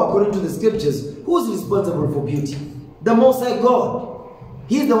we know, according to the scriptures, who's responsible for beauty? The Most High God.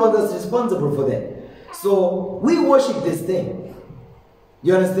 He's the one that's responsible for that. So we worship this thing.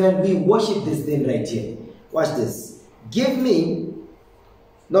 You understand? We worship this thing right here. Watch this. Give me.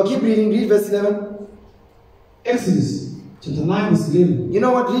 Now keep reading. Read verse 11. Exodus chapter 9 verse 11. You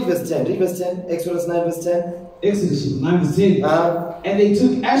know what? Read verse 10. Read verse 10. Exodus 9 verse 10. Exodus chapter 9 verse 10. And they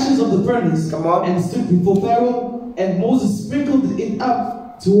took ashes of the furnace Come on. and stood before Pharaoh, and Moses sprinkled it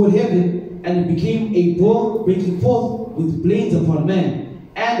up toward heaven, and it became a boil breaking forth with blains upon man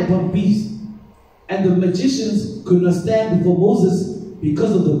and upon beast. And the magicians could not stand before Moses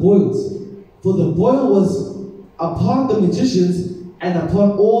because of the boils, for the boil was upon the magicians and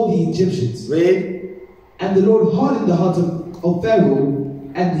upon all the Egyptians. Read. And the Lord hardened the heart of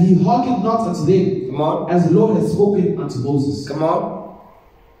Pharaoh, and he hearkened not unto them, Come on. as the Lord had spoken unto Moses. Come on.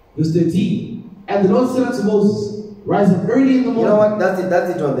 Verse 13. And the Lord said unto Moses, rise up early in the morning. You know what?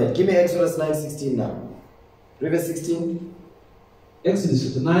 That's it on there. Give me Exodus 9:16 now. Read verse 16. Exodus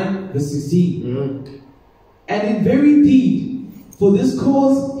chapter 9, verse 16. Mm-hmm. And in very deed, for this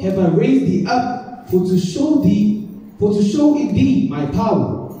cause have I raised thee up, for to show in thee my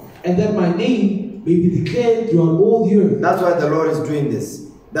power, and that my name may be declared throughout all the earth. That's why the Lord is doing this.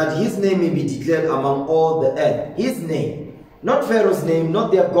 That his name may be declared among all the earth. His name. Not Pharaoh's name,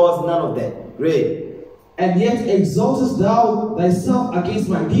 not their gods, none of that. Read. And yet exaltest thou thyself against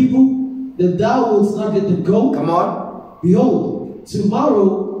my people, that thou wouldst not let them go? Come on. Behold,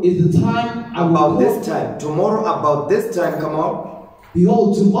 tomorrow is the time I will About call. this time. Tomorrow about this time. Come on.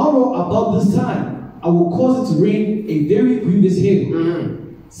 Behold, tomorrow about this time I will cause it to rain a very grievous hail,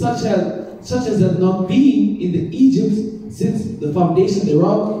 such as had not been in the Egypt since the foundation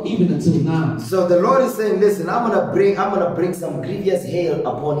thereof, even until now. So the Lord is saying, listen, I'm gonna bring some grievous hail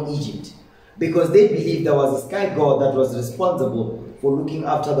upon Egypt. Because they believed there was a sky god that was responsible for looking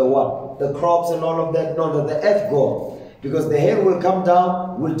after the what? The crops and all of that. No, the earth god. Because the hail will come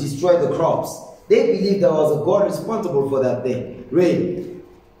down, will destroy the crops. They believed there was a god responsible for that thing. Read.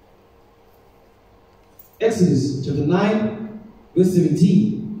 Exodus chapter 9, verse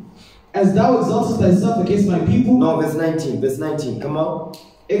 17. As thou exaltest thyself against my people. No, verse 19. Verse 19. Come on.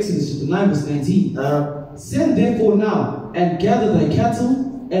 Exodus chapter 9, verse 19. Send therefore now and gather thy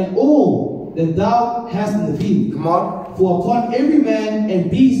cattle and all that thou hast in the field. Come on. For upon every man and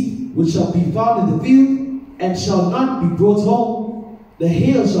beast which shall be found in the field and shall not be brought home, the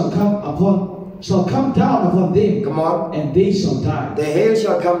hail shall come down upon them. Come on. And they shall die. The hail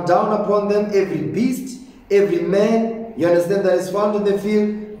shall come down upon them, every beast, every man, you understand, that is found in the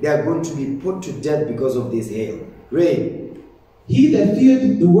field. They are going to be put to death because of this hail. Read. He that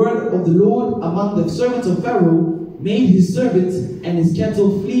feared the word of the Lord among the servants of Pharaoh made his servants and his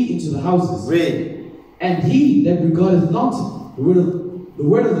cattle flee into the houses. Read. And he that regardeth not the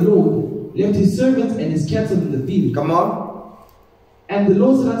word of the Lord left his servants and his cattle in the field. Come on. And the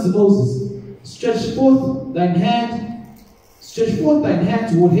Lord said unto Moses, stretch forth thine hand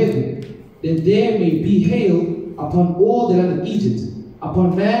toward heaven, that there may be hail upon all the land of Egypt,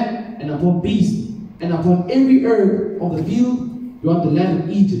 upon man and upon beast, and upon every herb of the field throughout the land of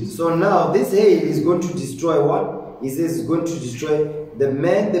Egypt. So now this hail is going to destroy what? He says it's going to destroy the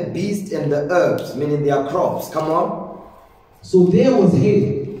man, the beast, and the herbs, meaning their crops. Come on. So there was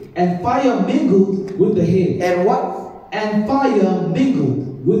hail, and fire mingled with the hail. And what? And fire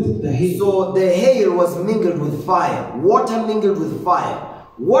mingled with the hail. So the hail was mingled with fire. Water mingled with fire.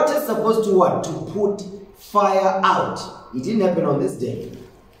 Water is supposed to what? To put fire out. It didn't happen on this day.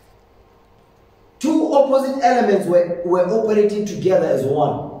 Two opposite elements were operating together as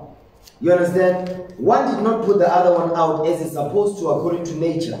one. You understand? One did not put the other one out as it's supposed to according to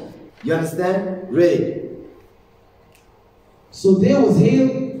nature. You understand? Read. So there was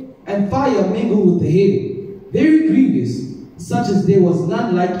hail and fire mingled with the hail, very grievous, such as there was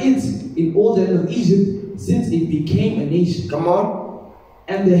none like it in all the land of Egypt since it became a nation. Come on.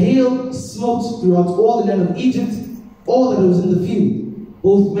 And the hail smote throughout all the land of Egypt, all that was in the field,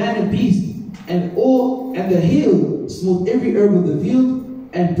 both man and beast, and the hail smote every herb of the field,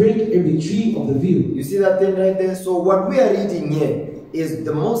 and brake every tree of the field. You see that thing right there? So what we are reading here is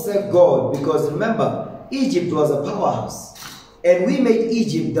the Most High God, because remember, Egypt was a powerhouse. And we made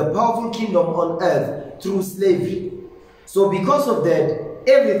Egypt the powerful kingdom on earth through slavery. So because of that,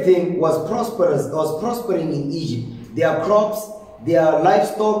 everything was prospering in Egypt. Their crops, their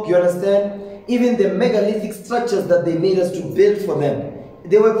livestock, you understand? Even the megalithic structures that they made us to build for them,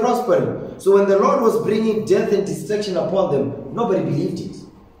 they were prospering. So when the Lord was bringing death and destruction upon them, nobody believed it.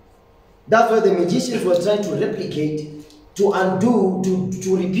 That's why the magicians were trying to replicate, to undo,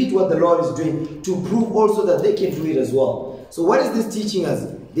 to repeat what the Lord is doing, to prove also that they can do it as well. So what is this teaching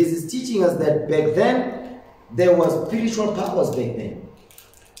us? This is teaching us that back then, there was spiritual powers back then.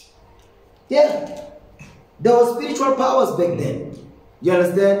 Yeah. There was spiritual powers back then. You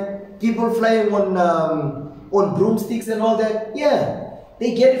understand? People flying on broomsticks and all that. Yeah.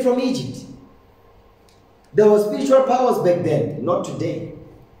 They get it from Egypt. There were spiritual powers back then, not today.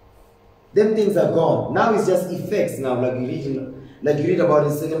 Them things are gone. Now it's just effects now, like you read about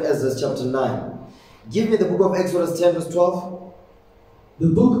in 2 Ezra chapter 9. Give me the book of Exodus 10 verse 12. The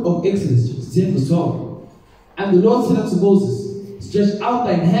book of Exodus chapter 10 verse 12. And the Lord said unto Moses, stretch out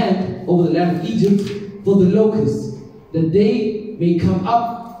thine hand over the land of Egypt for the locusts, that they may come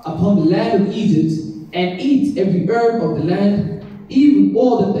up upon the land of Egypt, and eat every herb of the land, even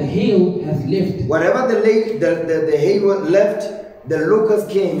all that the hail hath left. Whatever the hail left, the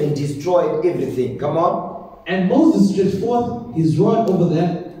locusts came and destroyed everything. Come on. And Moses stretched forth his rod over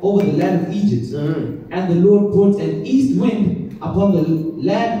the land of Egypt. And the Lord brought an east wind upon the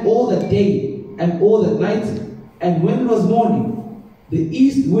land all that day and all that night. And when it was morning, the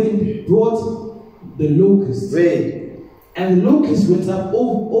east wind brought the locusts. Read. And the locusts went up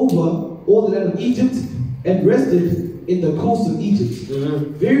over all the land of Egypt and rested in the coast of Egypt.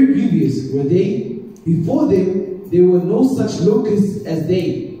 Very grievous were they. Before them there were no such locusts as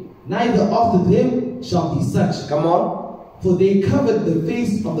they, neither after them shall be such. Come on. For they covered the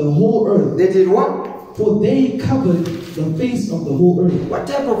face of the whole earth. They did what? For they covered the face of the whole earth. What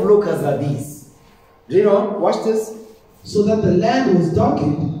type of locusts are these? Do you know? Watch this. So that the land was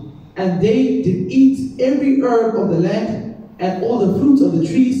darkened, and they did eat every herb of the land, and all the fruits of the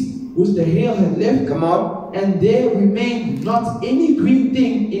trees which the hail had left. Come on. And there remained not any green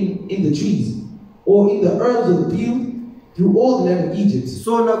thing in the trees, or in the herbs of the field, through all the land of Egypt.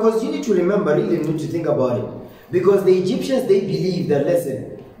 So now, because you need to remember, really need to think about it. Because the Egyptians, they believed that,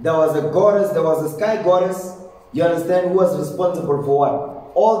 listen, there was a goddess, there was a sky goddess, you understand, who was responsible for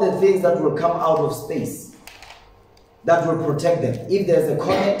what? All the things that will come out of space, that will protect them. If there's a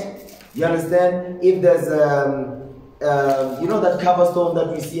comet, you understand, if there's you know that cover stone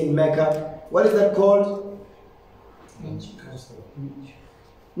that we see in Mecca, what is that called?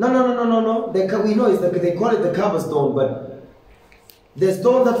 No. We know it's they call it the cover stone, but the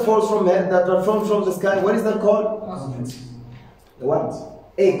stone that falls from the sky, what is that called? The what?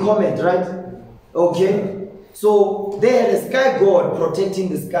 A comet, right? Okay. So they had a sky god protecting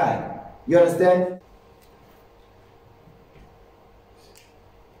the sky. You understand?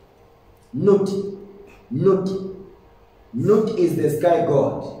 Nut is the sky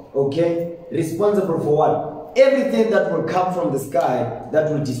god. Okay? Responsible for what? Everything that will come from the sky that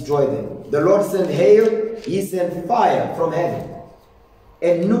will destroy them. The Lord sent hail, He sent fire from heaven.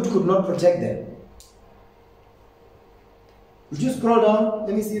 And Nut could not protect them. Would you scroll down?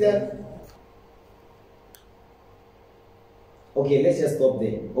 Let me see that. Okay, let's just stop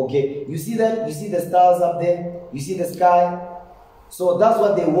there. Okay, you see that? You see the stars up there? You see the sky? So that's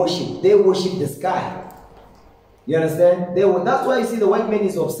what they worship. They worship the sky. You understand? That's why you see the white man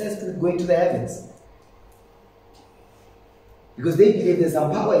is obsessed with going to the heavens. Because they believe there's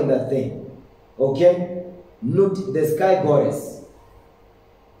some power in that thing. Okay? Nut, the sky goddess.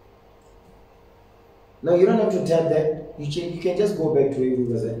 Now you don't have to tap that. You can just go back to where you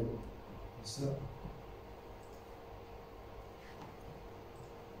were at.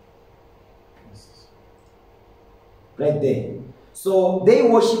 Right there. So they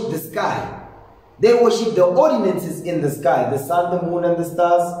worship the sky. They worship the ordinances in the sky. The sun, the moon, and the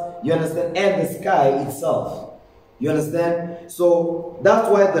stars. You understand? And the sky itself. You understand? So that's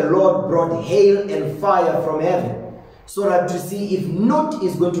why the Lord brought hail and fire from heaven. So that to see if Nut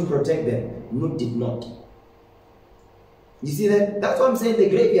is going to protect them. Nut did not. You see that? That's what I'm saying, the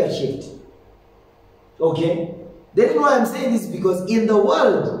graveyard shift. Okay? The reason why I'm saying this is because in the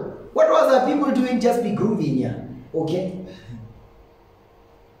world, what was our people doing? Just be grooving here. Okay?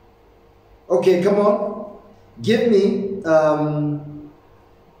 Okay, come on. Give me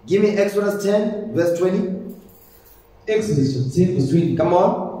Exodus 10, verse 20. Exodus 10, verse 20. Come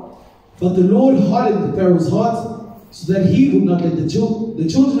on. But the Lord hardened Pharaoh's heart, so that he would not let the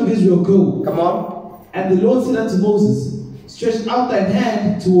children of Israel go. Come on. And the Lord said unto Moses, stretch out thine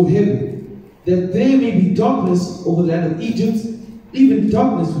hand toward heaven, that there may be darkness over the land of Egypt, even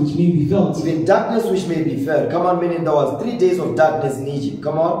darkness which may be felt. Even darkness which may be felt. Come on, meaning there was 3 days of darkness in Egypt.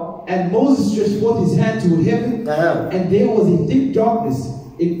 Come on. And Moses stretched forth his hand toward heaven, and there was a thick darkness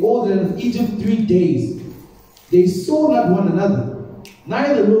in all the land of Egypt 3 days. They saw not one another,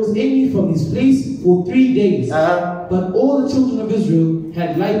 neither rose any from his place for 3 days. But all the children of Israel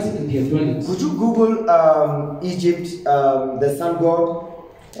had light in their dwellings. Could you Google Egypt, the sun god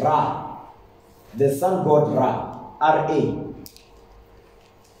Ra? The sun god Ra. R-A.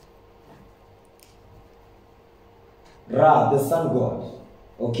 Ra, the sun god.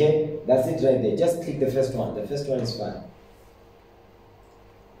 Okay? That's it right there. Just click the first one. The first one is fine.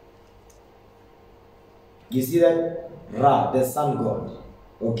 You see that? Ra, the sun god.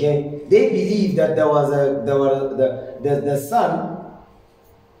 Okay, they believed that the sun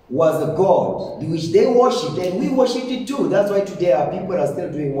was a god which they worshipped, and we worshipped it too. That's why today our people are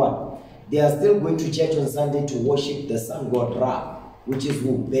still doing what? They are still going to church on Sunday to worship the sun god Ra, which is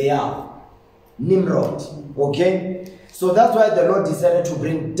who? Baal, Nimrod. Okay, so that's why the Lord decided to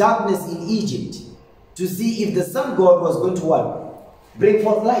bring darkness in Egypt to see if the sun god was going to what? Bring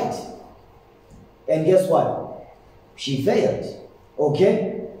forth light. And guess what? She failed.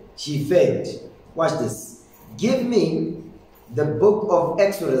 Okay, she failed. Watch this. Give me the book of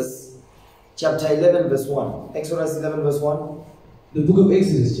Exodus, chapter 11, verse 1. Exodus 11, verse 1. The book of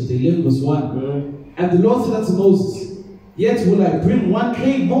Exodus, chapter 11, verse 1. And the Lord said unto Moses, Yet will I bring one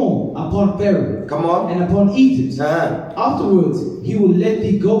plague more upon Pharaoh, come on, and upon Egypt. Afterwards he will let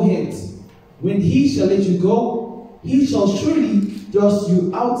thee go hence. When he shall let you go, he shall surely thrust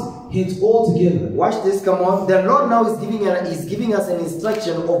you out hence altogether. Watch this, come on. The Lord now is giving us an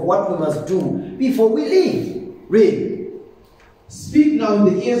instruction of what we must do before we leave. Read. Speak now in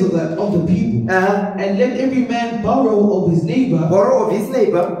the ears of the people, and let every man borrow of his neighbor,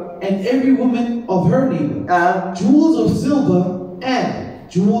 and every woman of her neighbor, jewels of silver and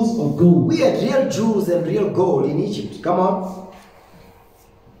jewels of gold. We had real jewels and real gold in Egypt. Come on.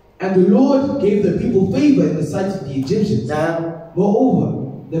 And the Lord gave the people favor in the sight of the Egyptians. Moreover,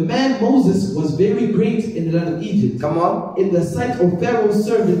 the man Moses was very great in the land of Egypt. Come on. In the sight of Pharaoh's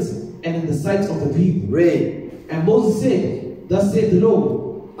servants and in the sight of the people. Read. And Moses said, Thus said the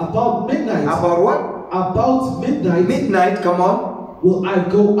Lord, about midnight. About what? About midnight. Midnight, come on. Will I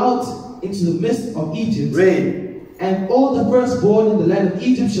go out into the midst of Egypt. Read. And all the firstborn in the land of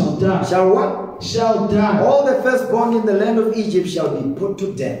Egypt shall die. Shall what? Shall die. All the firstborn in the land of Egypt shall be put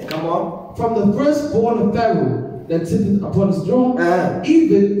to death. Come on. From the firstborn of Pharaoh that sitteth upon his throne,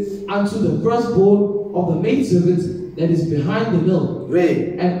 even unto the firstborn of the maidservant that is behind the mill.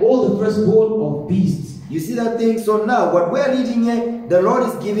 Read. And all the firstborn of beasts. You see that thing? So now what we're reading here, the Lord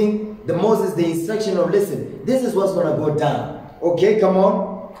is giving Moses the instruction of, listen, this is what's going to go down. Okay, come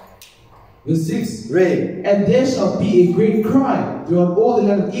on. Verse 6. Read. And there shall be a great cry throughout all the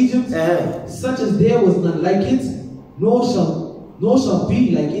land of Egypt, such as there was none like it, nor shall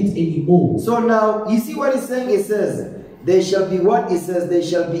be like it anymore. So now, you see what it's saying? It says, there shall be what? It says, there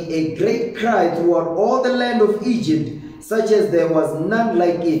shall be a great cry throughout all the land of Egypt, such as there was none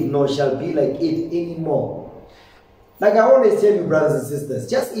like it, nor shall be like it anymore. Like I always tell you, brothers and sisters,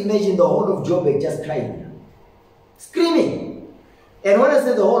 just imagine the whole of Joburg just crying, screaming. And when I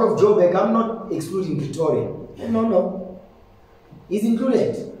say the whole of Joburg, I'm not excluding Pretoria. No. It's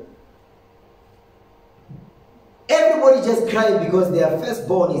included. Everybody just crying because their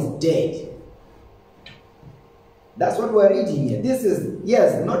firstborn is dead. That's what we're reading here. This is,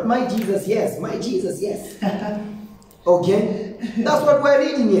 yes, not my Jesus, yes. My Jesus, yes. Okay? That's what we're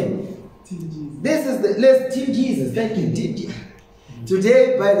reading here. This is Team Jesus. Thank you, Team Jesus.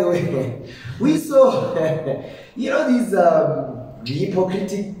 Today, by the way, we saw, you know, these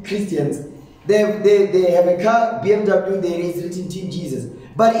hypocritic Christians. They have a car, BMW, there is written Team Jesus.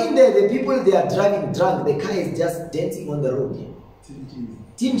 But in there, the people, they are driving drunk. The car is just dancing on the road.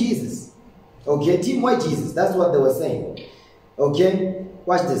 Team Jesus. Okay, Team White Jesus. That's what they were saying. Okay,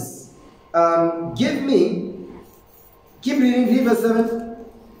 watch this. Keep reading, verse 7.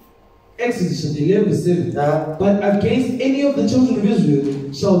 Exodus chapter 11, verse 7. But against any of the children of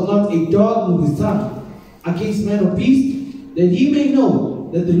Israel shall not a dog move his tongue, against man or beast, that ye may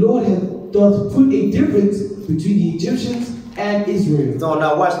know that the Lord doth put a difference between the Egyptians and Israel. So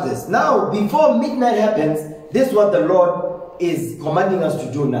now watch this. Now, before midnight happens, this is what the Lord is commanding us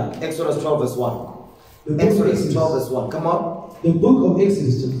to do now. Exodus 12, verse 1. Exodus 12, verse 1. Come on. The book of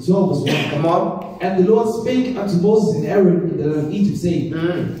Exodus chapter 12, verse 1. Come on. And the Lord spake unto Moses and Aaron in the land of Egypt, saying,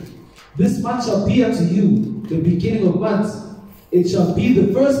 This month shall be unto you the beginning of months. It shall be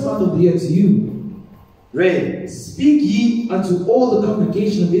the first month of the year to you. Read. Speak ye unto all the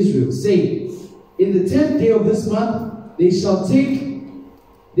congregation of Israel, saying, In the 10th day of this month they shall take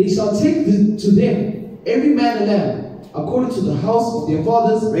to them every man a lamb, according to the house of their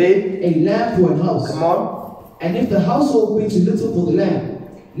fathers. Read. A lamb for an house. Come on. And if the household be too little for the lamb,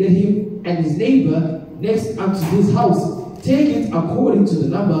 let him and his neighbor next unto his house take it according to the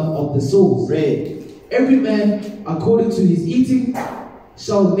number of the souls. Read. Every man according to his eating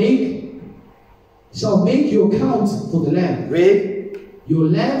shall make your count for the lamb. Read. Your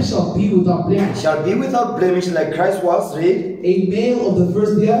lamb shall be without blemish. Shall be without blemish, like Christ was. Read. A male of the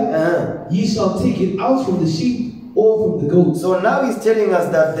first year. Ye shall take it out from the sheep or from the goat. So now he's telling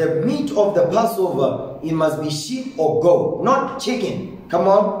us that the meat of the Passover, it must be sheep or goat, not chicken. Come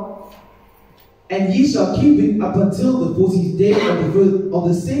on. And ye shall keep it up until the 14th day of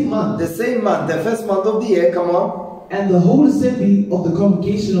the same month. The same month, the first month of the year, come on. And the whole assembly of the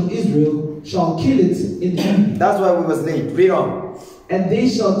congregation of Israel shall kill it in the evening. That's why we was late. Read on. And they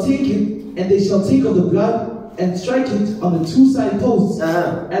shall take it, and they shall take of the blood and strike it on the two side posts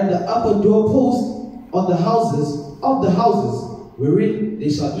and the upper door post on the houses of the houses wherein they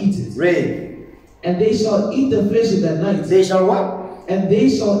shall eat it. Read. And they shall eat the flesh in that night. They shall what? And they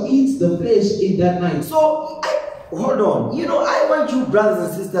shall eat the flesh in that night. So, hold on. You know, I want you brothers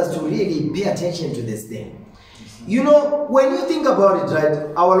and sisters to really pay attention to this thing. You know, when you think about it,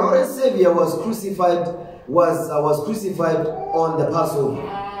 right, our Lord and Savior was crucified, was crucified on the Passover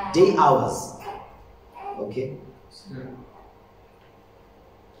day hours. Okay?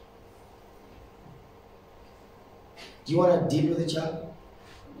 Do you want to deal with the child?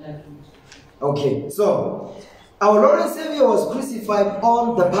 Okay, so our Lord and Savior was crucified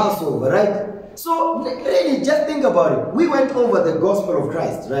on the Passover, right? So really, just think about it. We went over the gospel of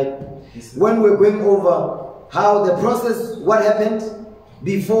Christ, right? Yes, when we're going over how the process, what happened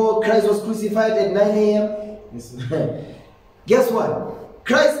before Christ was crucified at 9 a.m. Yes, guess what?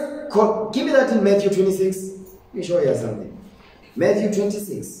 Christ, give me that in Matthew 26. Let me show you something. Matthew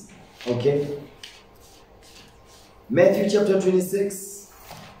 26, okay? Matthew chapter 26.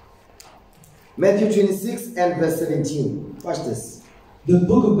 Matthew 26 and verse 17. Watch this. The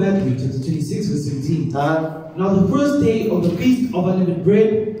book of Matthew chapter 26 verse 17. Now the first day of the feast of unleavened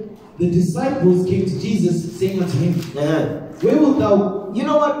bread, the disciples came to Jesus, saying unto him, Where wilt thou... You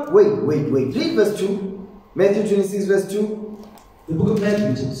know what? Wait. Read verse 2. Matthew 26 verse 2. The book of Matthew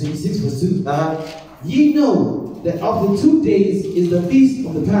chapter 26 verse 2. Ye know that after 2 days is the feast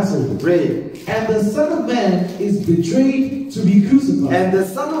of the Passover. Read. And the Son of Man is betrayed to be crucified. And the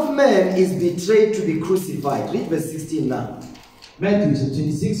Son of Man is betrayed to be crucified. Read verse 16 now. Matthew chapter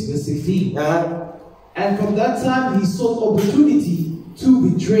 26 verse 16. And from that time he sought opportunity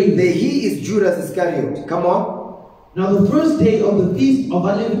to betray him. He is Judas Iscariot. Come on. Now the first day of the feast of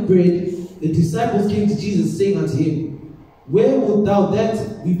unleavened bread, the disciples came to Jesus, saying unto him, Where wilt thou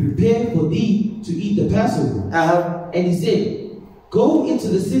that we prepare for thee to eat the Passover? And he said, Go into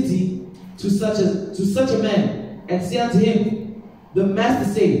the city to such a man, and say unto him, The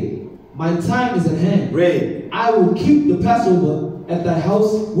master said, My time is at hand. Read. I will keep the Passover at thy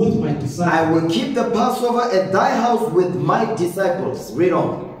house with my disciples. I will keep the Passover at thy house with my disciples. Read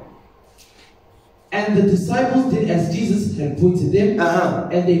on. And the disciples did as Jesus had appointed them,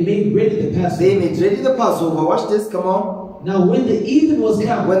 and they made ready the Passover. They made ready the Passover. Watch this, come on. Now when the even was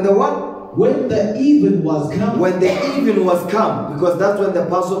come. When the what? When the even was come. When the even was come. Because that's when the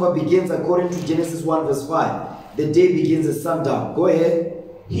Passover begins according to Genesis 1 verse 5. The day begins at sundown. Go ahead.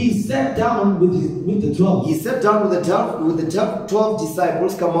 He sat down with the 12. He sat down with the 12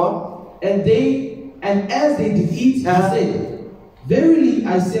 disciples. Come on. And as they did eat, he said, Verily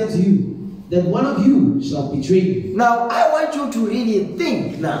I say unto you, that one of you shall betray me. Now I want you to really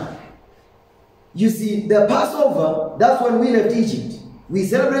think now. You see, the Passover, that's when we left Egypt. We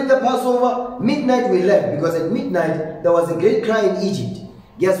celebrate the Passover, midnight we left, because at midnight there was a great cry in Egypt.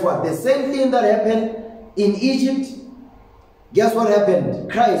 Guess what? The same thing that happened in Egypt, guess what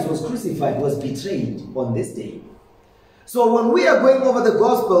happened? Christ was crucified, was betrayed on this day. So when we are going over the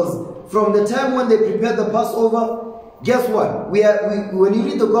Gospels, from the time when they prepared the Passover, guess what? When you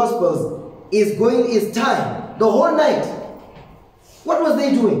read the Gospels, it's time, the whole night. What was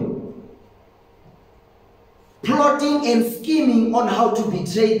they doing? Plotting and scheming on how to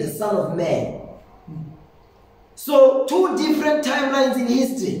betray the Son of Man. So, two different timelines in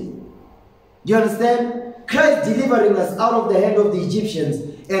history. You understand? Christ delivering us out of the hand of the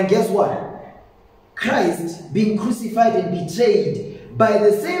Egyptians. And guess what? Christ being crucified and betrayed by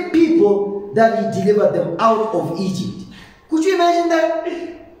the same people that he delivered them out of Egypt. Could you imagine that?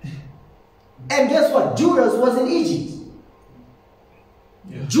 And guess what? Judas was in Egypt.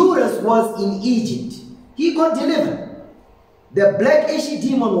 Yeah. Judas was in Egypt. He got delivered. The black Ashi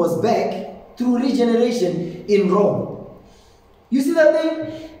demon was back through regeneration in Rome. You see that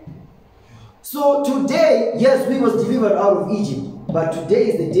thing? So today, yes, we was delivered out of Egypt. But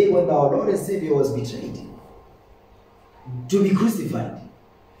today is the day when our Lord and Savior was betrayed. To be crucified.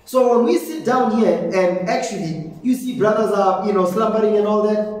 So when we sit down here and actually, you see brothers are, slumbering and all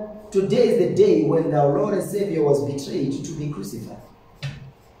that. Today is the day when our Lord and Savior was betrayed to be crucified.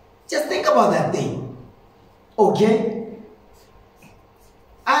 Just think about that thing. Okay?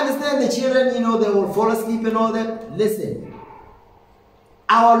 I understand the children, they will fall asleep and all that. Listen.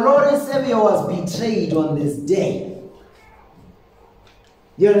 Our Lord and Savior was betrayed on this day.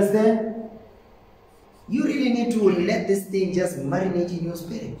 You understand? You really need to let this thing just marinate in your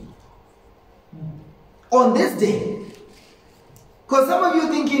spirit. On this day. Because some of you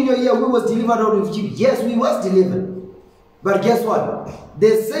thinking, yeah, we was delivered out of Egypt. Yes, we was delivered. But guess what?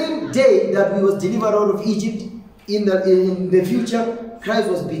 The same day that we was delivered out of Egypt, in the future, Christ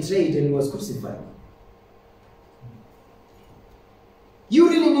was betrayed and was crucified. You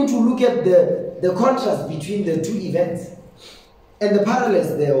really need to look at the contrast between the two events and the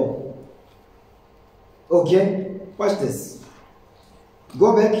parallels thereof. Okay? Watch this.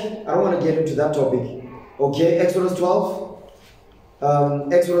 Go back. I don't want to get into that topic. Okay? Exodus 12.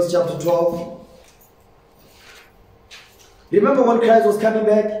 Exodus chapter 12. Remember when Christ was coming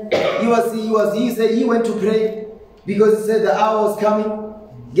back? He said he went to pray because he said the hour was coming.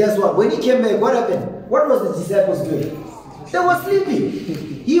 Guess what? When he came back, what happened? What was the disciples doing? They were sleeping.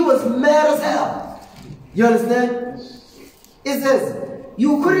 He was mad as hell. You understand? It says,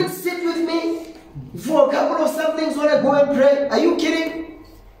 you couldn't sit with me for a couple of somethings when I go and pray. Are you kidding?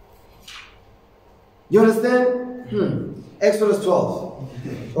 You understand? Exodus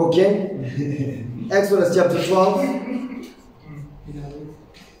 12. Okay? Exodus chapter 12.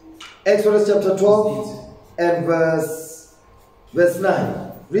 Exodus chapter 12 and verse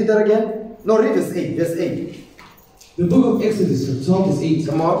 9. Read that again. No, read verse 8. Verse 8. The book of Exodus chapter 12 verse 8.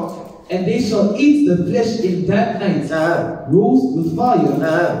 Come on. And they shall eat the flesh in that night, roast with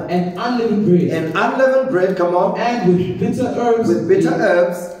fire, and unleavened bread. And unleavened bread, come on. And with bitter herbs. With bitter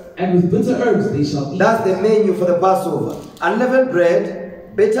herbs. And with bitter herbs they shall eat. That's the menu for the Passover. Unleavened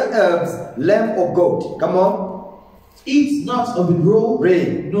bread, bitter herbs, lamb or goat. Come on. Eat not of it raw,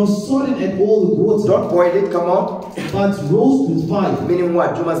 nor sodden at all with water. Don't boil it, come on. But roast with fire. Meaning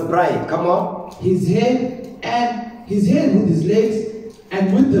what? You must brine, come on. His head with his legs,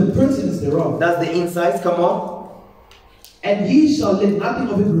 and with the pertinence thereof. That's the insides, come on. And ye shall let nothing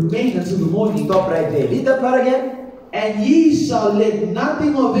of it remain until the morning. Stop right there. Read that part again. And ye shall let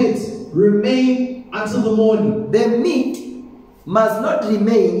nothing of it remain until the morning. The meat must not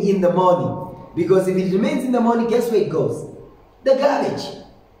remain in the morning. Because if it remains in the morning, guess where it goes? The garbage.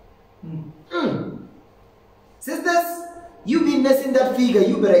 Sisters, you've been messing that figure,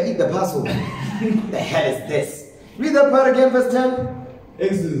 you better eat the Passover. The hell is this? Read that part again, verse 10.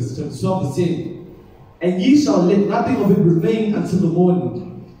 Exodus chapter 12 verse 10. And ye shall let nothing of it remain until the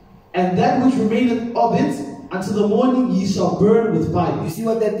morning. And that which remaineth of it until the morning ye shall burn with fire. You see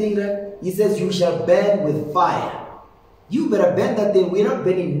what that thing there? He says you shall burn with fire. You better burn that thing. We're not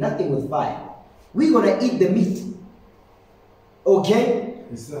burning nothing with fire. We're going to eat the meat. Okay?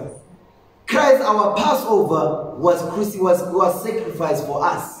 Yes, sir. Christ, our Passover, was sacrificed for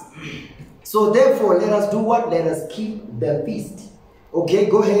us. So therefore, let us do what? Let us keep the feast. Okay,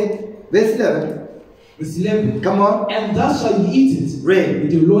 go ahead. Verse 11. Verse 11. Come on. And thus shall ye eat it. Read.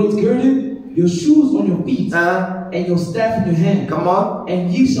 With your loins girded, your shoes on your feet, and your staff in your hand. Come on.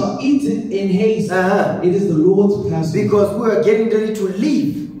 And ye shall eat it in haste. It is the Lord's Passover. Because we are getting ready to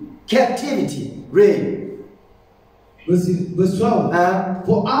leave captivity. Read. Verse 12.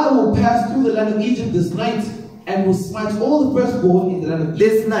 For I will pass through the land of Egypt this night, and will smite all the firstborn in the land of Egypt.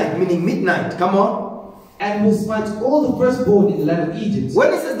 This night, meaning midnight. Come on. And will smite all the firstborn in the land of Egypt.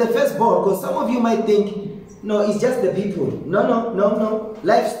 When it says the firstborn, because some of you might think, no, it's just the people. No.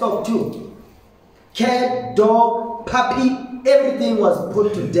 Livestock too. Cat, dog, puppy, everything was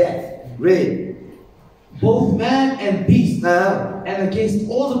put to death. Read. Both man and beast. And against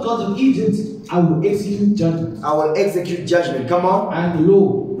all the gods of Egypt, I will execute judgment. I will execute judgment. Come on. I am the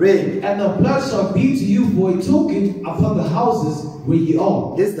Lord. Read. And the blood shall be to you for a token upon the houses where ye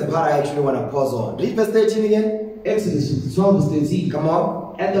are. This is the part I actually want to pause on. Read verse 13 again. Exodus 12 verse 13. Come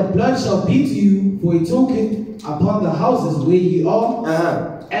on. And the blood shall be to you for a token upon the houses where ye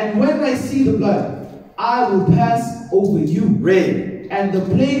are. And when I see the blood, I will pass over you. Read. And the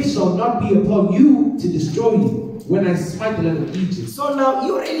plague shall not be upon you to destroy you when I smite the land of Egypt. So now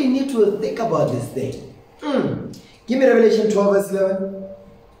you really need to think about this thing. Give me Revelation 12 verse 11.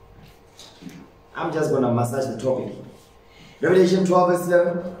 I'm just going to massage the topic. Revelation 12 verse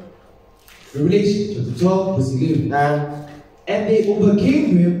 11. Revelation chapter 12 verse 11. And they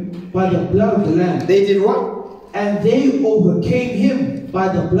overcame him by the blood of the Lamb. They did what? And they overcame him by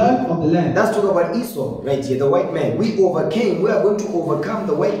the blood of the Lamb. That's talking about Esau right here, the white man. We overcame. We are going to overcome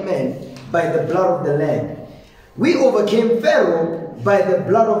the white man by the blood of the Lamb. We overcame Pharaoh by the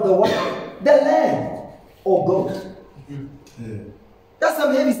blood of the what? The lamb or goat. That's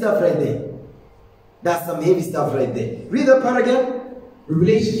some heavy stuff right there. That's some heavy stuff right there. Read the part again.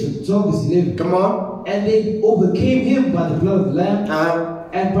 Revelation chapter 12 verse 11. Come on. And they overcame him by the blood of the Lamb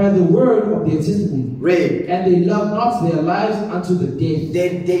and by the word of their testimony. Read. And they loved not their lives unto the death.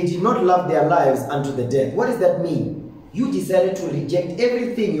 They did not love their lives unto the death. What does that mean? You decided to reject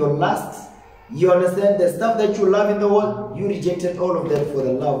everything, your lusts, You understand? The stuff that you love in the world, you rejected all of that for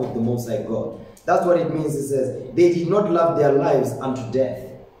the love of the Most High God. That's what it means. It says, they did not love their lives unto death.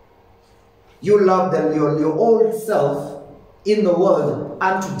 You love them, your old self in the world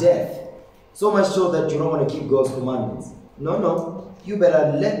unto death. So much so that you don't want to keep God's commandments. No. You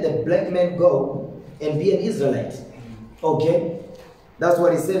better let the black man go and be an Israelite. Okay? That's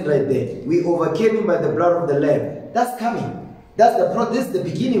what he said right there. We overcame him by the blood of the Lamb. That's coming. This is the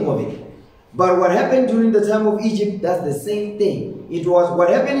beginning of it. But what happened during the time of Egypt, that's the same thing. It was what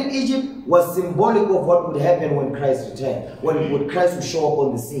happened in Egypt was symbolic of what would happen when Christ returned. When Christ would show up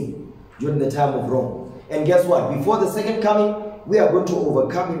on the scene during the time of Rome. And guess what? Before the second coming, we are going to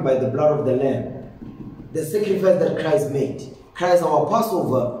overcome him by the blood of the Lamb. The sacrifice that Christ made. Christ, our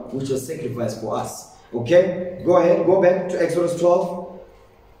Passover, which was sacrificed for us. Okay? Go ahead. Go back to Exodus 12.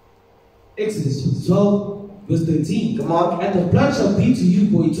 Exodus 12. Verse 13. Come on. And the blood shall be to you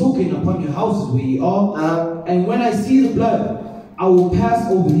for a token upon your houses where ye are. And when I see the blood, I will pass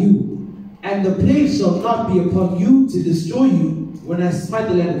over you. And the plague shall not be upon you to destroy you when I smite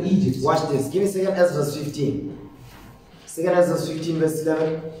the land of Egypt. Watch this. Give me 2 Ezra 15. 2 Ezra 15 verse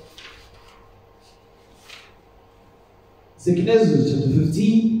 11. 2 Ezra chapter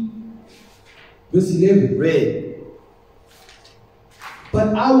 15 verse 11. Read.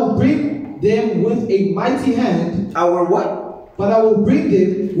 But I will bring them with a mighty hand. I will what? But I will bring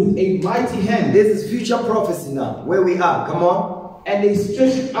them with a mighty hand. This is future prophecy now. Where we are. Come on. And a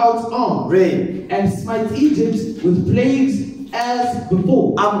stretched out arm. Read. And smite Egypt with plagues as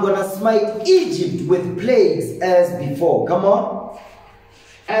before. I'm going to smite Egypt with plagues as before. Come on.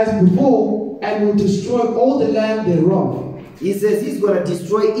 As before, and will destroy all the land thereof. He says he's going to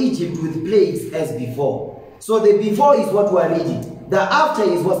destroy Egypt with plagues as before. So the before is what we are reading. The after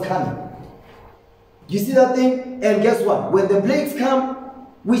is what's coming. You see that thing? And guess what? When the plagues come,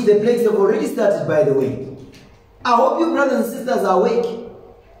 which the plagues have already started, by the way. I hope you brothers and sisters are awake.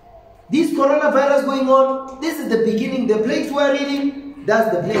 This coronavirus going on, this is the beginning. The plagues we are reading,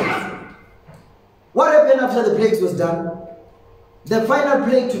 that's the plagues. What happened after the plagues was done? The final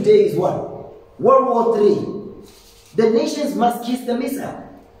plague today is what? World War III. The nations must kiss the missile.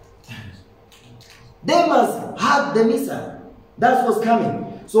 They must hug the missile. That's what's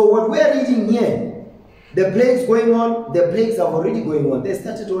coming. So what we are reading here, the plagues going on, the plagues are already going on. They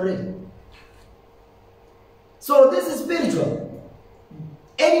started already. So this is spiritual.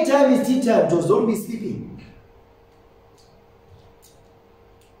 Anytime is tea time, just don't be sleeping.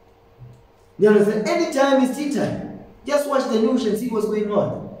 You understand? Anytime is tea time. Just watch the news and see what's going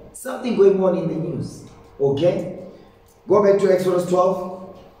on. Something going on in the news. Okay? Go back to Exodus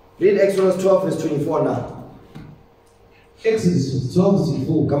 12. Read Exodus 12 verse 24 now. Exodus 12 verse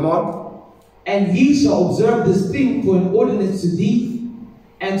 24. Come on. And ye shall observe this thing for an ordinance to thee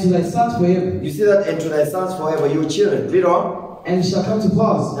and to thy sons forever. You see that? And to thy sons forever, your children. Read on. And it shall come to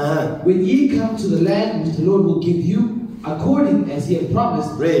pass, when ye come to the land which the Lord will give you, according as he had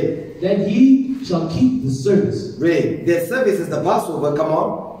promised, read, then ye shall keep the service. Read. The service is the Passover. Come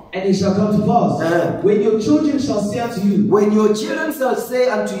on. And it shall come to pass, when your children shall say unto you. When your children shall say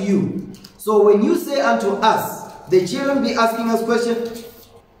unto you. So when you say unto us, the children be asking us questions.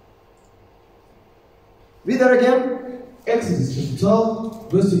 Read that again. Exodus chapter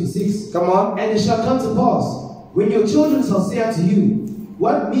 12, verse 26. Come on. And it shall come to pass, when your children shall say unto you,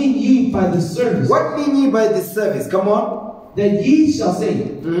 what mean ye by the service? What mean ye by this service? Come on. That ye shall say,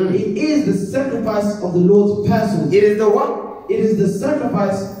 it is the sacrifice of the Lord's Passover. It is the what? It is the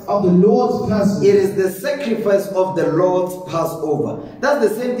sacrifice of the Lord's Passover. It is the sacrifice of the Lord's Passover. That's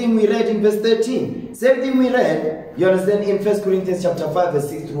the same thing we read in verse 13. Same thing we read, you understand, in 1 Corinthians chapter 5, verse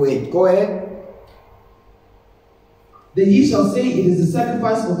 6 through 8. Go ahead. That ye shall say, it is the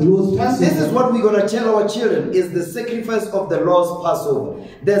sacrifice of the Lord's Passover. This is what we're going to tell our children, is the sacrifice of the Lord's Passover.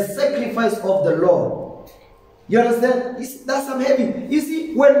 The sacrifice of the Lord. You understand? That's some heavy. You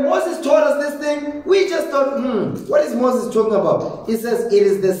see, when Moses taught us this thing, we just thought, what is Moses talking about? He says, it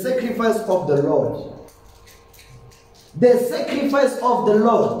is the sacrifice of the Lord. The sacrifice of the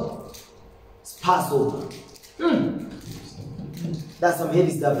Lord is Passover. That's some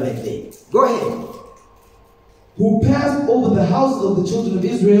heavy stuff right there. Go ahead. Who passed over the houses of the children of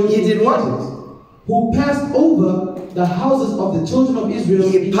Israel. He did what? Who passed over the houses of the children of Israel.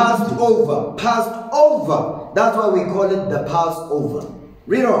 He passed over. Passed over. That's why we call it the Passover.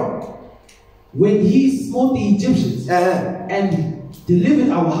 Read on. When he smote the Egyptians and delivered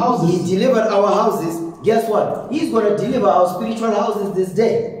our houses. He delivered our houses. Guess what? He's going to deliver our spiritual houses this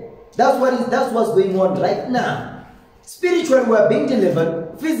day. That's what's going on right now. Spiritually we are being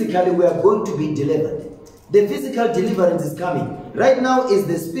delivered. Physically we are going to be delivered. The physical deliverance is coming. Right now is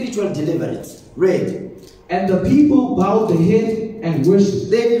the spiritual deliverance. Read. And the people bowed their head and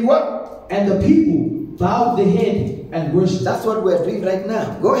worshipped. They did what? And the people bowed their head and worshipped. That's what we're doing right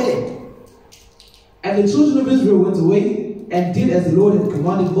now. Go ahead. And the children of Israel went away and did as the Lord had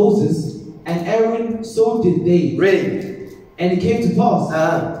commanded Moses, and Aaron, so did they. Read. And it came to pass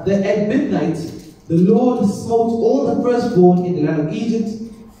that at midnight the Lord smote all the firstborn in the land of Egypt,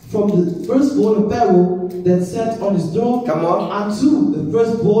 from the firstborn of Pharaoh that sat on his throne, come on, unto the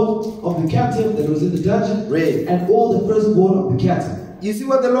firstborn of the captive that was in the dungeon, Read. and all the firstborn of the cattle. You see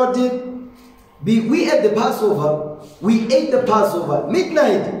what the Lord did? We ate the Passover. We ate the Passover.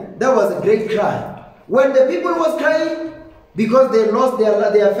 Midnight, that was a great cry. When the people was crying because they lost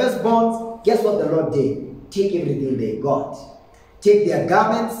their firstborns, guess what the Lord did? Take everything they got. Take their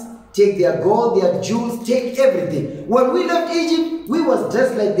garments, take their gold, their jewels, take everything. When we left Egypt, we was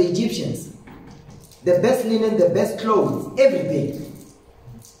dressed like the Egyptians. The best linen, the best clothes, everything.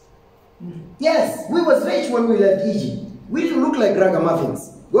 Yes, we was rich when we left Egypt. We didn't look like ragamuffins.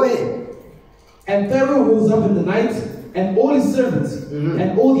 Go ahead. And Pharaoh rose up in the night, and all his servants,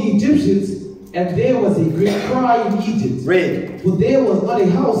 and all the Egyptians, and there was a great cry in Egypt. Read. For there was not a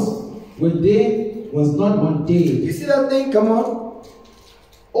house where there was not one day. You see that thing? Come on.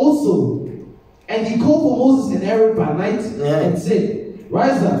 Also, and he called for Moses and Aaron by night, and said,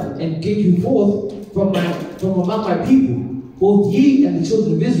 Rise up and get you forth from among my people, both ye and the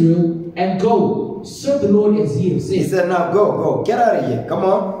children of Israel, and go, serve the Lord as ye have said. He said, now go, get out of here. Come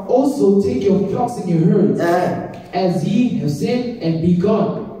on. Also take your flocks and your herds, as ye have said, and be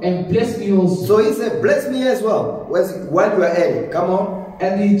gone. And bless me also. So he said, bless me as well. While you are at it. Come on.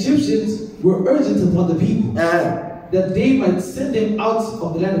 And the Egyptians were urgent upon the people, that they might send them out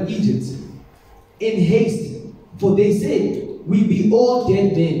of the land of Egypt in haste. For they said, we be all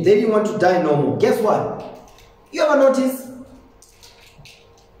dead men. They didn't want to die no more. Guess what? You ever notice?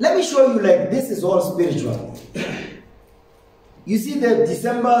 Let me show you, like, this is all spiritual. You see the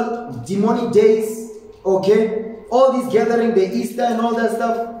December demonic days, okay? All this gathering, the Easter and all that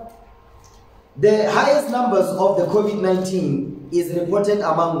stuff. The highest numbers of the COVID-19 is reported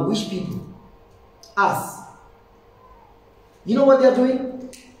among which people? Us. You know what they are doing?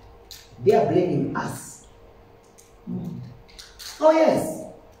 They are blaming us. Oh yes.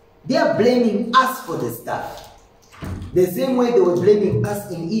 They are blaming us for the stuff. The same way they were blaming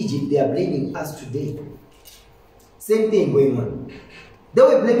us in Egypt, they are blaming us today. Same thing going on. They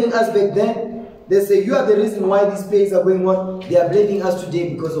were blaming us back then. They say, you are the reason why these plagues are going on. They are blaming us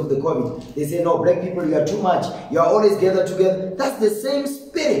today because of the COVID. They say, no, black people, you are too much. You are always gathered together. That's the same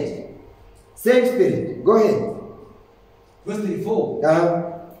spirit. Same spirit. Go ahead. Verse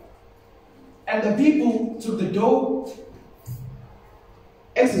 34. And the people took the dough.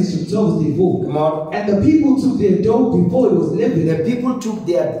 Exodus 12, verse 34. Come on. And the people took their dough before it was leavened. The people took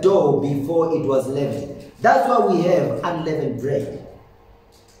their dough before it was leavened. That's why we have unleavened bread.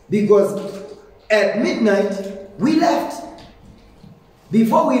 Because at midnight, we left.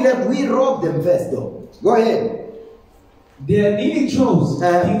 Before we left, we robbed them first though. Go ahead. Their kneading troughs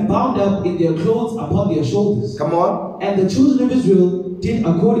being bound up in their clothes upon their shoulders. Come on. And the children of Israel did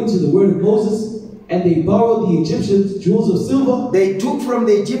according to the word of Moses, and they borrowed the Egyptians jewels of silver. They took from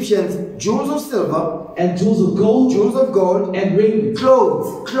the Egyptians jewels of silver. And jewels of gold. Jewels of gold. And raiment.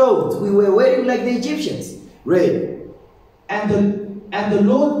 Clothes. We were wearing like the Egyptians. Read. And the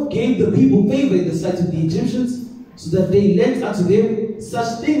Lord gave the people favor in the sight of the Egyptians, so that they lent unto them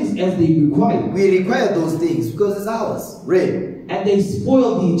such things as they required. We required those things because it's ours. Read. And they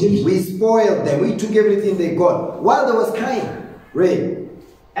spoiled the Egyptians. We spoiled them. We took everything they got while they was crying. Read.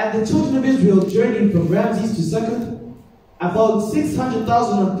 And the children of Israel journeyed from Ramses to Succoth, about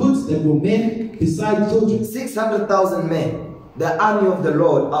 600,000 on foot that were men beside children. 600,000 men, the army of the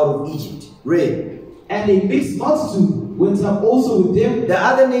Lord out of Egypt. Read. And a mixed multitude went up also with them. The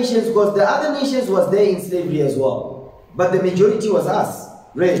other nations, because the other nations was there in slavery as well. But the majority was us.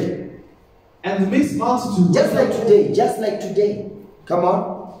 Read. And the mixed multitude just like today. Come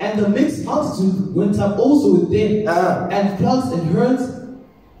on. And the mixed multitude went up also with them, and flocks and herds,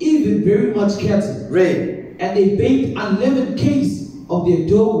 even very much cattle. Read. And they baked unleavened cakes of their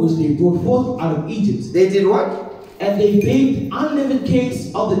dough which they brought forth out of Egypt. They did what? And they baked unleavened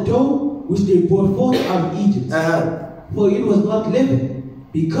cakes of the dough which they brought forth out of Egypt. For it was not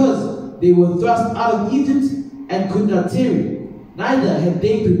leavened, because they were thrust out of Egypt and could not tarry. Neither had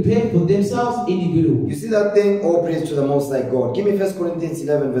they prepared for themselves any widow. You see that thing? All praise to the Most High God. Give me 1 Corinthians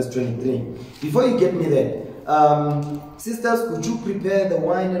 11 verse 23. Before you get me there, sisters, could you prepare the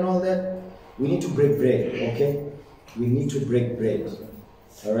wine and all that? We need to break bread, okay? We need to break bread.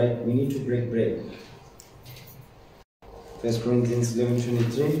 Alright? We need to break bread. 1 Corinthians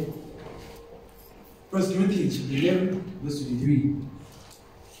 11:23. 1 Corinthians 11, verse 23.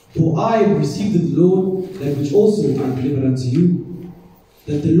 For I have received of the Lord that which also I delivered unto you,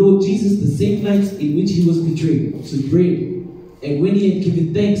 that the Lord Jesus, the same night in which he was betrayed, took bread, and when he had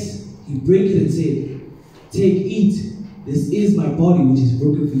given thanks, he brake it and said, Take, eat, this is my body which is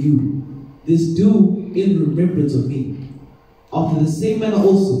broken for you. This do in remembrance of me. After the same manner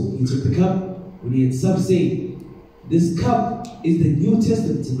also he took the cup, when he had supped, saying, This cup is the New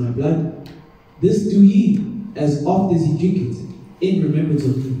Testament in my blood. This do ye, as oft as ye drink it, in remembrance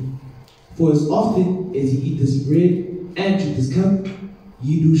of me. For as often as ye eat this bread and drink this cup,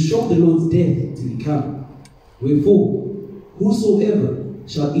 ye do show the Lord's death till he come. Wherefore, whosoever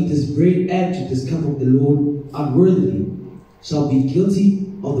shall eat this bread and drink this cup of the Lord unworthily shall be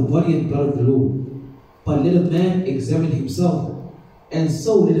guilty of the body and blood of the Lord. But let a man examine himself, and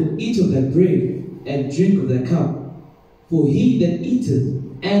so let him eat of that bread and drink of that cup. For he that eateth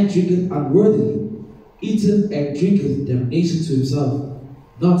and drinketh unworthily eateth and drinketh damnation to himself,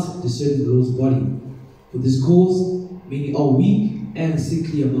 not discerning the Lord's body. For this cause many are weak and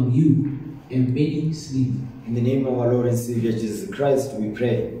sickly among you, and many sleep. In the name of our Lord and Savior Jesus Christ, we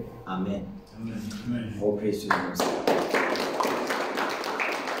pray. Amen. Amen. All praise to the Lord.